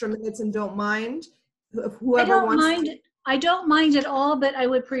few extra minutes and don't mind, whoever wants. I don't mind at all, but I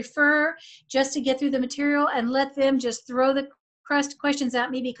would prefer just to get through the material and let them just throw the questions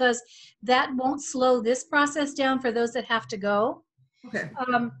at me, because that won't slow this process down for those that have to go. Okay.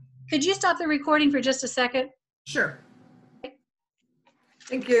 Could you stop the recording for just a second? Sure.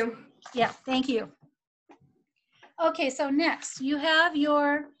 Thank you. Yeah, thank you. Okay, so next you have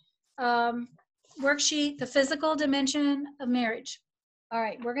your worksheet, the physical dimension of marriage. All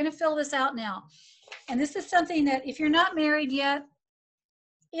right, we're going to fill this out now. And this is something that if you're not married yet,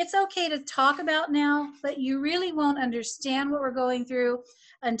 it's okay to talk about now, but you really won't understand what we're going through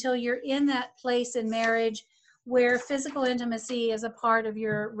until you're in that place in marriage where physical intimacy is a part of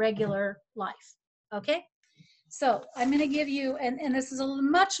your regular life. Okay? So I'm going to give you, and this is a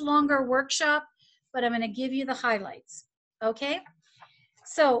much longer workshop, but I'm going to give you the highlights. Okay?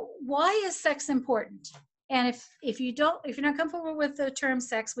 So why is sex important? And if you're not comfortable with the term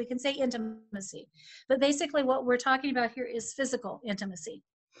sex, we can say intimacy. But basically what we're talking about here is physical intimacy.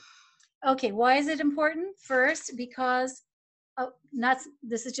 Okay, why is it important? First, because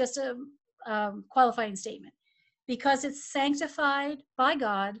this is just a qualifying statement. Because it's sanctified by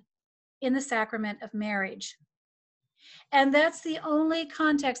God in the sacrament of marriage. And that's the only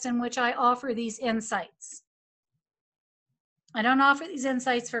context in which I offer these insights. I don't offer these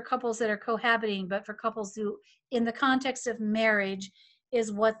insights for couples that are cohabiting, but for couples who, in the context of marriage,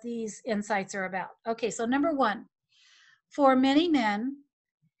 is what these insights are about. Okay, so number one, for many men,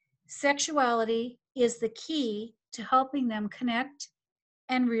 sexuality is the key to helping them connect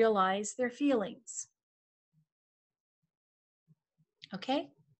and realize their feelings. Okay?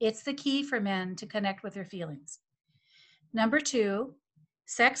 It's the key for men to connect with their feelings. Number 2,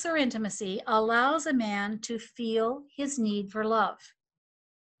 sex or intimacy allows a man to feel his need for love,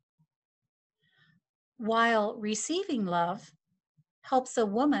 while receiving love helps a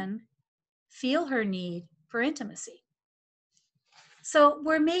woman feel her need for intimacy. So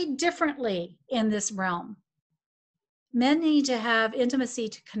we're made differently in this realm. Men need to have intimacy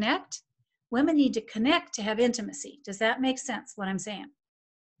to connect. Women need to connect to have intimacy. Does that make sense, what I'm saying?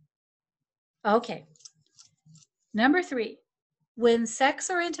 Okay. Number 3, when sex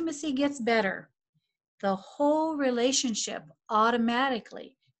or intimacy gets better, the whole relationship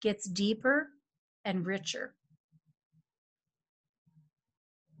automatically gets deeper and richer.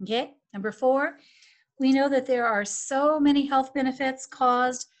 Okay. Number 4, we know that there are so many health benefits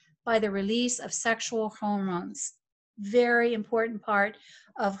caused by the release of sexual hormones. Very important part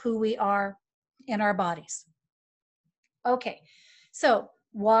of who we are in our bodies. Okay, so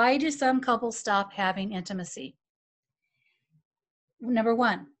why do some couples stop having intimacy? Number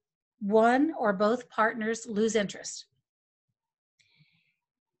 1, one or both partners lose interest.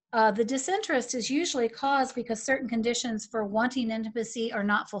 The disinterest is usually caused because certain conditions for wanting intimacy are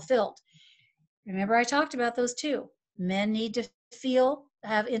not fulfilled. Remember, I talked about those two. Men need to feel,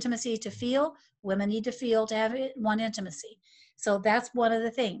 have intimacy to feel. Women need to feel to have want intimacy. So that's one of the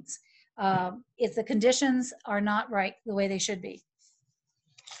things. If the conditions are not right the way they should be.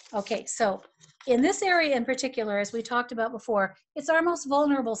 Okay, so in this area in particular, as we talked about before, it's our most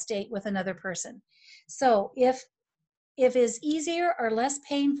vulnerable state with another person. So if it's easier or less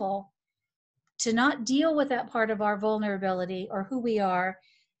painful to not deal with that part of our vulnerability or who we are,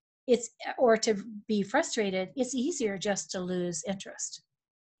 or to be frustrated, it's easier just to lose interest.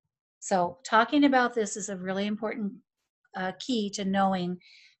 So talking about this is a really important key to knowing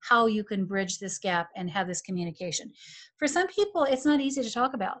how you can bridge this gap and have this communication. For some people, it's not easy to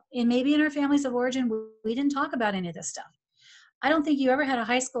talk about. And maybe in our families of origin, we didn't talk about any of this stuff. I don't think you ever had a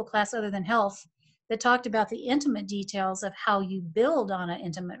high school class other than health that talked about the intimate details of how you build on an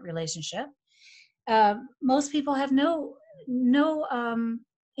intimate relationship. Most people have no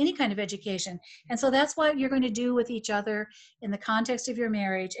any kind of education. And so that's what you're going to do with each other in the context of your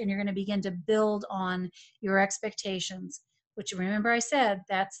marriage, and you're going to begin to build on your expectations, which, remember I said,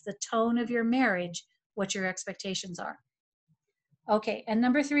 that's the tone of your marriage, what your expectations are. Okay, and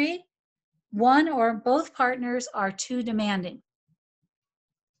number 3, one or both partners are too demanding.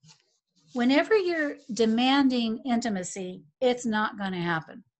 Whenever you're demanding intimacy, it's not going to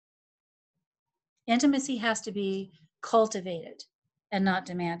happen. Intimacy has to be cultivated and not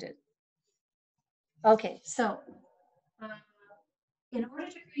demanded. Okay, so in order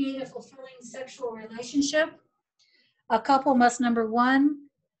to create a fulfilling sexual relationship, a couple must, number 1,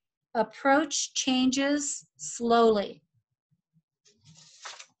 approach changes slowly.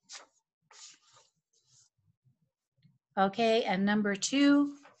 Okay, and number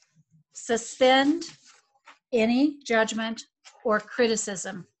 2, suspend any judgment or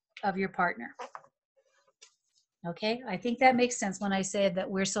criticism of your partner. Okay, I think that makes sense when I say that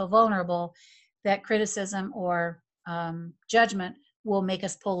we're so vulnerable that criticism or judgment will make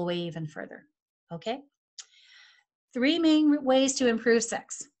us pull away even further. Okay, 3 main ways to improve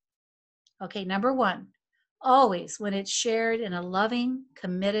sex. Okay, number 1, always when it's shared in a loving,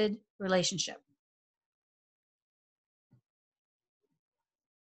 committed relationship.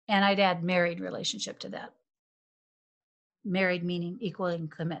 And I'd add married relationship to that. Married meaning equaling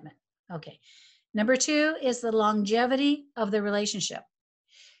commitment. Okay. Number 2 is the longevity of the relationship.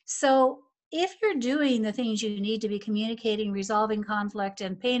 So if you're doing the things you need to be communicating, resolving conflict,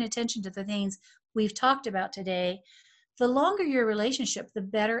 and paying attention to the things we've talked about today, the longer your relationship, the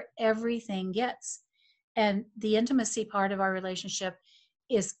better everything gets. And the intimacy part of our relationship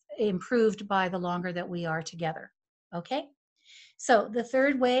is improved by the longer that we are together. Okay? So the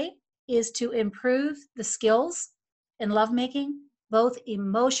 3rd way is to improve the skills in lovemaking, both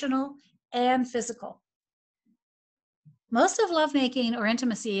emotional and physical. Most of lovemaking or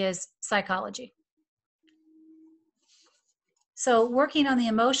intimacy is psychology. So working on the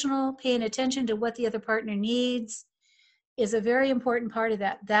emotional, paying attention to what the other partner needs is a very important part of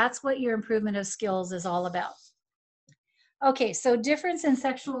that. That's what your improvement of skills is all about. Okay, so difference in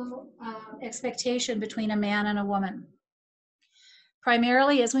sexual expectation between a man and a woman.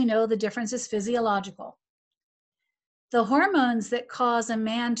 Primarily, as we know, the difference is physiological. The hormones that cause a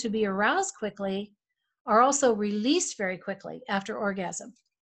man to be aroused quickly are also released very quickly after orgasm.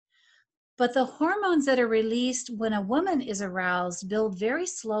 But the hormones that are released when a woman is aroused build very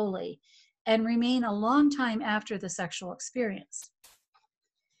slowly and remain a long time after the sexual experience.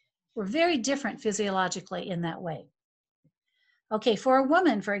 We're very different physiologically in that way. Okay, for a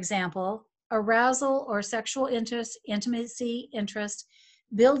woman, for example, arousal or sexual interest, intimacy interest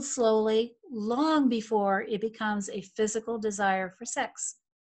builds slowly long before it becomes a physical desire for sex.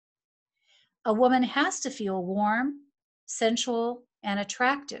 A woman has to feel warm, sensual, and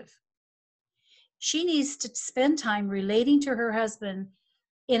attractive. She needs to spend time relating to her husband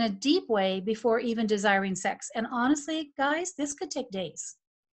in a deep way before even desiring sex. And honestly, guys, this could take days.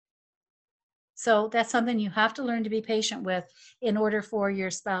 So that's something you have to learn to be patient with in order for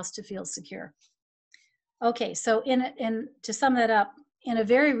your spouse to feel secure. Okay, so to sum that up, in a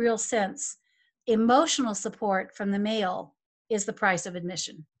very real sense, emotional support from the male is the price of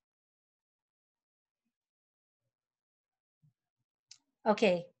admission.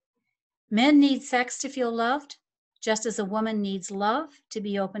 Okay, men need sex to feel loved, just as a woman needs love to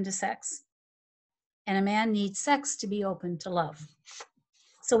be open to sex. And a man needs sex to be open to love.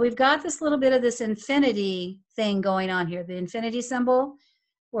 So we've got this little bit of this infinity thing going on here, the infinity symbol,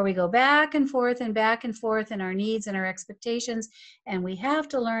 where we go back and forth in our needs and our expectations. And we have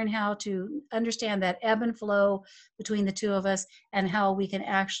to learn how to understand that ebb and flow between the two of us and how we can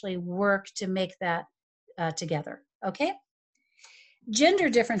actually work to make that together. Okay? Gender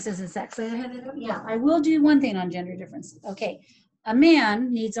differences in sex. Yeah, I will do one thing on gender difference. Okay. A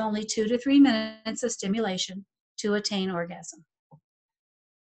man needs only 2 to 3 minutes of stimulation to attain orgasm.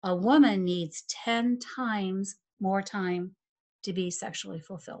 A woman needs 10 times more time to be sexually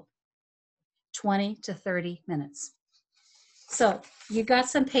fulfilled. 20 to 30 minutes. So you got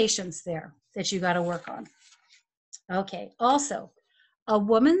some patience there that you got to work on. Okay. Also, a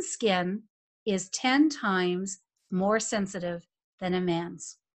woman's skin is 10 times more sensitive than a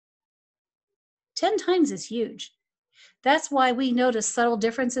man's. 10 times is huge. That's why we notice subtle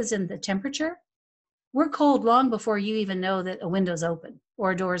differences in the temperature. We're cold long before you even know that a window's open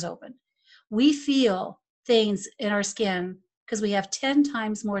or a door's open. We feel things in our skin because we have 10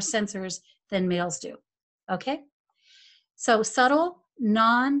 times more sensors than males do. Okay? So subtle,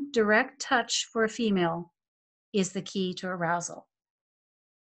 non-direct touch for a female is the key to arousal.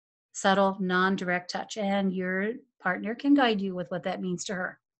 Subtle, non-direct touch. And your partner can guide you with what that means to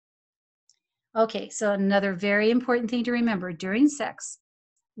her. Okay, so another very important thing to remember during sex,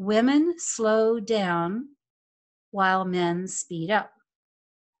 women slow down while men speed up.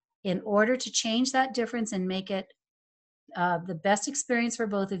 In order to change that difference and make it the best experience for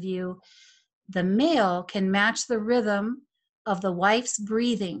both of you, the male can match the rhythm of the wife's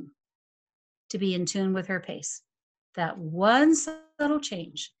breathing to be in tune with her pace. That one subtle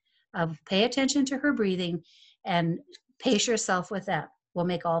change of pay attention to her breathing and pace yourself with that will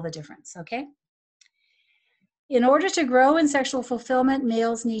make all the difference, okay? In order to grow in sexual fulfillment,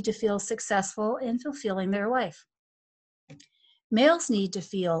 males need to feel successful in fulfilling their wife. Males need to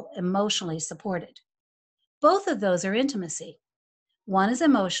feel emotionally supported. Both of those are intimacy. One is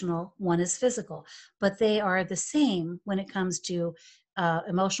emotional, one is physical, but they are the same when it comes to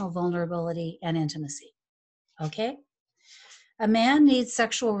emotional vulnerability and intimacy. Okay? A man needs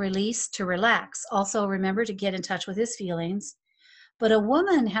sexual release to relax. Also, remember to get in touch with his feelings. But a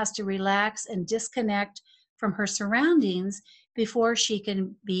woman has to relax and disconnect from her surroundings before she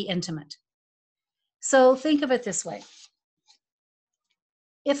can be intimate. So think of it this way.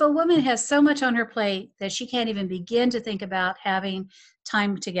 If a woman has so much on her plate that she can't even begin to think about having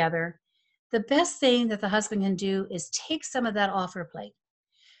time together, the best thing that the husband can do is take some of that off her plate.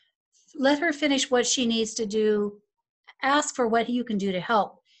 Let her finish what she needs to do. Ask for what you can do to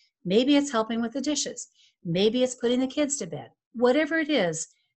help. Maybe it's helping with the dishes. Maybe it's putting the kids to bed. Whatever it is,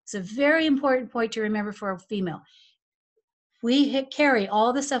 it's a very important point to remember for a female. We carry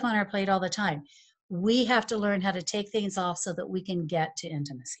all the stuff on our plate all the time. We have to learn how to take things off so that we can get to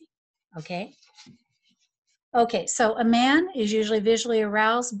intimacy. Okay? Okay, so a man is usually visually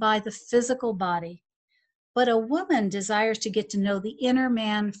aroused by the physical body, but a woman desires to get to know the inner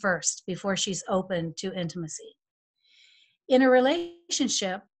man first before she's open to intimacy. In a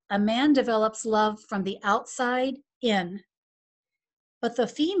relationship, a man develops love from the outside in, but the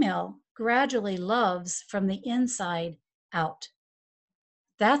female gradually loves from the inside out.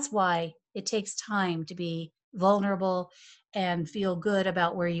 That's why it takes time to be vulnerable and feel good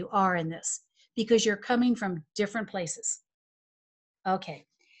about where you are in this, because you're coming from different places. Okay.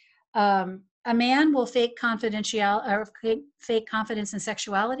 A man will fake confidence in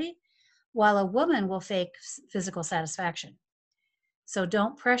sexuality, while a woman will fake physical satisfaction. So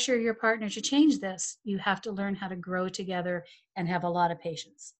don't pressure your partner to change this. You have to learn how to grow together and have a lot of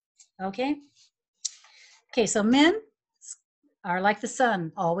patience. Okay? Okay, so men are like the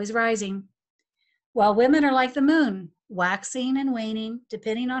sun, always rising, while women are like the moon, waxing and waning,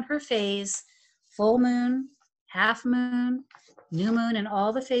 depending on her phase, full moon, half moon, new moon, and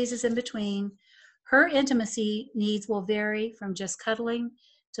all the phases in between, her intimacy needs will vary from just cuddling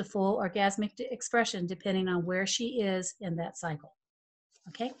to full orgasmic expression, depending on where she is in that cycle.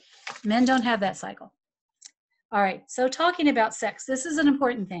 Okay? Men don't have that cycle. All right, so talking about sex, this is an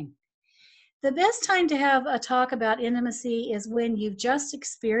important thing. The best time to have a talk about intimacy is when you've just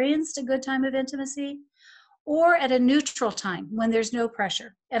experienced a good time of intimacy, or at a neutral time when there's no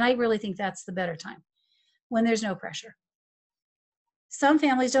pressure. And I really think that's the better time, when there's no pressure. Some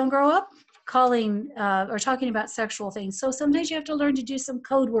families don't grow up calling or talking about sexual things. So sometimes you have to learn to do some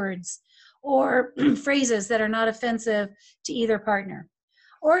code words or phrases that are not offensive to either partner.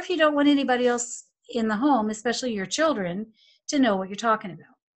 Or if you don't want anybody else in the home, especially your children, to know what you're talking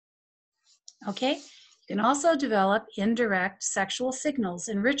about. Okay? You can also develop indirect sexual signals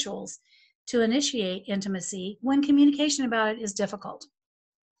and rituals to initiate intimacy when communication about it is difficult.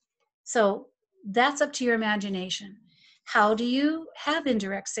 So that's up to your imagination. How do you have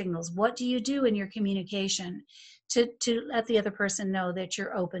indirect signals? What do you do in your communication to let the other person know that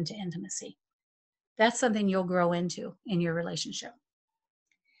you're open to intimacy? That's something you'll grow into in your relationship.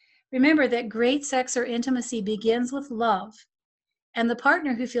 Remember that great sex or intimacy begins with love, and the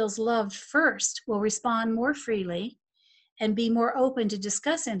partner who feels loved first will respond more freely and be more open to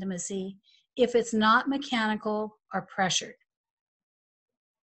discuss intimacy if it's not mechanical or pressured.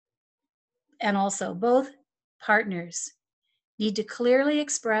 And also, both partners need to clearly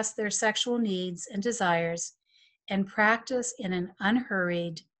express their sexual needs and desires and practice in an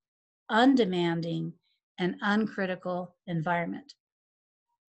unhurried, undemanding, and uncritical environment.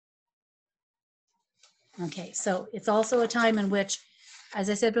 Okay, so it's also a time in which, as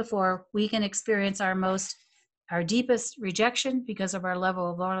I said before, we can experience our deepest rejection because of our level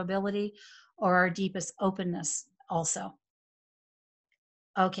of vulnerability, or our deepest openness also.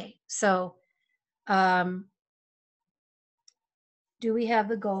 Okay, so do we have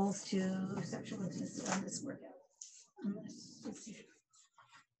the goals to sexual intimacy on this workout? Let's see.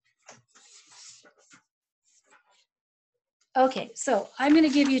 Okay, so I'm going to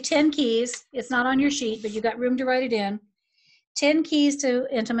give you 10 keys. It's not on your sheet, but you got room to write it in. 10 keys to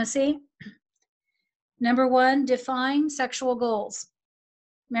intimacy. Number 1, define sexual goals.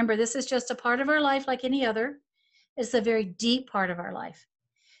 Remember, this is just a part of our life like any other. It's a very deep part of our life.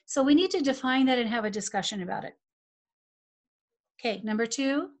 So we need to define that and have a discussion about it. Okay, number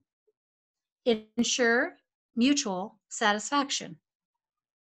 2, ensure mutual satisfaction.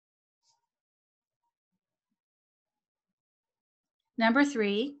 Number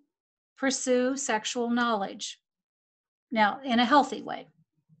 3, pursue sexual knowledge. Now, in a healthy way.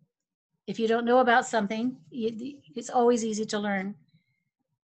 If you don't know about something, it's always easy to learn.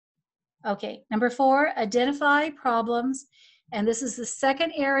 Okay, number 4, identify problems. And this is the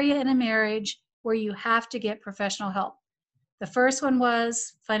second area in a marriage where you have to get professional help. The first one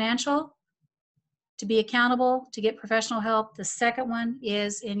was financial, to be accountable, to get professional help. The second one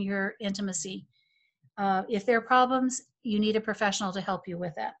is in your intimacy. If there are problems, you need a professional to help you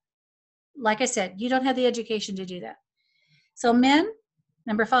with that. Like I said, you don't have the education to do that. So men,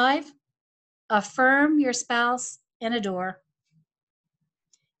 number 5, affirm your spouse and adore.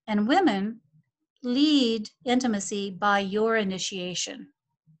 And women, lead intimacy by your initiation.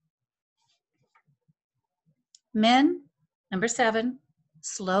 Men, number 7,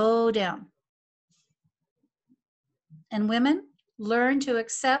 slow down. And women, learn to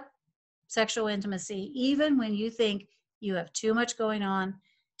accept sexual intimacy even when you think you have too much going on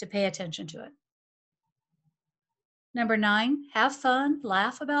to pay attention to it. Number 9, have fun,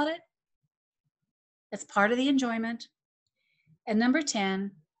 laugh about it. It's part of the enjoyment. And number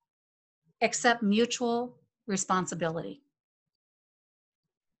 10, accept mutual responsibility.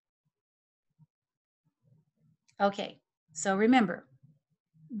 Okay, so remember,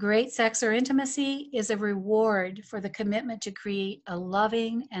 great sex or intimacy is a reward for the commitment to create a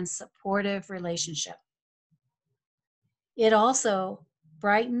loving and supportive relationship. It also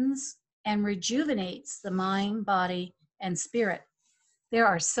brightens and rejuvenates the mind, body, and spirit. There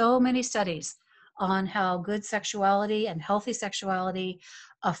are so many studies on how good sexuality and healthy sexuality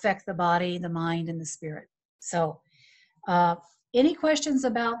affect the body, the mind, and the spirit. So, any questions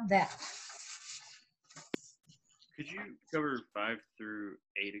about that? Could you cover 5 through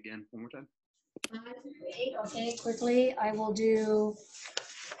 8 again one more time? 5 through 8, okay, quickly. I will do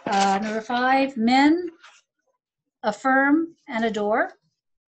number 5, men affirm and adore.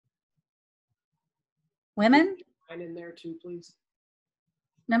 Women? 9 in there too, please.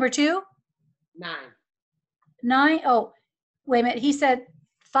 Number 2? 9. 9, oh, wait a minute, he said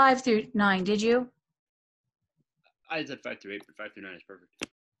 5 through 9, did you? I said 5 through 8, but 5 through 9 is perfect.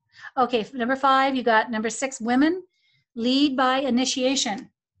 Okay, number 5, you got number 6, women, lead by initiation.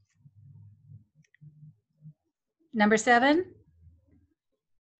 Number 7,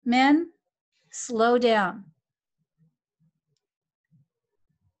 men, slow down.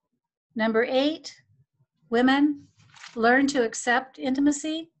 Number 8, women, learn to accept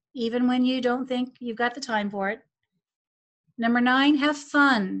intimacy even when you don't think you've got the time for it. Number 9, have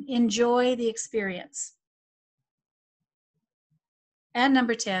fun, enjoy the experience. And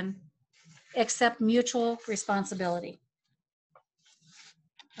number 10, accept mutual responsibility.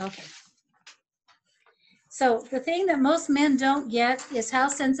 Okay. So the thing that most men don't get is how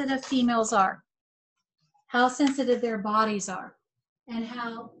sensitive females are, how sensitive their bodies are, and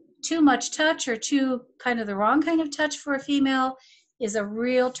how too much touch or too kind of the wrong kind of touch for a female is a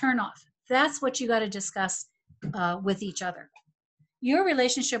real turnoff. That's what you got to discuss with each other. Your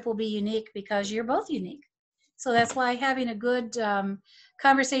relationship will be unique because you're both unique. So that's why having a good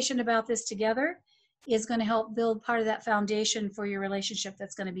conversation about this together is going to help build part of that foundation for your relationship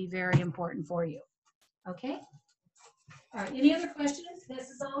that's going to be very important for you. Okay? All right, any other questions? This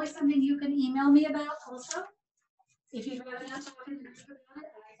is always something you can email me about also. If you'd rather not talk about it,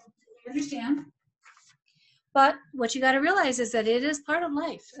 I completely understand. But what you got to realize is that it is part of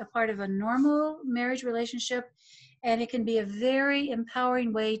life, a part of a normal marriage relationship, and it can be a very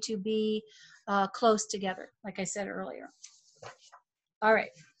empowering way to be close together, like I said earlier. All right,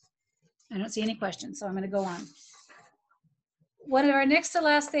 I don't see any questions, so I'm going to go on. One of our next to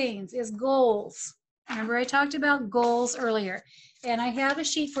last things is goals. Remember I talked about goals earlier, and I have a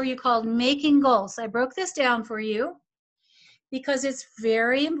sheet for you called Making Goals. I broke this down for you because it's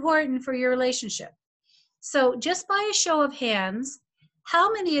very important for your relationship. So just by a show of hands,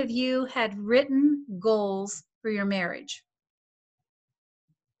 how many of you had written goals for your marriage?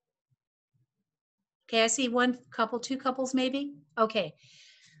 Okay, I see one couple, two couples maybe. Okay,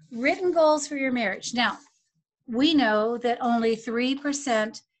 written goals for your marriage. Now, we know that only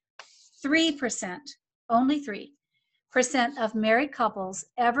 3%, only 3% of married couples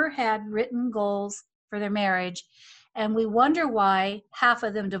ever had written goals for their marriage, and we wonder why half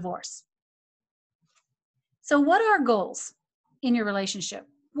of them divorce. So what are goals in your relationship?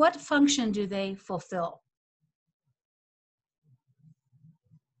 What function do they fulfill?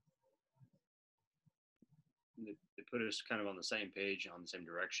 They put us kind of on the same page, on the same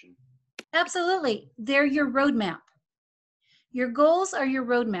direction. Absolutely. They're your roadmap. Your goals are your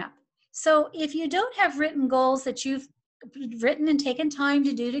roadmap. So if you don't have written goals that you've written and taken time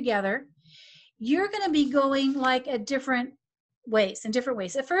to do together, you're going to be going like in different ways.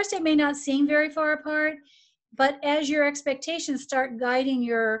 At first, it may not seem very far apart, but as your expectations start guiding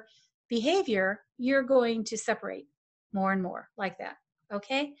your behavior, you're going to separate more and more like that,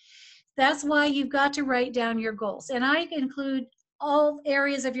 okay? That's why you've got to write down your goals. And I include all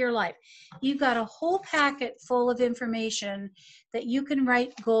areas of your life. You've got a whole packet full of information that you can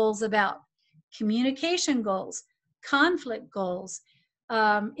write goals about. Communication goals, conflict goals,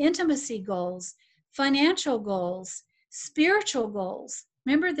 intimacy goals, financial goals, spiritual goals.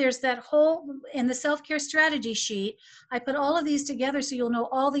 Remember, there's that whole, in the self-care strategy sheet, I put all of these together so you'll know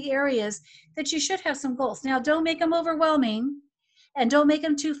all the areas that you should have some goals. Now, don't make them overwhelming and don't make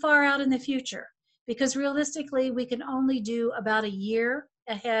them too far out in the future, because realistically, we can only do about a year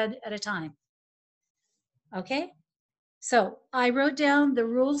ahead at a time. Okay? So I wrote down the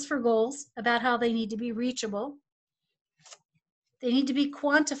rules for goals about how they need to be reachable. They need to be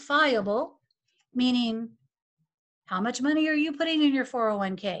quantifiable, meaning how much money are you putting in your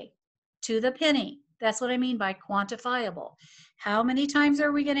 401k? To the penny. That's what I mean by quantifiable. How many times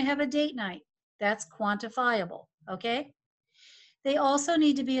are we going to have a date night? That's quantifiable, okay? They also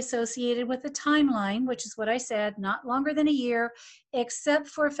need to be associated with a timeline, which is what I said, not longer than a year, except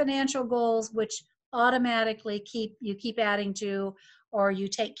for financial goals, which automatically you keep adding to, or you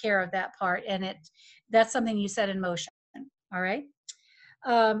take care of that part, and that's something you set in motion, all right?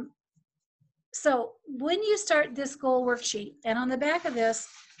 So when you start this goal worksheet, and on the back of this,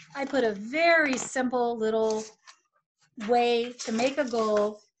 I put a very simple little way to make a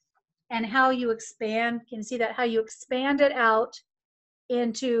goal and how you expand. Can you see that? How you expand it out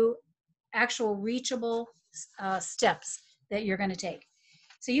into actual reachable steps that you're going to take.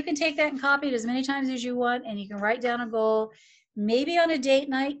 So you can take that and copy it as many times as you want, and you can write down a goal. Maybe on a date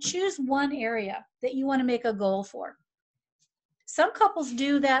night, choose one area that you want to make a goal for. Some couples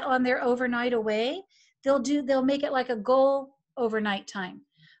do that on their overnight away. They'll make it like a goal overnight time,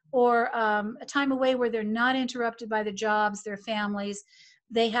 or a time away where they're not interrupted by the jobs, their families.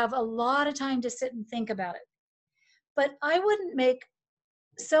 They have a lot of time to sit and think about it. But I wouldn't make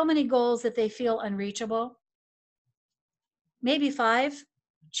so many goals that they feel unreachable. Maybe 5,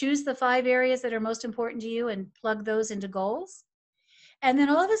 choose the 5 areas that are most important to you and plug those into goals. And then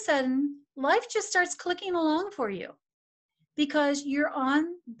all of a sudden, life just starts clicking along for you because you're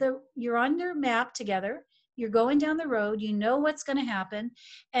on your map together. You're going down the road, you know what's going to happen,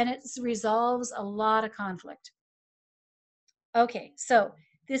 and it resolves a lot of conflict. Okay, so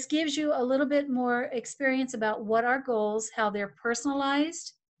this gives you a little bit more experience about what our goals, how they're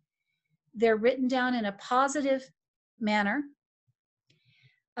personalized, they're written down in a positive manner,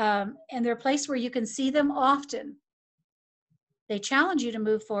 and they're placed where you can see them often. They challenge you to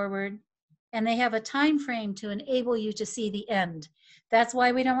move forward, and they have a time frame to enable you to see the end. That's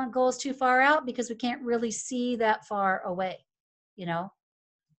why we don't want goals too far out, because we can't really see that far away, you know.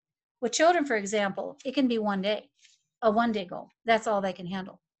 With children, for example, it can be one day, a one-day goal. That's all they can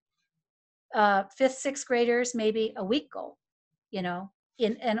handle. 5th, 6th graders, maybe a week goal, you know,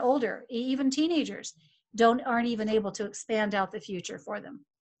 and older, even teenagers aren't even able to expand out the future for them.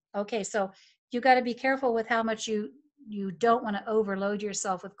 Okay, so you got to be careful with how much you don't want to overload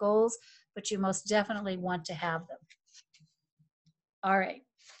yourself with goals, but you most definitely want to have them. All right.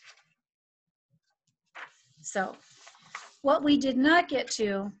 So what we did not get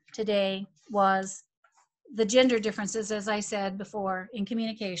to today was the gender differences, as I said before, in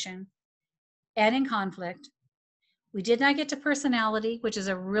communication and in conflict. We did not get to personality, which is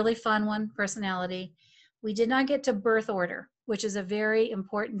a really fun one, personality. We did not get to birth order, which is a very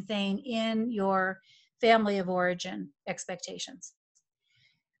important thing in your family of origin expectations.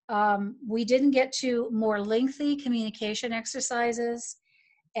 We didn't get to more lengthy communication exercises,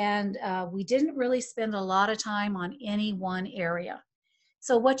 and we didn't really spend a lot of time on any one area.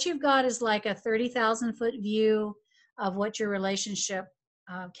 So what you've got is like a 30,000-foot view of what your relationship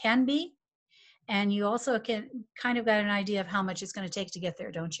can be, and you also can kind of got an idea of how much it's going to take to get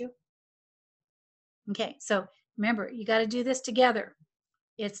there, don't you? Okay, so remember, you got to do this together.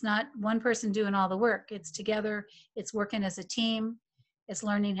 It's not one person doing all the work. It's together. It's working as a team. It's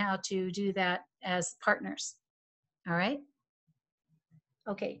learning how to do that as partners. All right?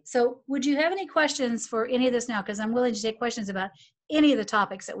 Okay, so would you have any questions for any of this now? Because I'm willing to take questions about any of the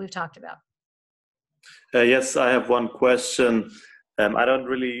topics that we've talked about. Yes, I have one question. I don't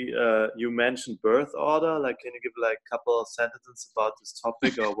really, you mentioned birth order. Like, can you give like a couple of sentences about this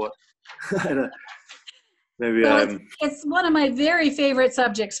topic or what? Maybe well, it's one of my very favorite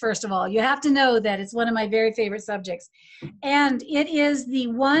subjects, first of all. You have to know that it's one of my very favorite subjects. And it is the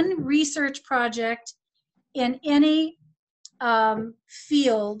one research project in any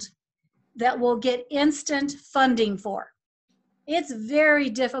field that will get instant funding for. It's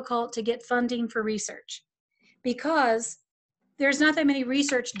very difficult to get funding for research because there's not that many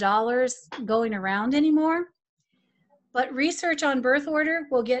research dollars going around anymore. But research on birth order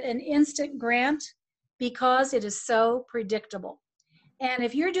will get an instant grant because it is so predictable. And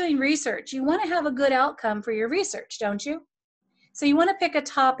if you're doing research, you want to have a good outcome for your research, don't you? So you want to pick a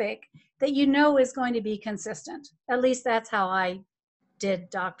topic that you know is going to be consistent. At least that's how I did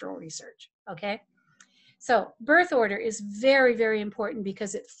doctoral research, okay? So birth order is very, very important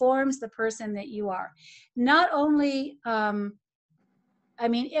because it forms the person that you are. Not only, I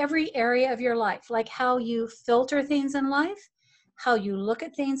mean, every area of your life, like how you filter things in life, how you look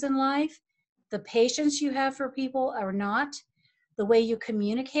at things in life, the patience you have for people or not, the way you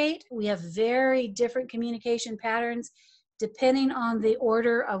communicate. We have very different communication patterns depending on the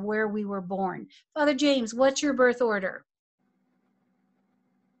order of where we were born. Father James, what's your birth order?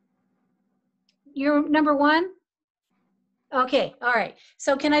 You're number 1? Okay, all right.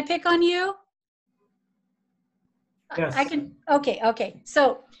 So can I pick on you? Yes. I can, okay.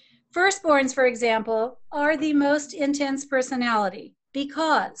 So firstborns, for example, are the most intense personality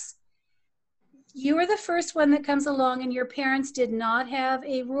because you are the first one that comes along and your parents did not have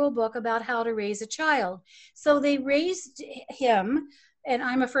a rule book about how to raise a child. So they raised him, and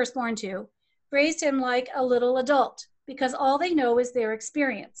I'm a firstborn too, raised him like a little adult because all they know is their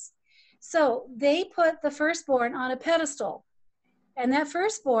experience. So they put the firstborn on a pedestal, and that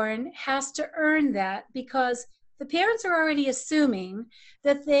firstborn has to earn that because the parents are already assuming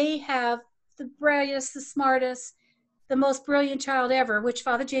that they have the brightest, the smartest, the most brilliant child ever, which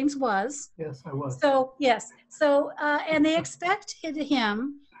Father James was. Yes, I was. So, yes. So, and they expected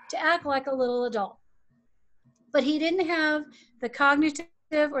him to act like a little adult. But he didn't have the cognitive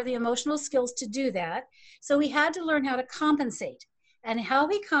or the emotional skills to do that. So he had to learn how to compensate. And how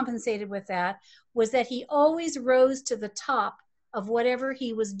he compensated with that was that he always rose to the top of whatever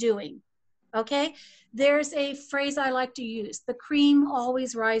he was doing. Okay? There's a phrase I like to use. The cream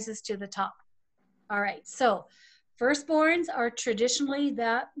always rises to the top. All right. So firstborns are traditionally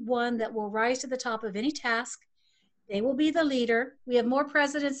that one that will rise to the top of any task. They will be the leader. We have more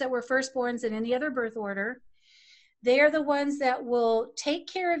presidents that were firstborns than any other birth order. They are the ones that will take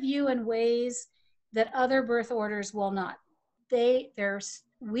care of you in ways that other birth orders will not. Their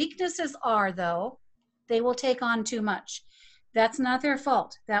weaknesses are, though, they will take on too much. That's not their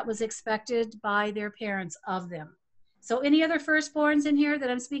fault. That was expected by their parents of them. So any other firstborns in here that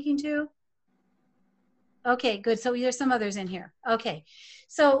I'm speaking to? Okay, good. So there's some others in here. Okay.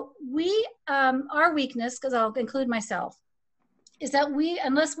 So we, our weakness, because I'll include myself, is that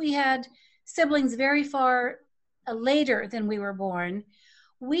unless we had siblings very far later than we were born,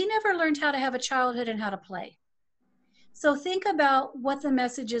 we never learned how to have a childhood and how to play. So think about what the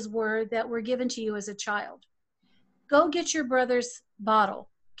messages were that were given to you as a child. Go get your brother's bottle.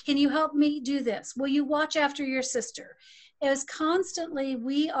 Can you help me do this? Will you watch after your sister? It was constantly,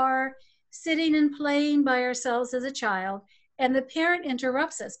 we are sitting and playing by ourselves as a child, and the parent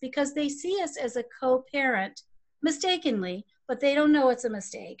interrupts us because they see us as a co-parent mistakenly, but they don't know it's a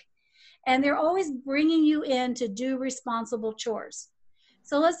mistake. And they're always bringing you in to do responsible chores.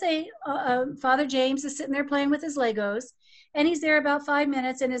 So let's say Father James is sitting there playing with his Legos, and he's there about 5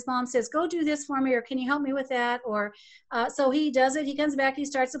 minutes, and his mom says, go do this for me, or can you help me with that? Or so he does it. He comes back, he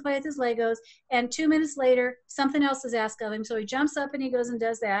starts to play with his Legos, and 2 minutes later, something else is asked of him. So he jumps up and he goes and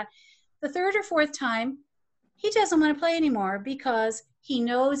does that. The third or fourth time, he doesn't want to play anymore because he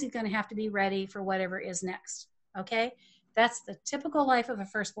knows he's going to have to be ready for whatever is next. Okay? That's the typical life of a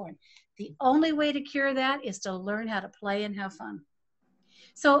firstborn. The only way to cure that is to learn how to play and have fun.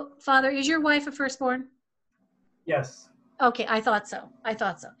 So, Father, is your wife a firstborn? Yes. Okay, I thought so. I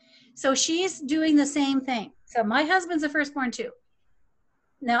thought so. So she's doing the same thing. So my husband's a firstborn too.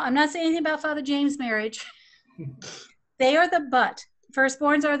 Now, I'm not saying anything about Father James' marriage. They are the but.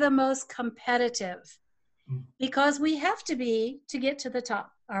 Firstborns are the most competitive because we have to be to get to the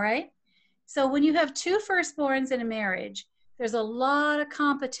top, all right? So when you have two firstborns in a marriage, there's a lot of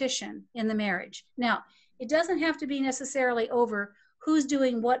competition in the marriage. Now, it doesn't have to be necessarily over who's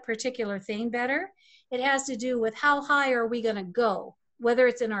doing what particular thing better. It has to do with how high are we going to go, whether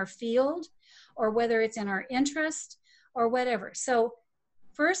it's in our field or whether it's in our interest or whatever. So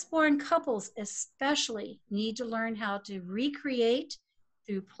firstborn couples especially need to learn how to recreate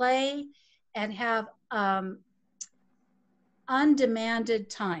through play and have undemanded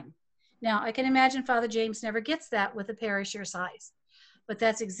time. Now, I can imagine Father James never gets that with a parish your size, but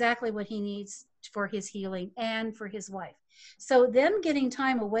that's exactly what he needs for his healing and for his wife. So them getting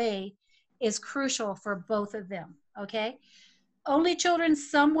time away is crucial for both of them, okay? Only children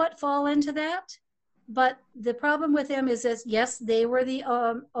somewhat fall into that, but the problem with them is that, yes, they were the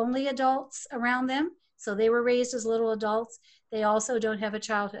only adults around them, so they were raised as little adults. They also don't have a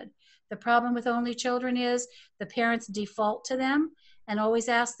childhood. The problem with only children is the parents default to them and always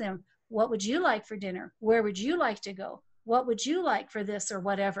ask them, what would you like for dinner? Where would you like to go? What would you like for this or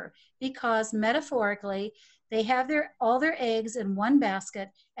whatever? Because metaphorically, they have all their eggs in one basket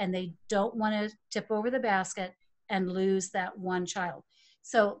and they don't want to tip over the basket and lose that one child.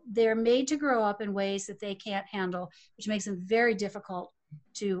 So they're made to grow up in ways that they can't handle, which makes them very difficult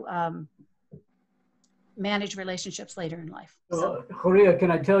to manage relationships later in life. So, Joria,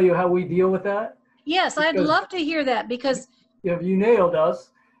 can I tell you how we deal with that? Yes, I'd love to hear that because you nailed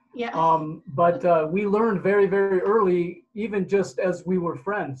us. Yeah. But we learned very, very early, even just as we were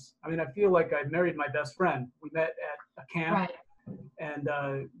friends. I mean, I feel like I married my best friend. We met at a camp, right. And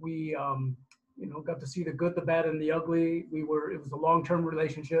we, got to see the good, the bad, and the ugly. It was a long-term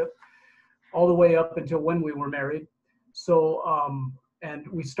relationship, all the way up until when we were married. So, and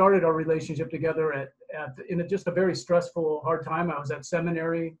we started our relationship together in just a very stressful, hard time. I was at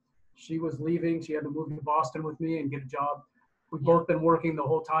seminary. She was leaving. She had to move to Boston with me and get a job. We've both been working the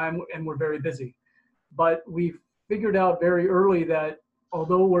whole time and we're very busy. But we figured out very early that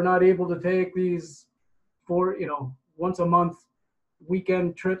although we're not able to take these once a month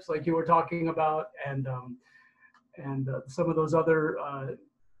weekend trips like you were talking about and some of those other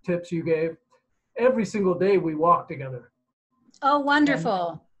tips you gave, every single day we walk together. Oh, wonderful.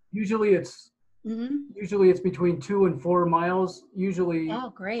 And usually it's between 2 and 4 miles, usually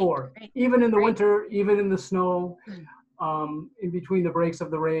 4. Great. Even in the winter, even in the snow. In between the breaks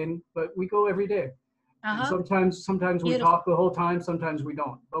of the rain, but we go every day. And sometimes we talk the whole time, sometimes we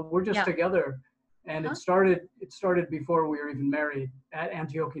don't, but we're just together. And it started before we were even married at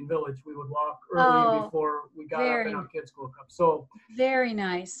Antiochian Village. We would walk early before we got up and our kids woke up. So very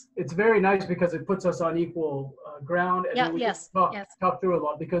nice. It's very nice because it puts us on equal ground and we talk through a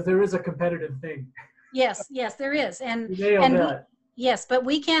lot because there is a competitive thing. Yes, there is. Yes, but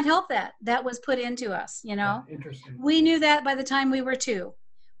we can't help that. That was put into us, Yeah, interesting. We knew that by the time we were 2.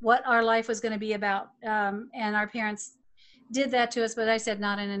 what our life was going to be about. And our parents did that to us, but I said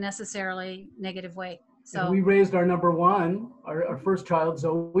not in a necessarily negative way. And So we raised our number one, our first child,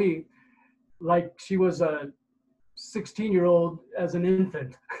 Zoe, like she was a 16-year-old as an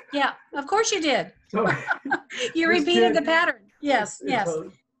infant. yeah, of course you did. So You this repeated kid, the pattern. Yes, it's yes,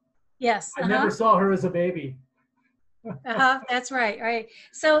 yes. I never saw her as a baby. That's right, right.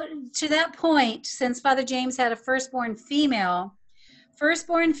 So to that point, since Father James had a firstborn females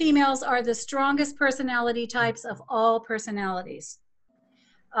are the strongest personality types of all personalities.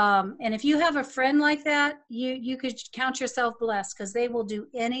 And if you have a friend like that, you could count yourself blessed, because they will do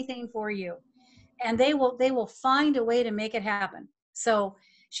anything for you, and they will find a way to make it happen. So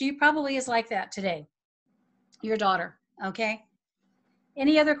she probably is like that today, your daughter. Okay.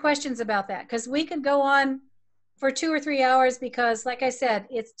 Any other questions about that? Because we could go on for 2 or 3 hours, because like I said,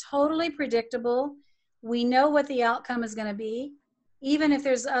 it's totally predictable. We know what the outcome is going to be. Even if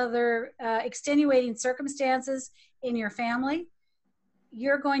there's other extenuating circumstances in your family,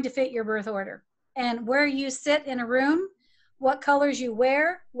 you're going to fit your birth order. And where you sit in a room, what colors you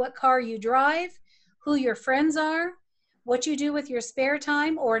wear, what car you drive, who your friends are, what you do with your spare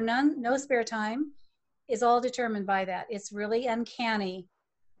time or no spare time, is all determined by that. It's really uncanny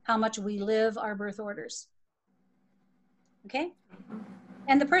how much we live our birth orders. Okay?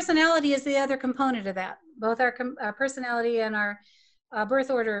 And the personality is the other component of that. Both our personality and our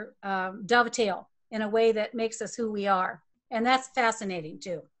birth order dovetail in a way that makes us who we are. And that's fascinating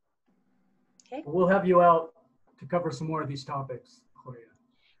too. Okay. We'll have you out to cover some more of these topics, Gloria.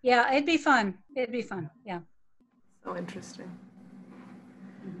 Yeah, it'd be fun. It'd be fun. Yeah. So interesting.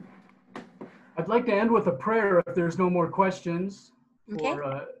 I'd like to end with a prayer if there's no more questions. Okay.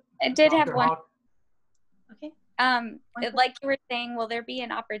 I did have Dr. one. Hawk. Okay. Like you were saying, will there be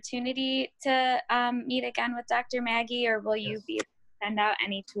an opportunity to meet again with Dr. Maggie, or will you be able to send out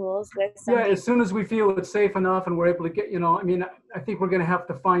any tools with some Yeah, as soon as we feel it's safe enough and we're able to get, I mean, I think we're going to have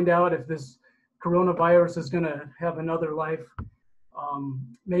to find out if this coronavirus is going to have another life.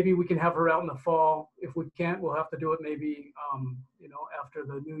 Maybe we can have her out in the fall. If we can't, we'll have to do it maybe, after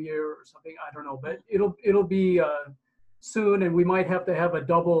the new year or something. I don't know, but it'll be soon, and we might have to have a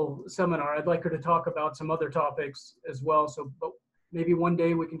double seminar. I'd like her to talk about some other topics as well. So, but maybe one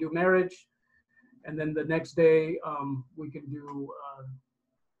day we can do marriage, and then the next day we can do,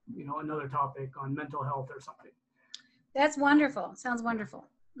 another topic on mental health or something. That's wonderful. Sounds wonderful.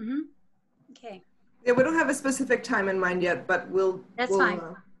 Mm-hmm. Okay. Yeah, we don't have a specific time in mind yet, but That's fine.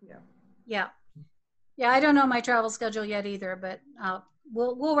 Yeah. Yeah, I don't know my travel schedule yet either, but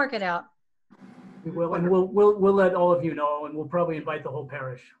we'll work it out. We will, and we'll let all of you know, and we'll probably invite the whole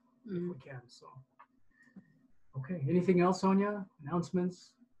parish if we can. So, okay. Anything else, Sonia?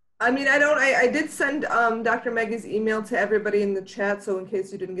 Announcements? I mean, I did send Dr. Maggie's email to everybody in the chat, so in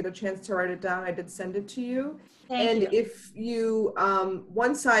case you didn't get a chance to write it down, I did send it to you. Thank you. If you,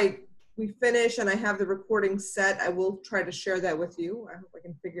 once we finish and I have the recording set, I will try to share that with you. I hope I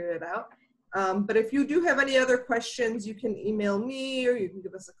can figure it out. But if you do have any other questions, you can email me, or you can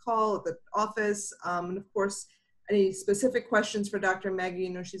give us a call at the office. And of course, any specific questions for Dr.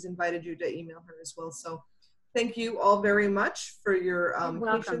 Maggie, she's invited you to email her as well. So thank you all very much for your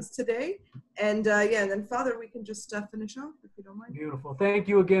patience today. And and then Father, we can just finish off if you don't mind. Beautiful. Thank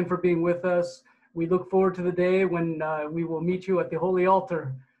you again for being with us. We look forward to the day when we will meet you at the Holy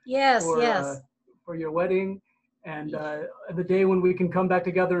Altar. Yes, for your wedding, and the day when we can come back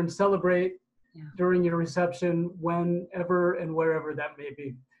together and celebrate during your reception, whenever and wherever that may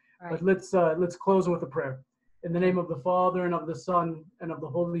be. Right. But let's close with a prayer. In the name of the Father, and of the Son, and of the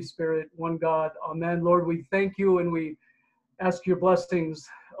Holy Spirit, one God. Amen. Lord, we thank you, and we ask your blessings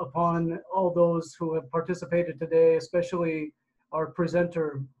upon all those who have participated today, especially our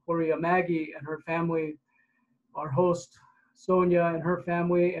presenter, Gloria Maggie and her family, our host, Sonia and her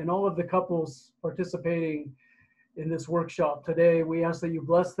family, and all of the couples participating in this workshop today. We ask that you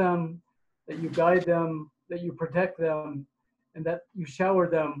bless them, that you guide them, that you protect them, and that you shower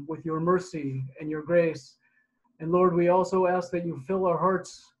them with your mercy and your grace. And Lord, we also ask that you fill our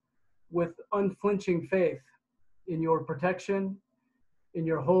hearts with unflinching faith in your protection, in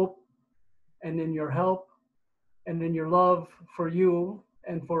your hope, and in your help, and in your love for you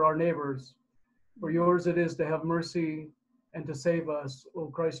and for our neighbors. For yours it is to have mercy and to save us, O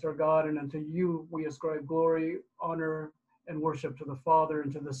Christ our God, and unto you we ascribe glory, honor, and worship to the Father,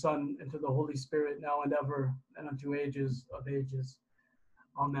 and to the Son, and to the Holy Spirit, now and ever, and unto ages of ages.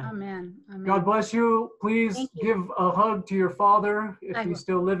 Amen. Amen. Amen. God bless you. Please give a hug to your father if he's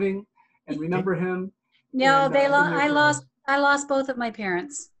still living, and remember him. No, I lost both of my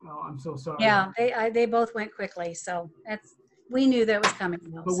parents. Oh, I'm so sorry. Yeah, they both went quickly, so We knew that was coming.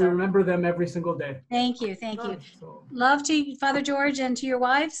 Though, But we so. remember them every single day. Thank you. Thank you. So, Love to you, Father George, and to your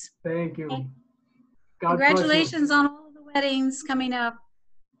wives. thank you. Okay. God bless you. Congratulations on all the weddings coming up.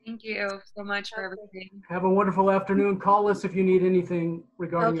 Thank you so much for everything. Have a wonderful afternoon. Call us if you need anything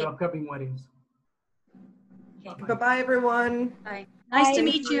regarding your Okay. upcoming weddings. Bye-bye, everyone. Bye. Nice to Bye.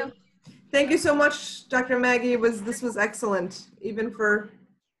 meet you. Thank you so much, Dr. Maggie. This was excellent, even for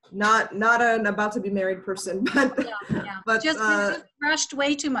not an about to be married person, but Yeah. but Just rushed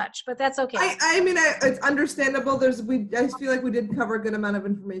way too much, but that's okay. I mean, it's understandable. I feel like we did cover a good amount of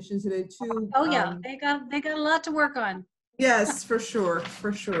information today too. Oh yeah, they got a lot to work on. Yes, for sure.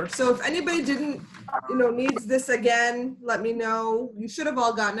 So if anybody didn't, needs this again, let me know. You should have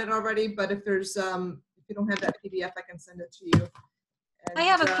all gotten it already, but if there's if you don't have that PDF, I can send it to you. And, I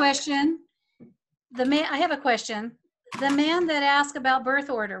have a question. I have a question. The man that asked about birth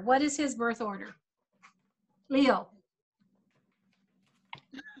order, what is his birth order? Leo.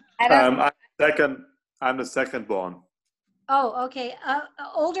 I'm the second born. Oh, okay.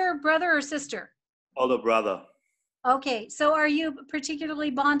 Older brother or sister? Older brother. Okay. So are you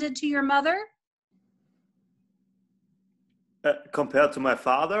particularly bonded to your mother? Compared to my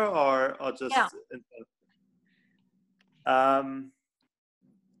father, or just? Yeah.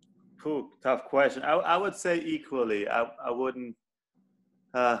 Tough question. I would say equally. I wouldn't.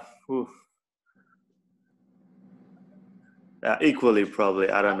 Equally, probably.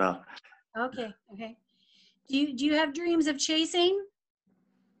 I don't know. Okay. Do you have dreams of chasing?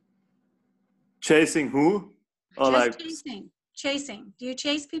 Chasing who? Or Just chasing. Do you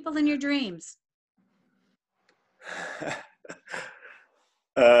chase people in your dreams?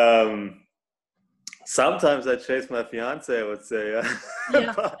 Sometimes I chase my fiance, I would say.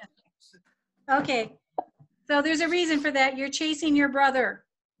 Yeah. Okay. So there's a reason for that. You're chasing your brother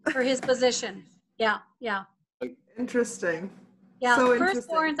for his position. Yeah. Interesting. Yeah. So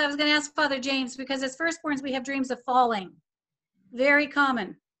Firstborns, I was going to ask Father James, because as firstborns, we have dreams of falling. Very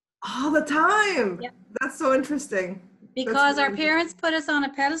common. All the time. Yep. That's so interesting. Because our parents put us on a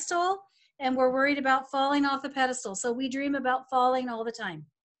pedestal and we're worried about falling off the pedestal. So we dream about falling all the time.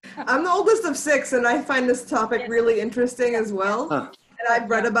 I'm the oldest of 6, and I find this topic really interesting as well. Huh. And I've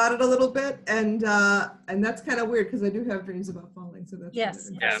read about it a little bit, and that's kind of weird because I do have dreams about falling. So that's yes.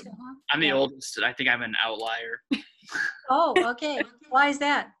 Yeah. I'm the oldest, and I think I'm an outlier. Oh, okay. Why is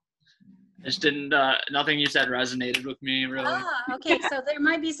that? Just didn't. Nothing you said resonated with me really. Okay. So there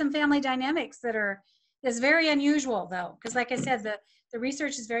might be some family dynamics that's very unusual, though, because like I said, the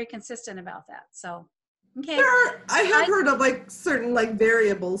research is very consistent about that. So. Okay. I have heard of certain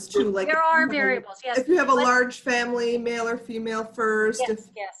variables too. There are variables, yes. If you have a large family, male or female first, if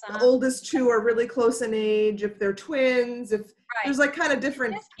the oldest 2 are really close in age, if they're twins, if there's kind of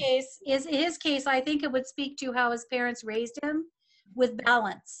different. In his case, I think it would speak to how his parents raised him with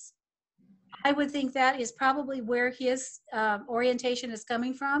balance. I would think that is probably where his orientation is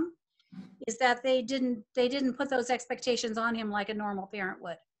coming from, is that they didn't put those expectations on him like a normal parent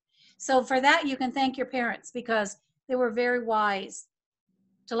would. So for that, you can thank your parents because they were very wise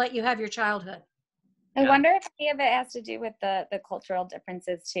to let you have your childhood. I wonder if any of it has to do with the cultural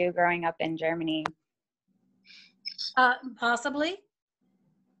differences too, growing up in Germany. Possibly.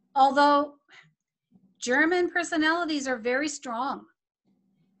 Although German personalities are very strong.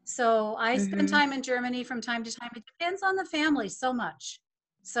 So I spend time in Germany from time to time. It depends on the family so much.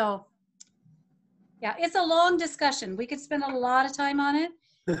 So yeah, it's a long discussion. We could spend a lot of time on it,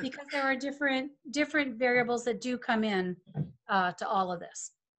 because there are different variables that do come in to all of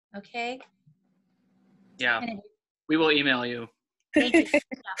this. Okay. Yeah. Anyway. We will email you. Thank you.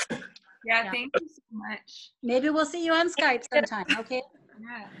 Yeah, thank you so much. Maybe we'll see you on Skype sometime. Okay.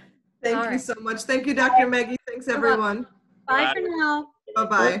 Yeah. Thank you so much. Thank you, Dr. Maggie. Thanks, everyone. Bye for now.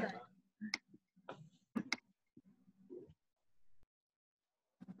 Bye-bye.